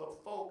funerals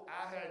of folk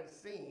I hadn't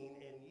seen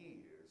in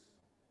years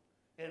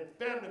and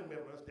family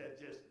members that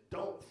just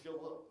don't show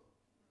up.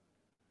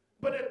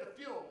 But at the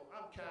funeral,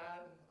 I'm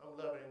kind, I'm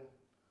loving,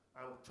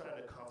 I'm trying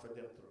to comfort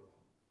them through.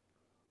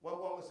 One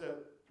woman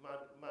said,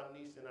 my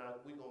niece and I,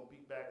 we're going to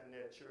be back in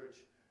that church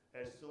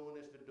as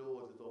soon as the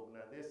doors is open.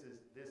 Now, this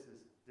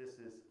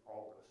is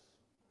August.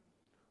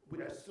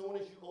 As soon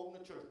as you open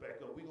the church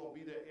back up, we're going to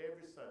be there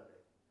every Sunday.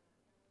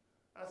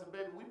 I said,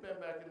 baby, we've been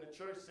back in the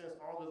church since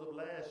August of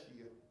last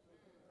year.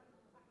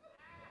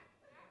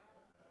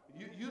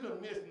 You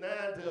done missed 9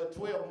 to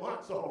 12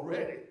 months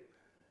already.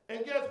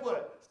 And guess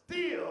what?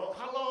 Still,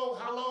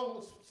 how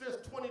long since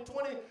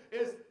 2020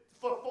 is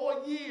for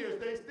 4 years,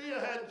 they still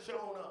hadn't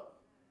shown up.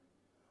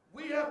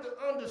 We have to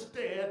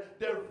understand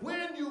that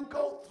when you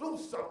go through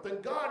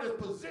something, God is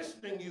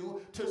positioning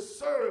you to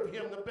serve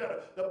him the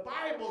better. The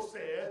Bible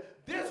says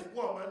this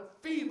woman,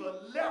 fever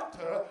left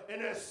her,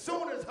 and as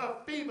soon as her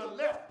fever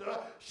left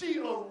her, she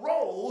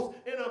arose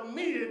and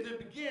immediately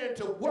began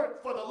to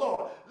work for the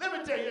Lord. Let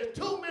me tell you, there's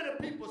too many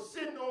people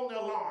sitting on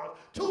their lawns,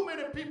 too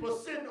many people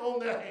sitting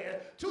on their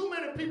hands, too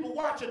many people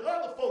watching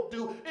other folk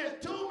do.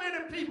 It's too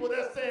many people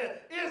that saying,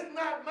 it's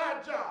not my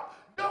job.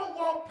 Don't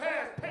walk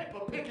past paper,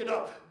 pick it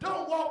up.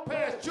 Don't walk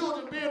past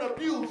children being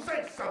abused,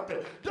 say something.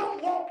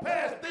 Don't walk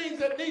past things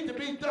that need to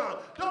be done.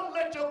 Don't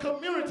let your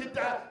community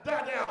die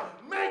down.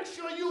 Make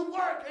sure you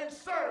work and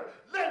serve.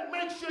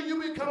 Make sure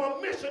you become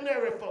a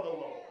missionary for the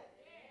Lord.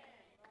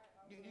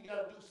 You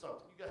got to do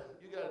something.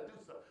 You got to do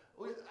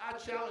something. I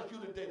challenge you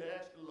today to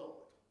ask the Lord,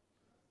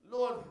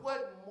 Lord,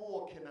 what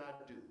more can I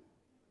do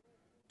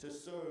to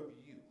serve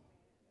you?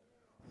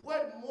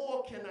 What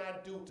more can I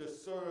do to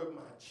serve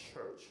my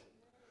church?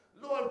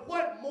 Lord,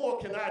 what more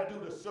can I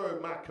do to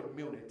serve my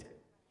community?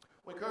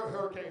 When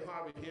Hurricane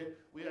Harvey hit,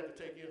 we had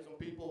to take in some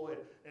people,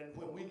 and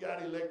when we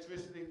got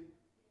electricity,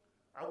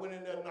 I went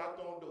in there and knocked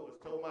on doors,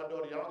 told my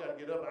daughter, y'all got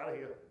to get up out of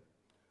here.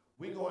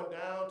 We going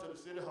down to the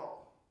city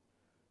hall.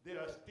 There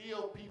are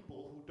still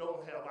people who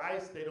don't have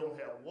ice, they don't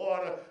have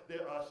water.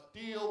 There are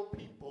still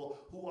people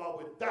who are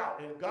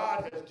without, and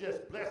God has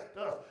just blessed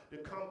us to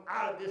come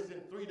out of this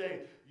in 3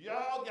 days.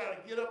 Y'all got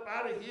to get up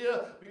out of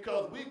here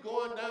because we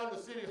going down to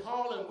City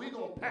Hall and we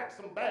going to pack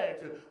some bags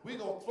and we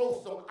going to throw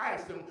some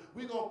ice and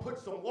we going to put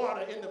some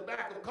water in the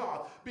back of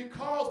cars.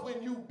 Because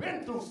when you've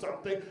been through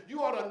something,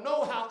 you ought to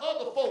know how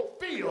other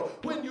folk feel.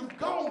 When you've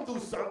gone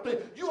through something,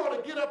 you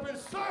ought to get up and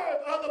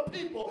serve other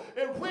people.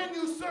 And when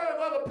you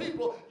serve other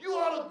people, you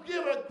ought to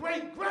give a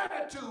great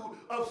gratitude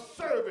of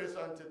service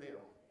unto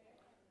them.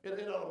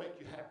 It ought to make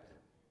you happy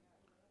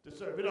to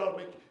serve. It ought to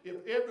make you,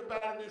 if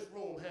everybody in this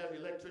room has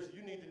electricity,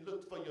 you need to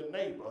look for your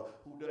neighbor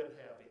who doesn't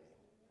have any.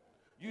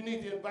 You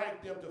need to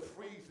invite them to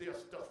freeze their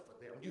stuff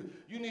for them.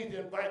 You need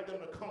to invite them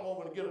to come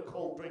over and get a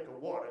cold drink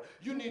of water.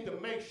 You need to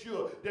make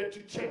sure that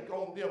you check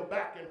on them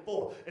back and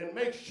forth and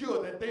make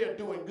sure that they are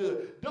doing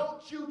good.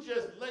 Don't you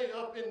just lay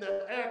up in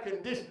the air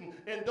conditioning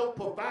and don't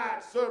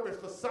provide service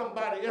for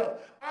somebody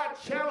else. I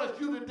challenge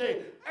you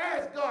today.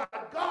 Ask God,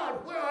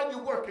 God, where are you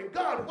working?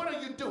 God, what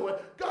are you doing?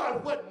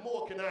 God, what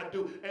more can I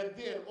do? And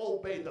then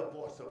obey the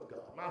voice of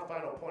God. My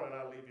final point, and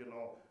I'll leave you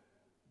alone.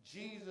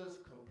 Jesus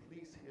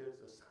completes his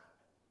assignment.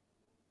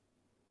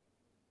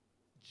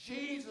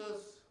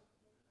 Jesus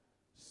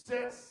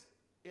sets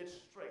it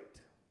straight.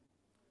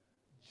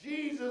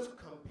 Jesus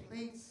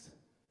completes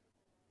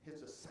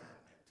his assignment.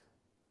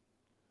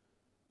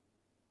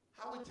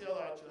 How often do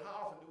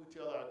we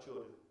tell our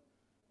children,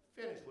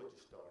 finish what you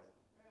started?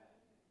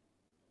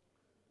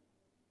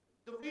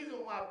 The reason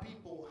why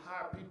people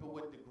hire people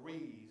with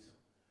degrees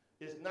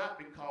is not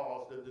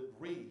because the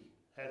degree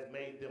has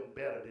made them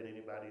better than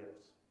anybody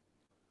else.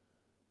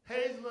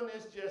 Hazelden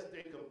is just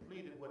they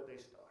completed what they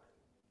started.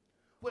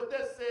 What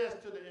that says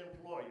to the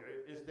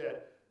employer is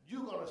that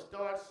you're going to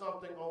start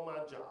something on my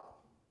job,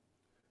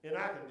 and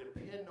I can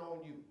depend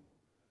on you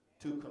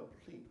to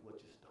complete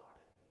what you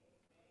started.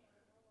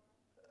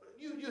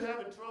 You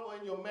having trouble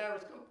in your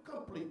marriage,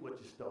 complete what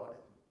you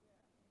started.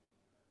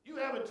 You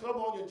having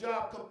trouble on your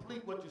job,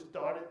 complete what you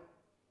started.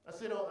 I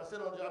sit on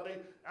a job.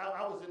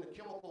 I was in the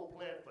chemical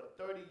plant for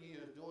 30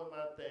 years doing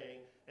my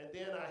thing, and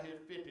then I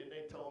hit 50, and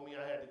they told me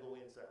I had to go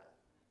inside.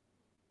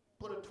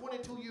 Put a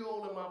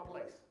 22-year-old in my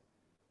place.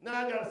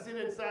 Now I got to sit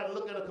inside and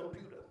look at a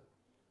computer.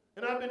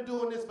 And I've been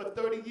doing this for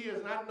 30 years,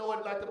 and I know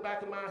it like the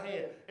back of my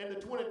hand. And the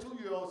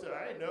 22-year-old said,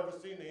 I ain't never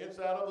seen the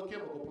inside of a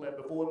chemical plant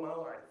before in my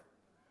life.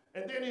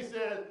 And then he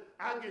said,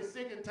 I get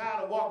sick and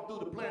tired of walking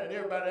through the plant, and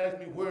everybody asks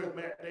me, where's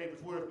Matt Davis?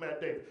 Where's Matt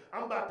Davis?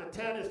 I'm about to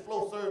tear this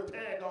FlowServe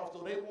tag off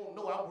so they won't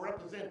know I'm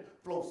representing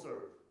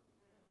FlowServe.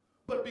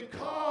 But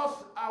because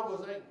I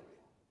was angry,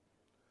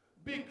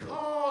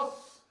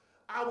 because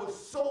I was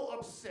so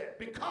upset,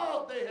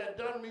 because they had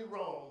done me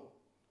wrong,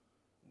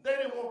 they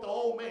didn't want the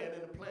old man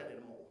in the plant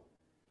anymore.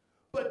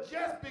 But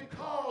just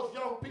because,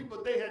 young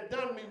people, they had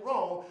done me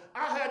wrong,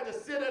 I had to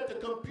sit at the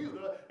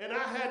computer and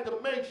I had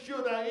to make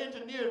sure that I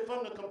engineered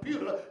from the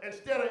computer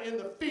instead of in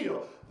the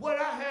field. What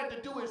I had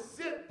to do is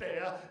sit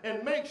there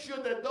and make sure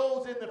that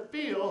those in the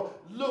field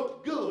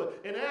looked good.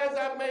 And as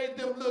I made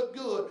them look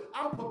good,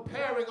 I'm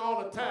preparing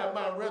all the time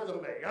my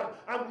resume.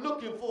 I'm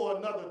looking for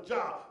another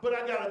job, but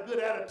I got a good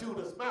attitude,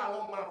 a smile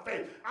on my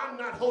face. I'm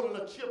not holding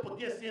a chip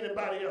against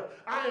anybody else.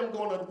 I am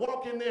going to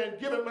walk in there and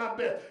give it my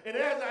best. And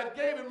as I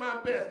gave it my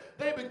best,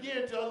 they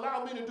began to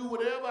allow me to do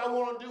whatever I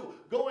want to do.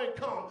 Go and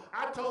come.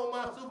 I told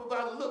my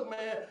supervisor, look,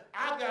 man,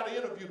 I got an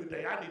interview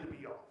today. I need to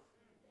be off.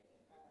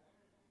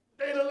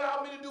 They'd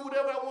allow me to do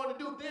whatever I wanted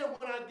to do. Then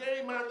when I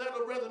gave my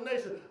letter of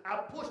resignation, I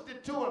pushed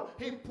it to him.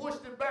 He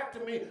pushed it back to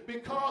me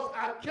because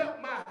I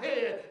kept my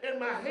head and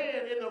my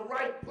hand in the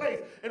right place.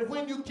 And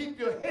when you keep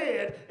your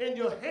head and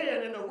your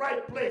hand in the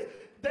right place,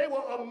 they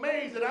were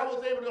amazed that I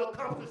was able to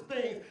accomplish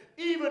things,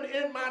 even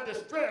in my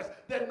distress,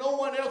 that no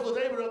one else was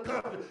able to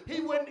accomplish.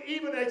 He wouldn't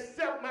even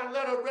accept my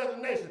letter of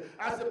resignation.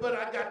 I said, but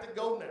I got to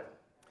go now.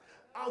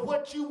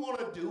 What you want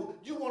to do,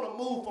 you want to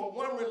move from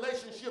one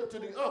relationship to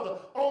the other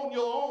on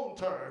your own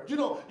terms. You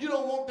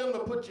don't want them to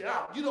put you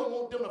out. You don't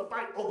want them to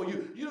fight over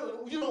you.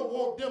 You don't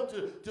want them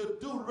to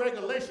do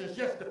regulations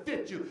just to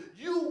fit you.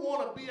 You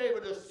want to be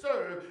able to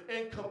serve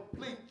and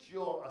complete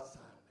your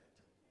assignment.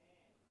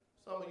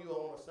 Some of you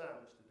are on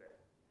assignments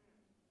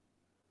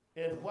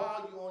today. And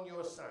while you're on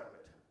your assignment,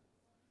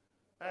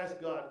 ask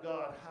God,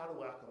 how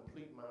do I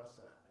complete my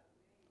assignment?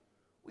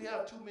 We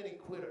have too many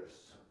quitters.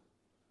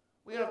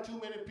 We have too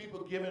many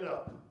people giving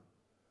up.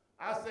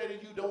 I say to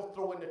you, don't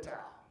throw in the towel.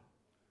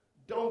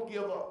 Don't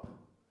give up.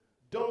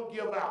 Don't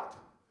give out.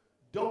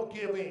 Don't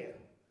give in.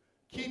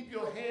 Keep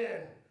your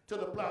hand to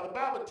the plow. The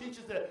Bible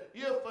teaches that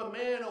if a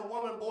man, a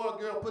woman, boy, or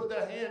girl put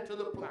their hand to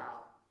the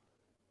plow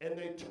and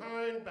they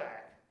turn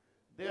back,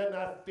 they're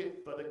not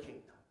fit for the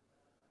kingdom.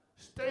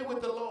 Stay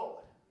with the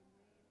Lord.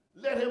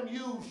 Let him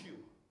use you.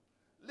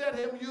 Let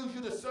him use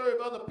you to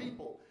serve other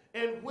people.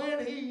 And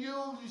when he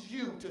uses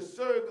you to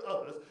serve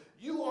others,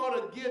 you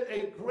ought to get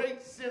a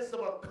great sense of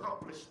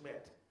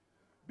accomplishment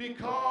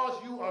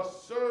because you are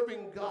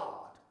serving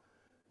God.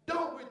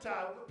 Don't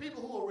retire.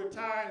 People who are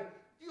retiring,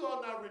 you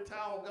ought not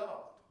retire on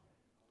God.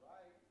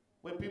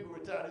 When people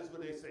retire, this is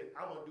what they say.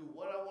 I'm going to do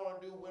what I want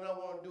to do, when I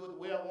want to do it, the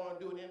way I want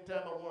to do it,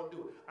 anytime I want to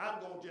do it.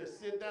 I'm going to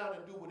just sit down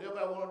and do whatever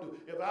I want to do.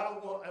 If I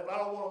don't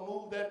want to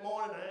move that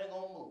morning, I ain't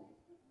going to move.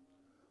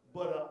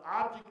 But an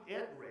object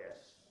at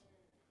rest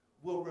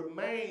will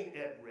remain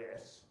at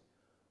rest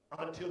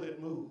until it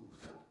moves.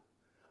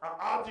 An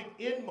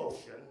object in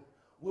motion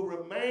will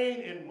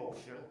remain in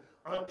motion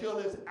until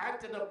it's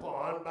acted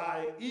upon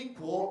by an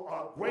equal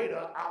or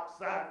greater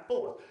outside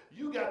force.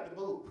 You got to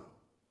move.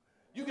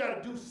 You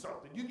got to do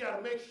something. You got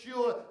to make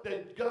sure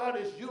that God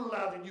is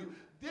utilizing you.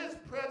 This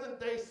present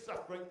day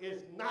suffering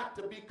is not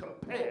to be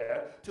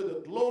compared to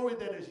the glory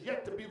that is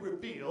yet to be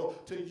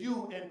revealed to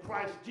you in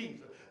Christ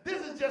Jesus.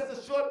 This is just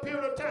a short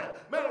period of time.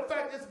 Matter of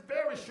fact, it's a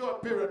very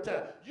short period of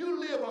time. You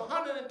live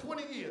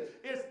 120 years.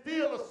 It's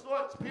still a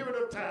short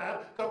period of time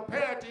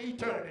compared to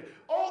eternity.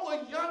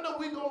 Over yonder,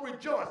 we're going to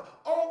rejoice.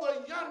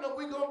 Over yonder,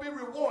 we're going to be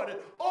rewarded.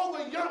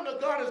 Over yonder,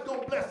 God is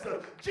going to bless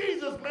us.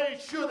 Jesus made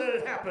sure that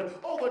it happened.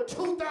 Over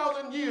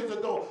 2,000 years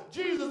ago,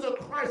 Jesus of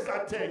Christ,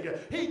 I tell you,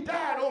 he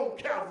died on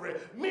Calvary.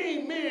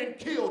 Mean men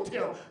killed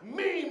him.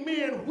 Mean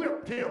men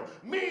whipped him.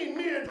 Mean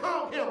men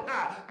hung him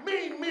high.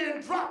 Mean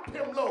men dropped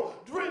him low.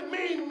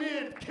 Mean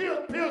men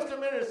pierced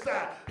him in his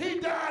side. He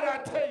died,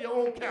 I tell you,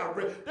 on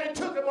Calvary. They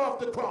took him off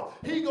the cross.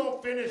 He's going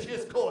to finish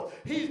his course.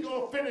 He's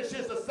going to finish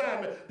his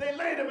assignment. They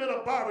laid him in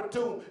a borrowed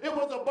tomb. It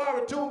was a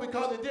borrowed tomb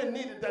because it didn't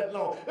need it that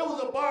long. It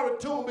was a borrowed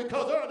tomb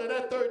because early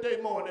that third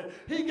day morning,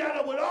 he got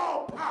up with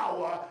all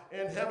power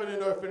in heaven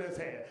and earth in his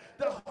hand.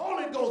 The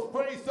Holy Ghost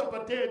raised up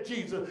a dead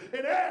Jesus.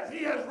 And as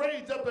he has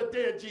raised up a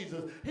dead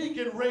Jesus, he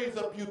can raise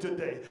up you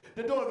today.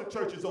 The door of the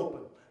church is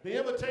open. The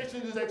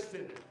invitation is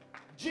extended.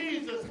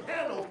 Jesus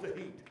handles the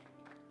heat.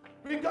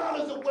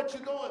 Regardless of what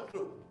you're going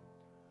through,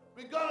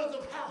 regardless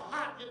of how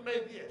hot it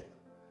may get,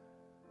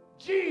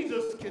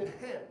 Jesus can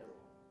handle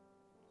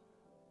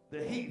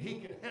the heat. He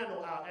can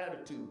handle our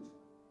attitudes.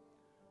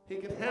 He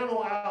can handle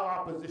our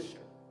opposition.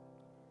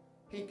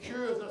 He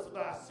cures us of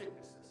our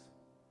sicknesses,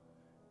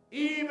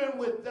 even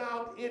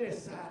without any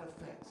side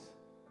effects.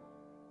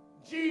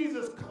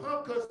 Jesus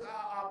conquers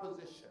our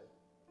opposition.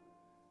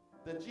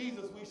 The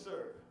Jesus we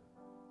serve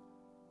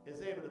is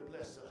able to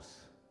bless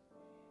us.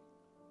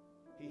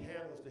 He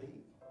handles the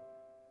heat.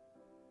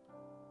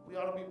 We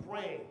ought to be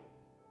praying.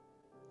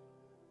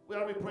 We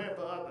ought to be praying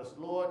for others.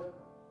 Lord,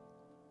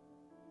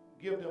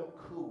 give them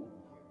cool.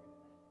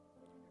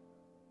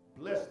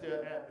 Bless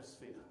their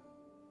atmosphere.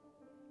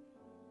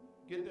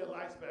 Get their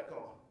lights back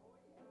on.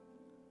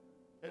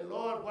 And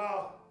Lord,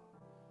 while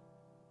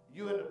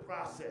you're in the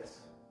process,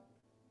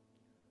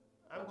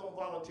 I'm going to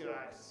volunteer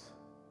ice.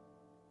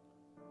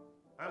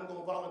 I'm going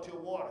to volunteer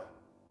water.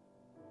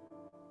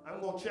 I'm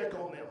going to check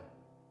on them.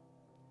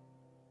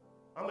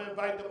 I'm going to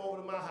invite them over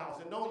to my house.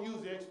 And don't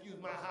use the excuse,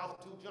 my house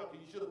too junky.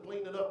 You should have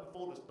cleaned it up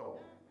before the storm.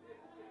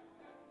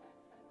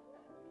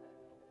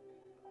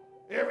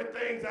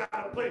 Everything's out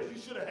of place. You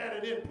should have had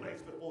it in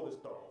place before the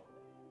storm.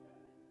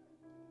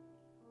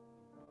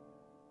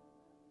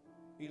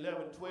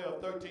 11,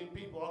 12, 13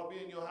 people ought to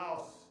be in your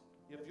house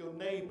if your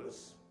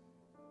neighbors.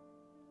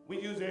 We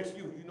use the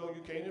excuse, you know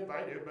you can't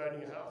invite everybody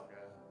in your house,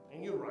 guys.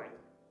 And you're right.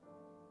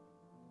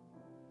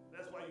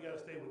 That's why you got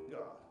to stay with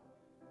God.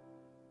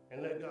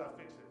 And let God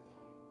fix it.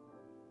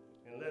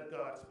 And let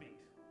God speak.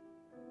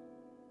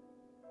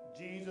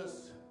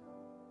 Jesus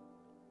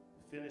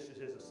finishes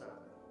his assignment.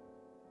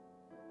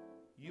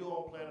 You're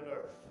on planet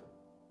Earth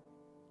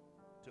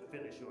to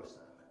finish your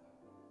assignment.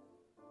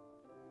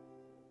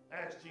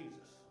 Ask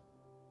Jesus,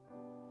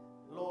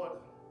 Lord,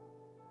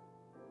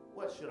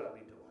 what should I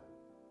be doing?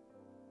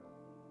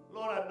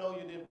 Lord, I know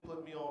you didn't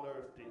put me on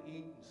earth to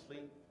eat and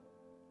sleep,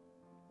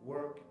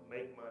 work,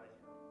 make money.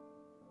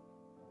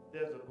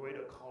 There's a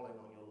greater calling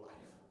on your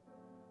life.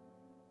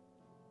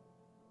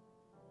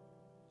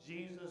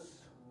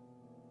 Jesus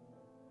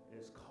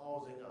is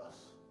causing us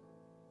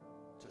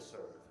to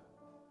serve.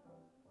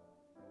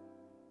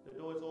 The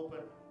door is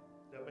open.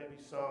 There may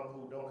be some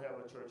who don't have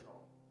a church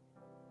home.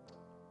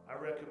 I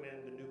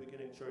recommend the New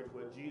Beginning Church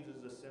where Jesus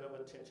is the center of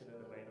attention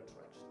and the main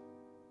attraction.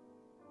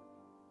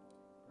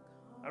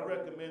 I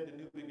recommend the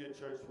New Beginning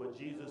Church where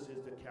Jesus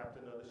is the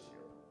captain of the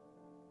ship.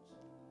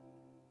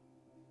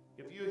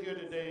 If you're here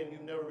today and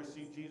you've never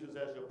received Jesus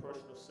as your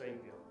personal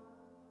Savior,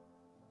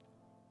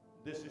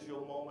 this is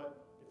your moment.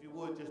 If you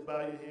would, just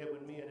bow your head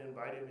with me and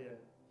invite him in.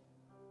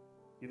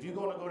 If you're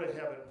going to go to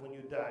heaven when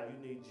you die, you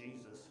need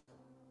Jesus.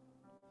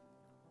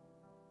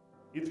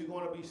 If you're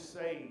going to be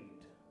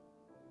saved,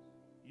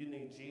 you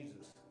need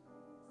Jesus.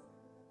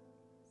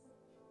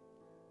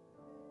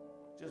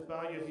 Just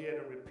bow your head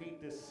and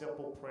repeat this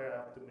simple prayer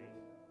after me.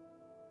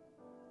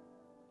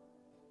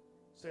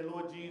 Say,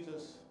 Lord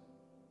Jesus,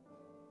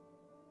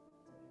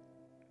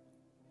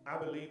 I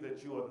believe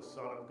that you are the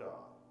Son of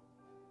God.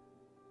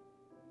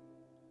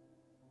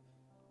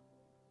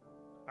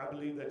 I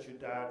believe that you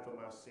died for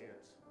my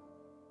sins.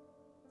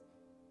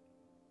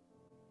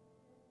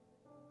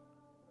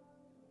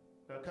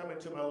 Now come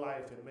into my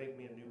life and make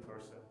me a new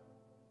person.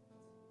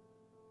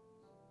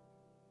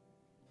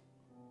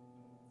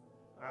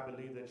 I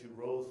believe that you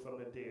rose from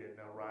the dead.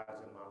 Now rise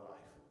in my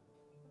life.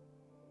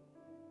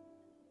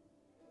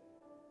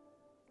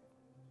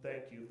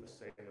 Thank you for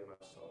saving my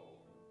soul.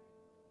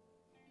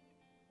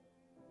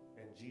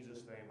 In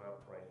Jesus' name I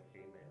pray,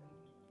 amen.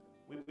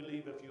 We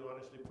believe if you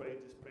honestly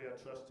prayed this prayer,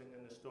 trusting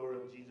in the story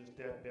of Jesus'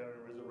 death, burial,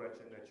 and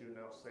resurrection, that you're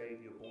now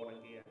saved, you're born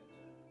again,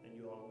 and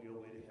you're on your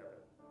way to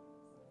heaven.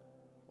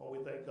 Well, we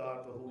thank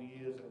God for who he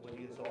is and what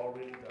he has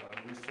already done.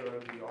 We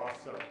serve the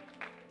awesome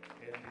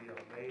and the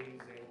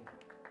amazing.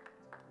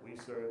 We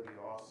serve the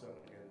awesome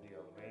and the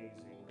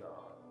amazing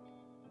God.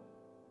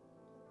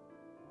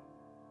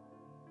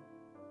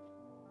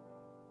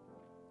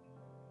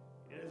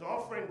 It is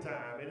offering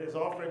time. It is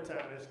offering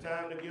time. It's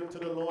time to give to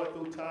the Lord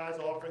through tithes,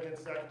 offering, and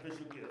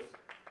sacrificial gifts.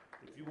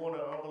 If you want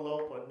an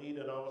envelope or need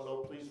an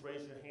envelope, please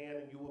raise your hand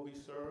and you will be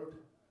served.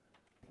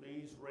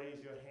 Please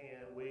raise your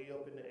hand way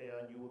up in the air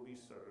and you will be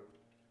served.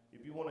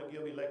 If you want to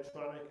give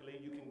electronically,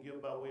 you can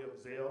give by way of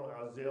Zelle.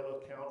 Our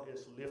Zelle account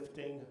is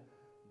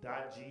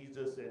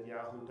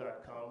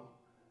Lifting.Jesus@yahoo.com.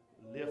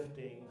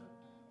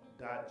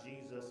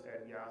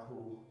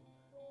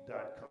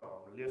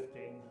 Lifting.Jesus@yahoo.com.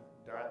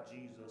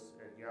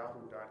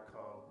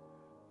 Lifting.Jesus@yahoo.com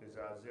is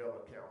our Zelle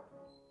account.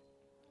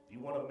 If you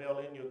want to mail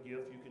in your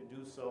gift, you can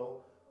do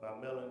so by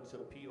mailing to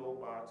P.O.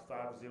 Box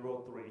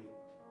 503,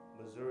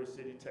 Missouri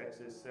City,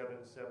 Texas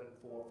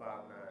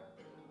 77459.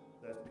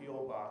 That's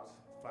P.O. Box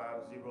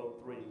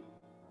 503,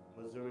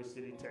 Missouri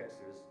City,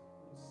 Texas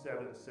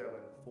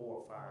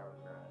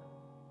 77459.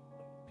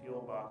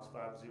 P.O. Box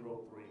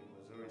 503,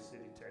 Missouri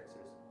City,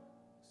 Texas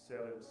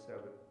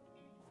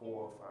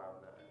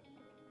 77459.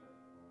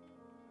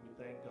 We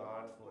thank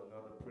God for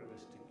another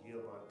privilege to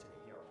give unto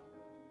him.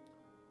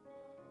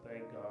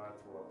 Thank God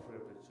for a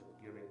privilege of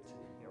giving to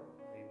him.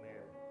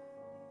 Amen.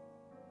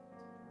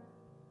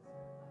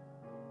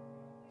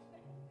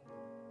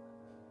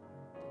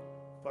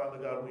 Father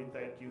God, we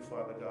thank you,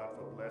 Father God,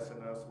 for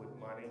blessing us with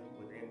money,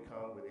 with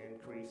income, with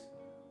increase.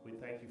 We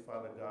thank you,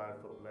 Father God,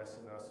 for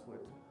blessing us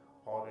with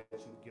all that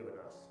you've given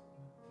us.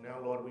 Now,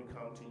 Lord, we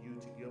come to you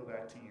to give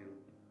back to you.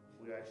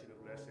 We ask you to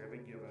bless every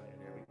giver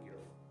and every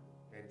gift.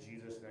 In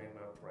Jesus' name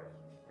I pray.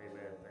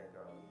 Amen. Thank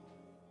God.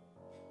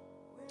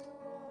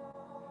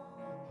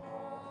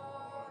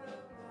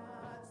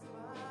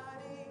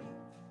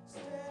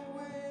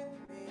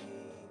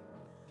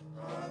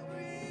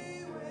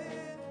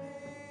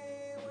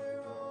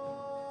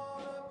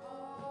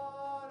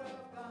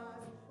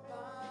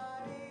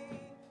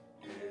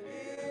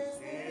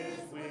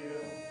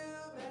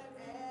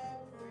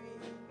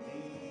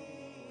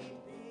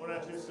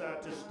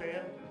 To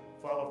stand,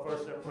 follow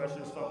first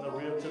impressions from the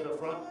rear to the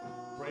front.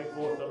 Bring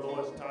forth the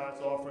Lord's tithes,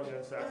 offering,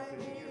 and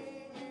sacrificial gift.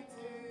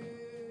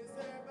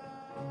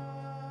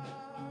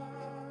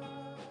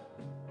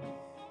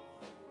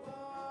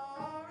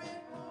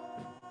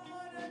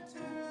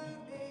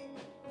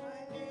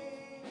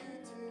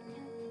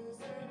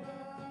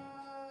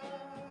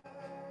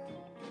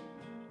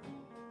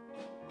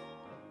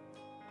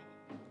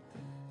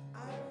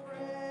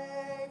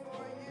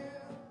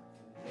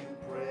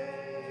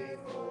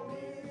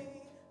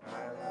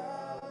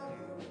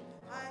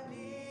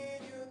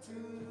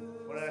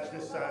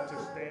 decide to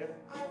stand,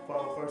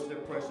 follow first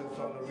impressions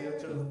from the rear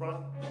to the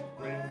front,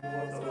 bring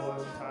forth the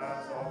Lord's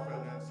tithes,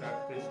 offering, and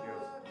sacrifice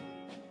gifts.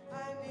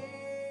 I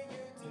need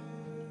you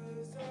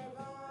to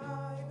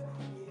survive.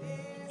 It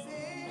is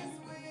His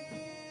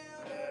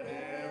will that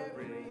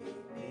every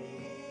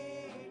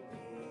need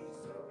be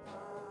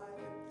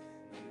supplied.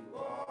 You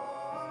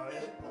are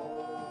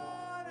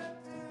important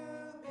to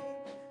me.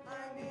 I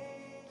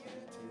need you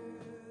to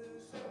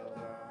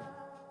survive.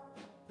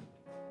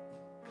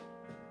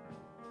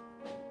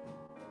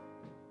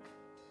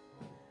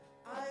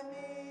 I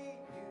need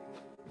you.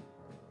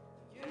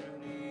 You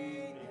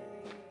need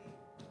me.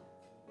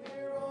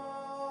 We're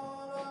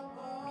all a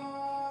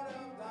part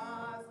of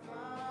God's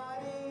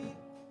body.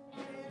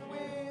 Agree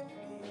with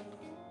me.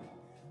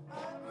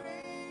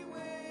 Agree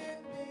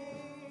with me.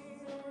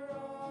 We're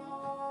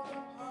all a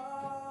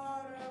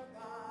part of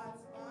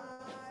God's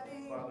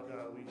body. Father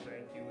God, we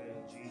thank you in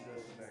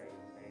Jesus' name.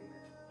 Amen.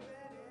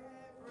 Let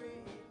every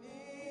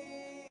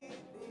need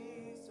be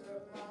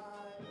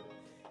supplied.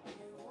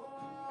 You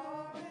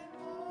are in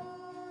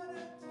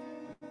order to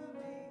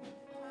me.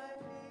 I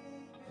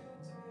need you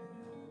to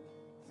survive.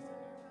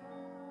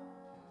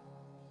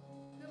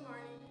 Good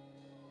morning.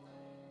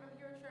 I'm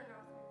here with your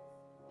announcements.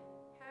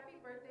 Happy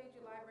birthday,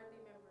 July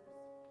birthday members.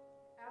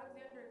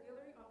 Alexander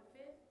Guillory on the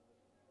 5th,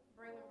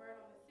 Braylon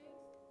Bird on the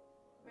 6th,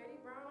 Betty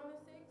Brown on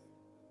the 6th,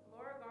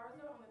 Laura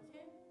Garza on the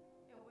 10th,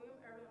 and William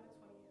Irvin on the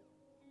 20th.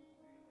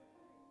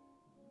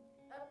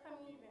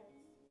 Upcoming events.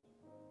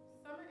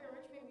 Summer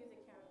Enrichment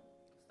Music Camp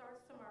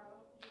starts tomorrow,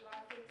 July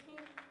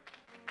 15th.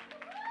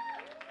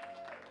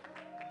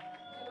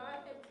 July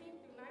 15th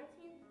through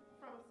 19th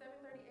from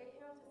 7:30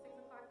 a.m. to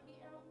 6 o'clock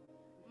p.m.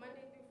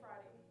 Monday through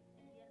Friday.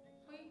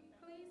 Please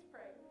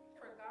pray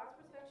for God's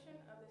protection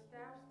of the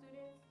staff,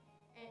 students,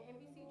 and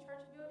NBC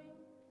Church building,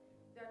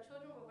 that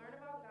children will learn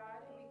about God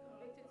and be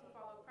convicted to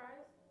follow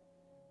Christ,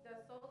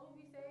 that souls will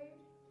be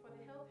saved, for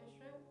the health and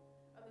strength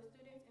of the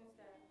students and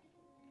staff.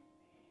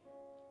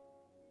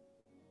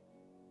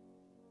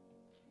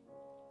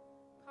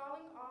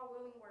 Calling all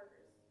willing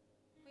workers.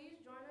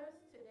 Please join us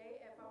today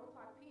at 5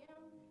 o'clock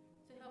p.m.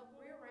 to help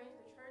rearrange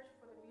the church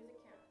for the music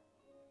camp.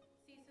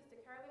 See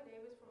Sister Carolyn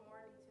Davis for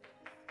more details.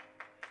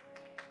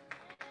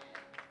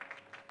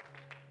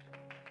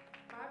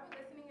 Bible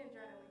listening and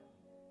journaling.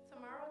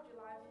 Tomorrow,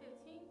 July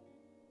 15th,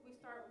 we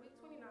start week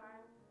 29,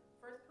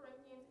 1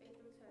 Corinthians 8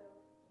 through 12.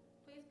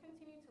 Please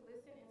continue to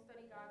listen and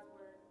study God's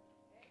word.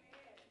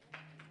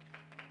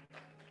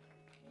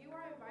 You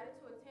are invited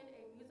to attend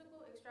a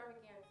musical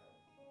extravaganza.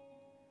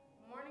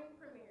 Morning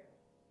premiere.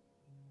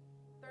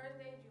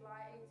 Thursday,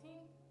 July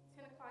 18th,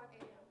 10 o'clock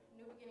a.m.,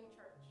 New Beginning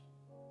Church.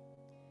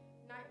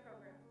 Night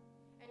program.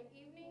 An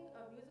evening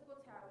of musical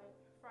talent.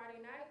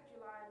 Friday night,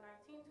 July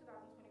 19,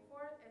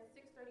 2024 at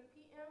 6:30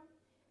 p.m.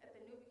 at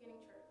the New Beginning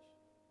Church.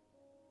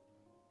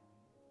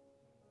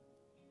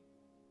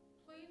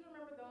 Please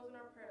remember those on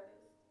our prayer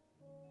list.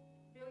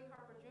 Billy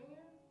Harper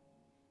Jr.,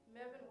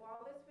 Melvin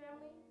Wallace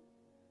family,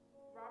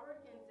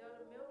 Robert and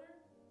Zelda Milder,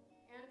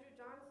 Andrew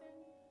Johnson,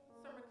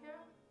 Summer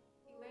Camp,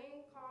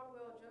 Elaine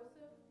Caldwell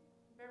Joseph,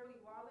 Beverly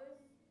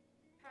Wallace,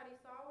 Patty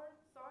Sawyer,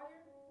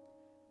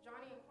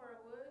 Johnny and Cora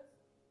Woods,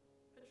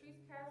 Patrice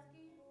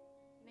Caskey,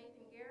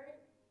 Nathan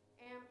Garrett,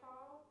 Ann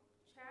Paul,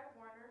 Chad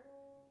Warner,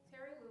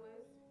 Terry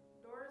Lewis,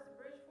 Doris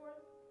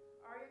Bridgeforth,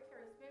 Aria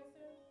Carey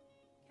Spencer,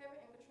 Kevin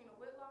and Katrina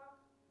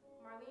Whitlock,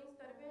 Marlene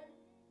Studevant,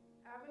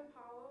 Alvin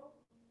Powell,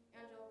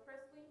 Angela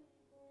Presley,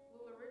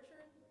 Lula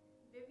Richard,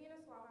 Vivian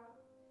Aslaha,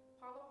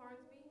 Paula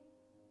Hornsby,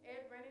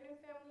 Ed Brandon and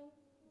family,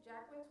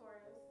 Jacqueline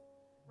Torres,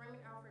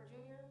 Raymond Alfred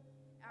Jr.,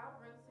 Al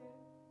Brinson,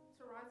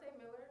 Terrante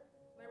Miller,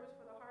 Labors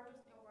for the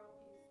Harvest and World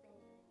Peace. Thank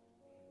you.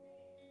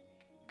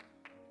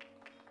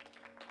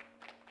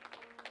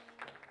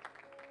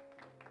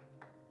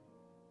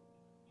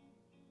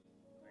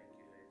 Thank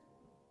you,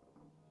 Hazel.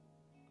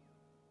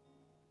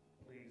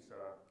 Please,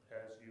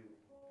 as you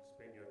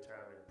spend your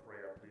time in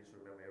prayer, please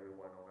remember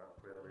everyone on our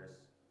prayer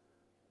list.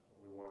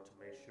 We want to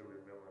make sure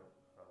we remember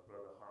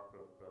Brother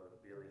Harper, Brother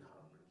Billy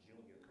Harper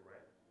Jr.,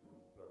 correct?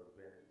 Brother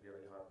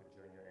Billy Harper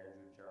Jr.,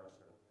 Andrew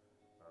Johnson.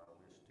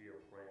 We're still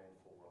praying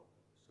for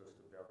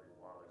Sister Beverly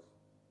Wallace,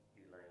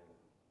 Elaine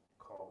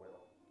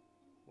Caldwell.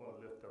 We want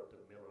to lift up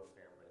the Miller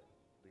family,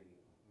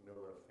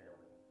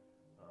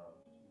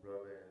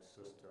 brother and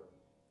sister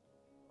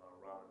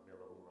Robert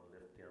Miller. We want to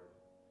lift them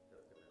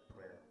in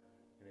prayer,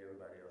 and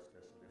everybody else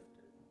that's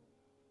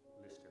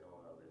listed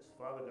on our list.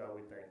 Father God,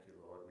 we thank you,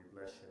 Lord. We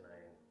bless your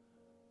name.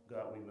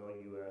 God, we know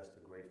you as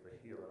the great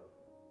healer,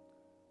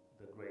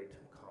 the great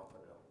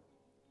comforter,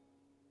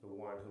 the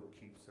one who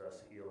keeps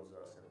us, heals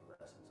us, and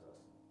blesses us.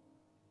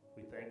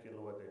 We thank you,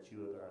 Lord, that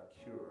you are our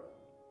curer.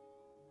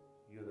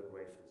 You're the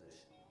great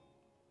physician.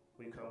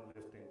 We come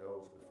lifting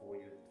those before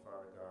you,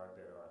 Father God,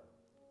 that are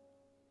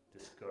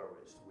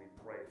discouraged. We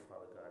pray,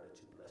 Father God, that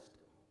you bless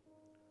them.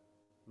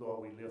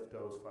 Lord, we lift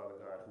those, Father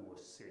God, who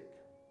are sick.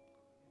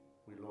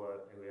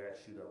 Lord, and we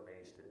ask you to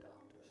amaze the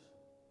doctors.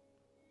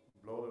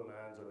 Blow the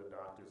minds of the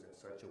doctors in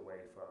such a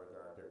way, Father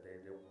God, that they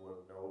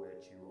will know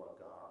that you are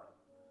God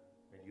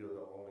and you're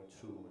the only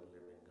true and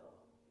living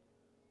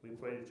We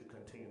pray that you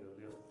continue to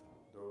lift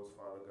those,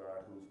 Father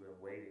God, who's been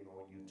waiting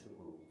on you to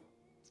move.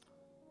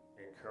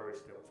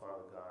 Encourage them,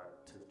 Father God,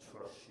 to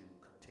trust you,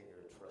 continue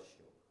to trust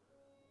you.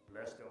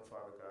 Bless them,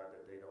 Father God,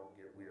 that they don't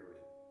get weary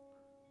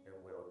in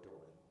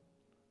well-doing.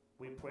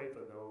 We pray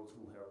for those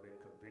who have been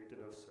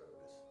convicted of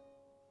service.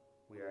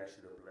 We ask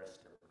you to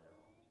bless them now.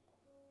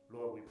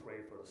 Lord, we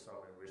pray for the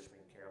summer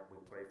enrichment camp.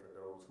 We pray for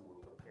those who will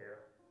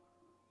prepare,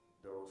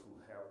 those who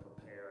have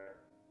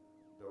prepared,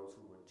 those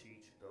who will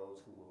teach,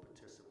 those who will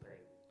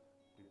participate.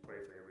 We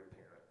pray for every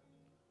parent.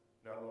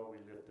 Now, Lord,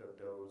 we lift up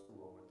those who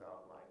are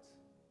without lights.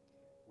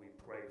 We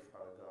pray,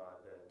 Father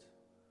God, that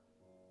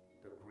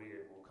the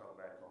grid will come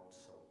back on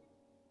soon.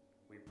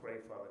 We pray,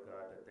 Father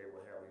God, that they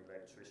will have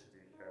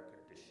electricity, air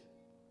conditioning.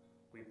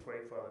 We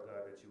pray, Father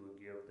God, that you will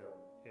give them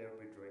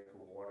every drink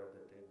of water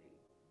that they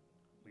need.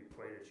 We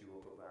pray that you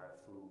will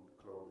provide food,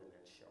 clothing,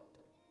 and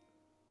shelter.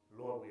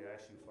 Lord, we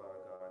ask you,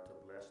 Father God, to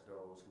bless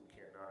those who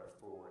cannot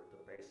afford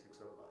the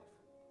basics of life.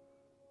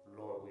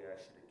 Lord, we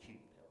ask you to keep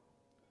them.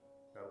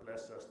 Now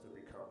bless us to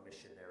become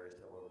missionaries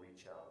that will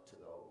reach out to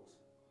those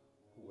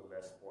who are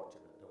less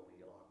fortunate than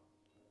we are.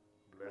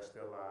 Bless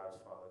their lives,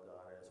 Father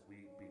God, as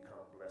we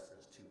become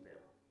blessings to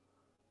them.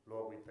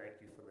 Lord, we thank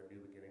you for the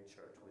New Beginning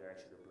Church. We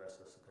ask you to bless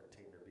us to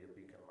continue to be a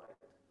beacon light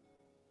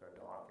in a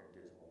dark and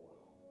dismal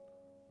world.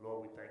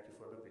 Lord, we thank you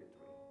for the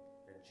victory.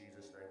 In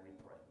Jesus' name we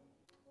pray.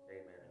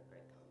 Amen and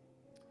thank God.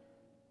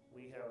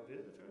 We have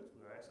visitors.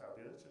 We ask our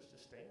visitors to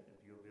stand.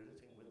 If you're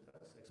visiting with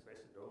us,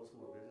 especially those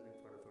who are visiting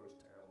for the first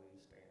time, will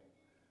you stand?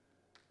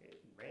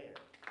 Amen.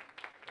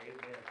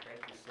 Amen.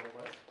 Thank you so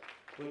much.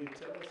 Will you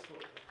tell us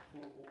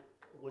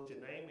what your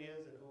name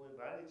is and who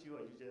invited you,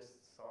 or you just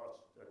saw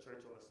a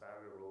church on the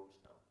side of the road?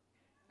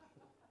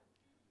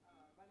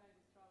 My name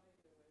is Schurmier,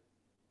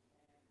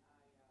 and I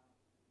go to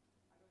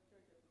church at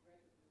the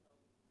Rehearsal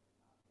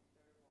in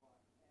Third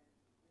Ward. And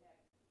we had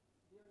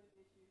building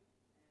issues,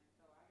 and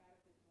so I got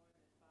up this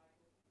morning and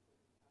cycled.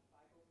 I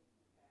cycled with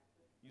the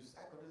pastor. You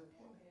cycled this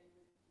morning?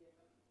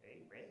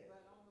 Amen.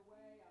 But on the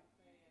way, I'm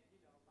saying,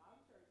 my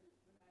church is,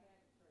 we're not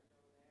having church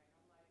over there.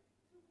 And I'm like,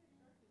 two big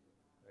churches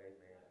around.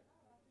 Amen.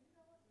 I said, you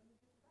know what, let me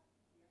just stop.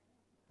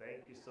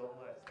 Thank you so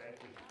much. Thank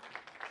you.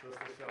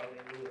 Sister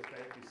Charlene Lewis,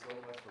 thank you so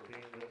much for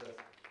being with us.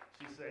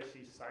 She says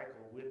she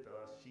cycled with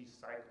us. She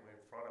cycled in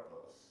front of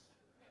us.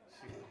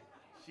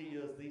 She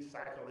is the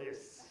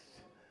cyclist.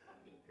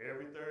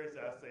 Every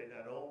Thursday I say,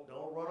 now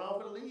don't run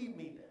off and leave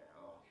me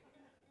now.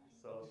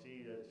 So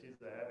she's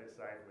an avid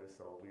cyclist,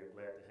 so we are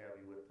glad to have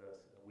you with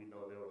us. We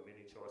know there were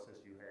many choices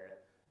you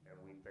had, and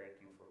we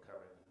thank you for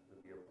coming to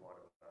be a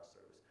part of our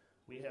service.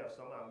 We have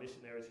some of our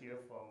missionaries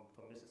here from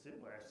Mississippi.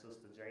 My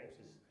Sister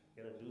James is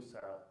introduce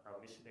our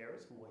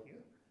missionaries who are here.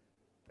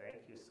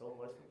 Thank you so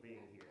much for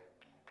being here.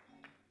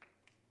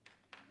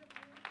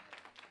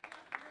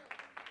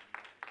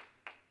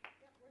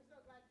 We're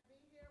so glad to be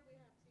here. We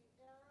have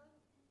Tiara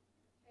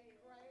and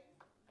Grace.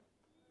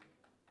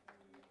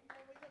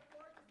 And we look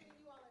forward to seeing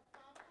you all at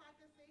 5 o'clock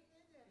this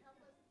evening and help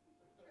us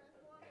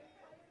transform this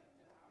place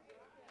into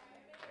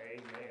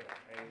Amen.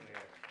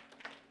 Amen.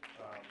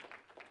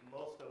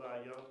 Most of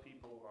our young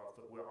people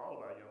all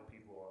of our young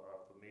people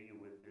are familiar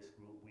with this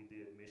group. We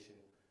did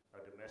a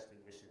domestic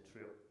mission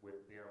trip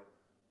with them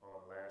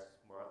last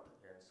month,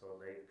 and so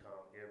they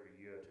come every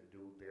year to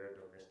do their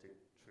domestic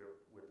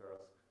trip with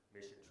us,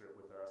 mission trip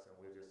with us, and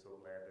we're just so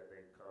glad that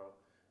they come.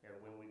 And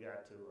when we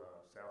got to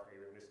South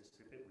Haven,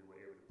 Mississippi, we were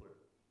able to put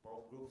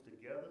both groups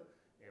together,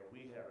 and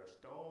we had a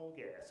stone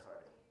gas,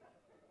 honey.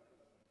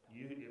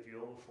 If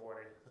you're over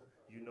 40,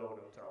 you know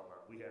what I'm talking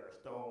about. We had a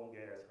stone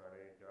gas,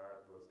 honey, and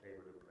God was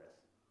able to bless.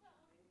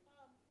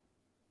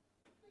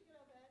 Speaking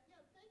of that,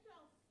 thank you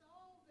all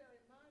so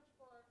very much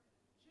for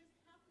just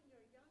helping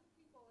your young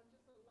people and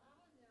just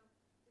allowing them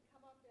to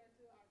come up there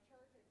to our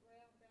church at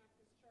Graham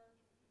Baptist Church.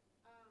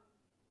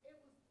 It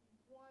was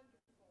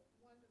wonderful,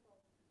 wonderful.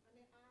 I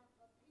mean,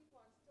 people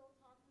are still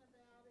talking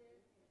about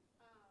it.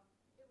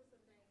 It was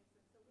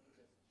amazing. So we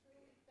just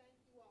truly thank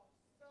you all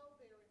so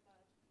very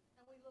much.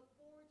 And we look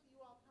forward to you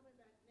all coming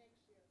back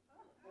next year.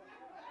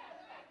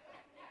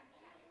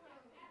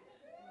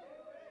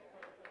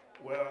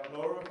 Well,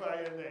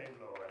 glorify your name,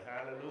 Lord.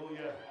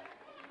 Hallelujah.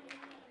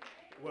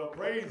 Well,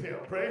 praise him.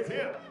 Praise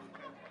him.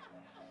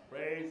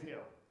 Praise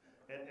him.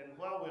 And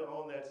while we're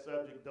on that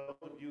subject, those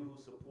of you who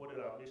supported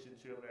our mission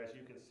trip, as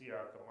you can see,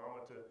 our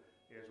thermometer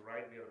is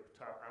right near the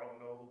top. I don't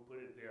know who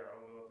put it there.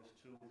 I don't know if it's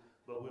true,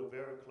 but we're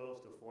very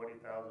close to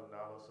 $40,000.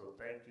 So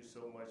thank you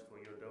so much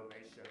for your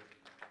donation.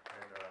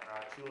 And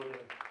our children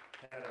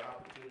had an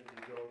opportunity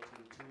to go to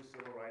 2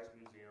 civil rights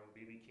museums,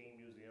 B.B. King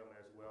Museum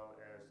as well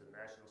as the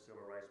National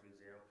Civil Rights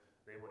Museum.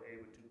 They were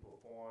able to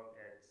perform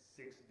at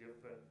 6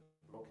 different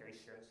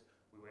locations.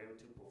 We were able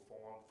to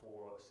perform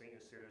for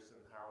senior citizen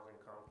housing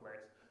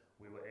complex.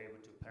 We were able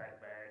to pack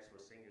bags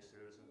for senior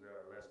citizens that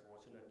are less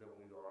fortunate than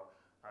we are.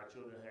 Our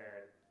children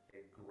had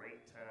a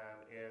great time,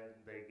 and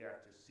they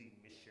got to see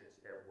missions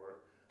at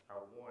work. I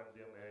warned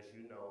them, as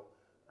you know,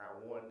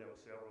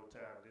 several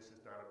times, this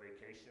is not a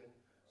vacation.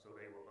 So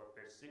they were up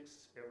at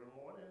 6 every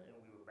morning, and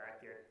we were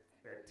back at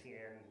 10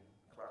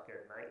 o'clock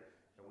at night,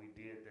 and we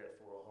did that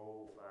for a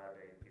whole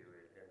 5-day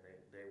period, and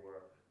they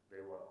were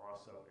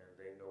awesome, and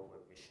they know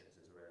what missions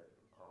is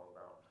all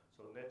about.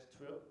 So next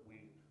trip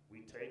we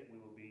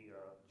will be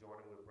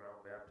joining with Brown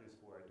Baptist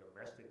for a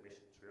domestic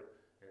mission trip,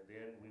 and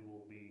then we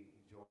will be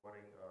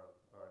joining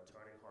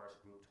Turning Hearts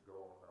group to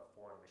go on a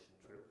foreign mission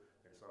trip,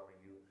 and some of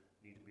you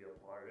need to be a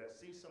part of that.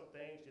 See some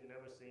things you've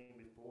never seen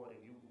before, and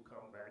you will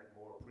come back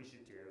more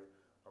appreciative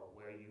of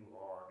where you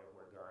are and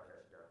what God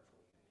has done for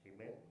you.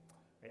 Amen?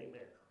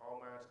 Amen.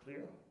 All minds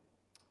clear?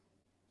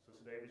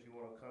 Sister Davis, you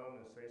want to come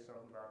and say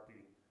something about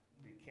the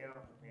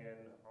camp, and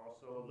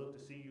also look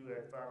to see you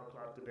at 5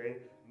 o'clock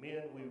today.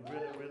 Men, we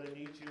really, really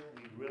need you.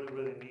 We really,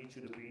 really need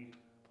you to be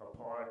a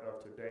part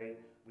of today.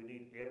 We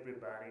need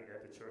everybody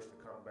at the church to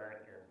come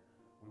back, and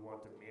we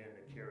want the men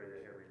to carry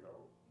the heavy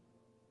load.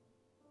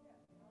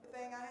 The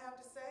thing I have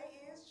to say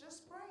is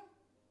just pray.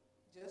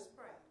 Just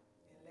pray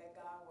and let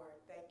God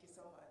work. Thank you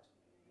so much.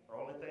 The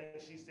only thing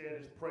she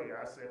said is pray.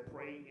 I said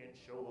pray and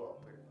show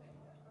up and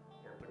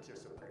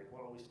participate. Why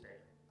don't we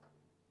stand?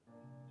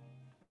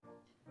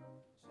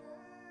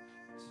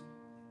 Church,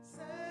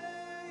 say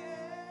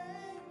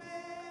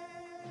amen.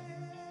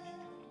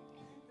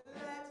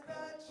 Let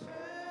the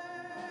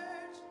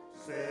church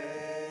say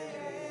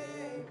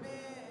amen.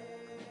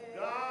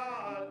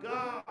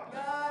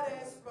 God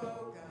has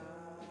spoken.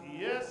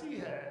 Yes, he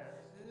has.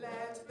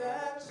 Let the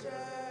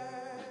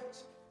church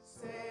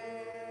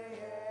say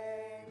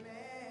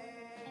amen.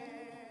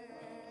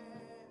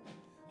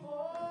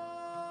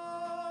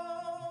 Oh,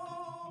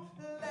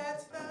 let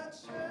the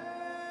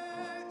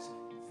church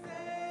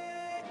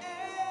say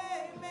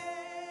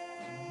amen.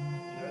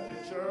 Let the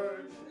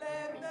church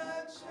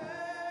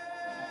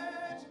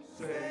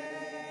say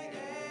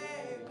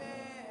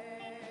amen.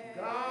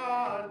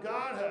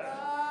 God has.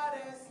 God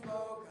has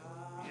spoken.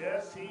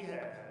 Yes, he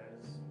has.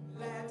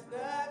 Let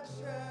the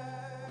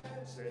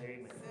church Say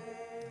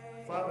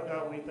amen. Father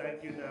God, we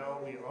thank you now.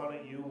 We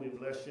honor you. We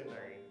bless your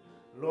name.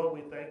 Lord,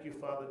 we thank you,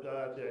 Father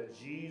God, that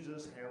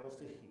Jesus handles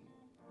the heat.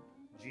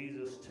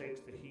 Jesus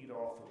takes the heat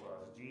off of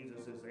us.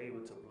 Jesus is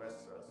able to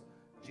bless us.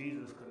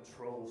 Jesus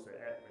controls the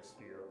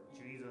atmosphere.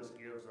 Jesus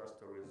gives us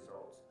the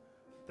results.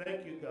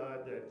 Thank you,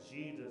 God, that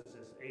Jesus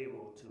is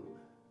able to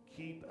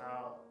keep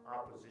our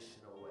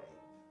opposition away.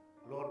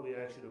 Lord, we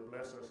ask you to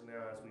bless us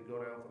now as we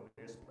go down from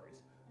this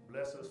place.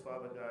 Bless us,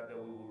 Father God, that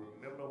we will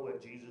remember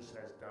what Jesus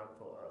has done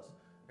for us,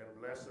 and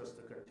bless us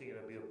to continue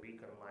to be a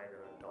beacon light in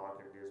a dark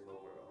and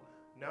dismal world.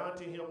 Now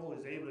unto him who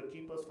is able to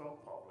keep us from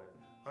falling,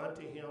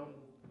 unto him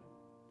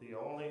the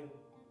only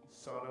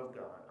Son of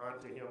God,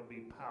 unto him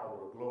be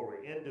power,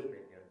 glory, and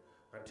dominion.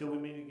 Until we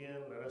meet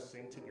again, let us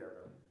sing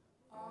together.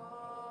 Amen.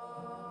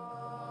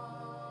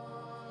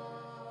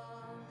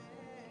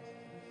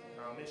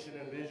 Our mission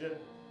and vision: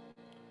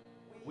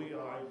 we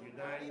are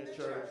uniting the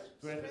church,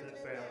 strengthening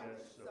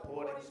families,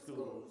 supporting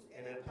schools,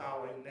 and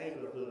empowering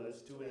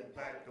neighborhoods to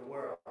impact the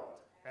world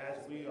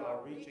as we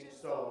are reaching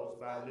souls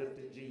by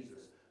lifting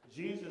Jesus.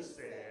 Jesus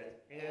said,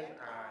 "And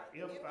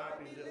if I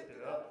be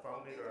lifted up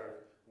from the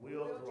earth,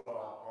 will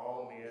draw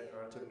all men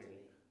unto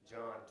me."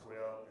 John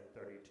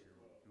 12:32.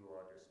 You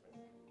are dismissed.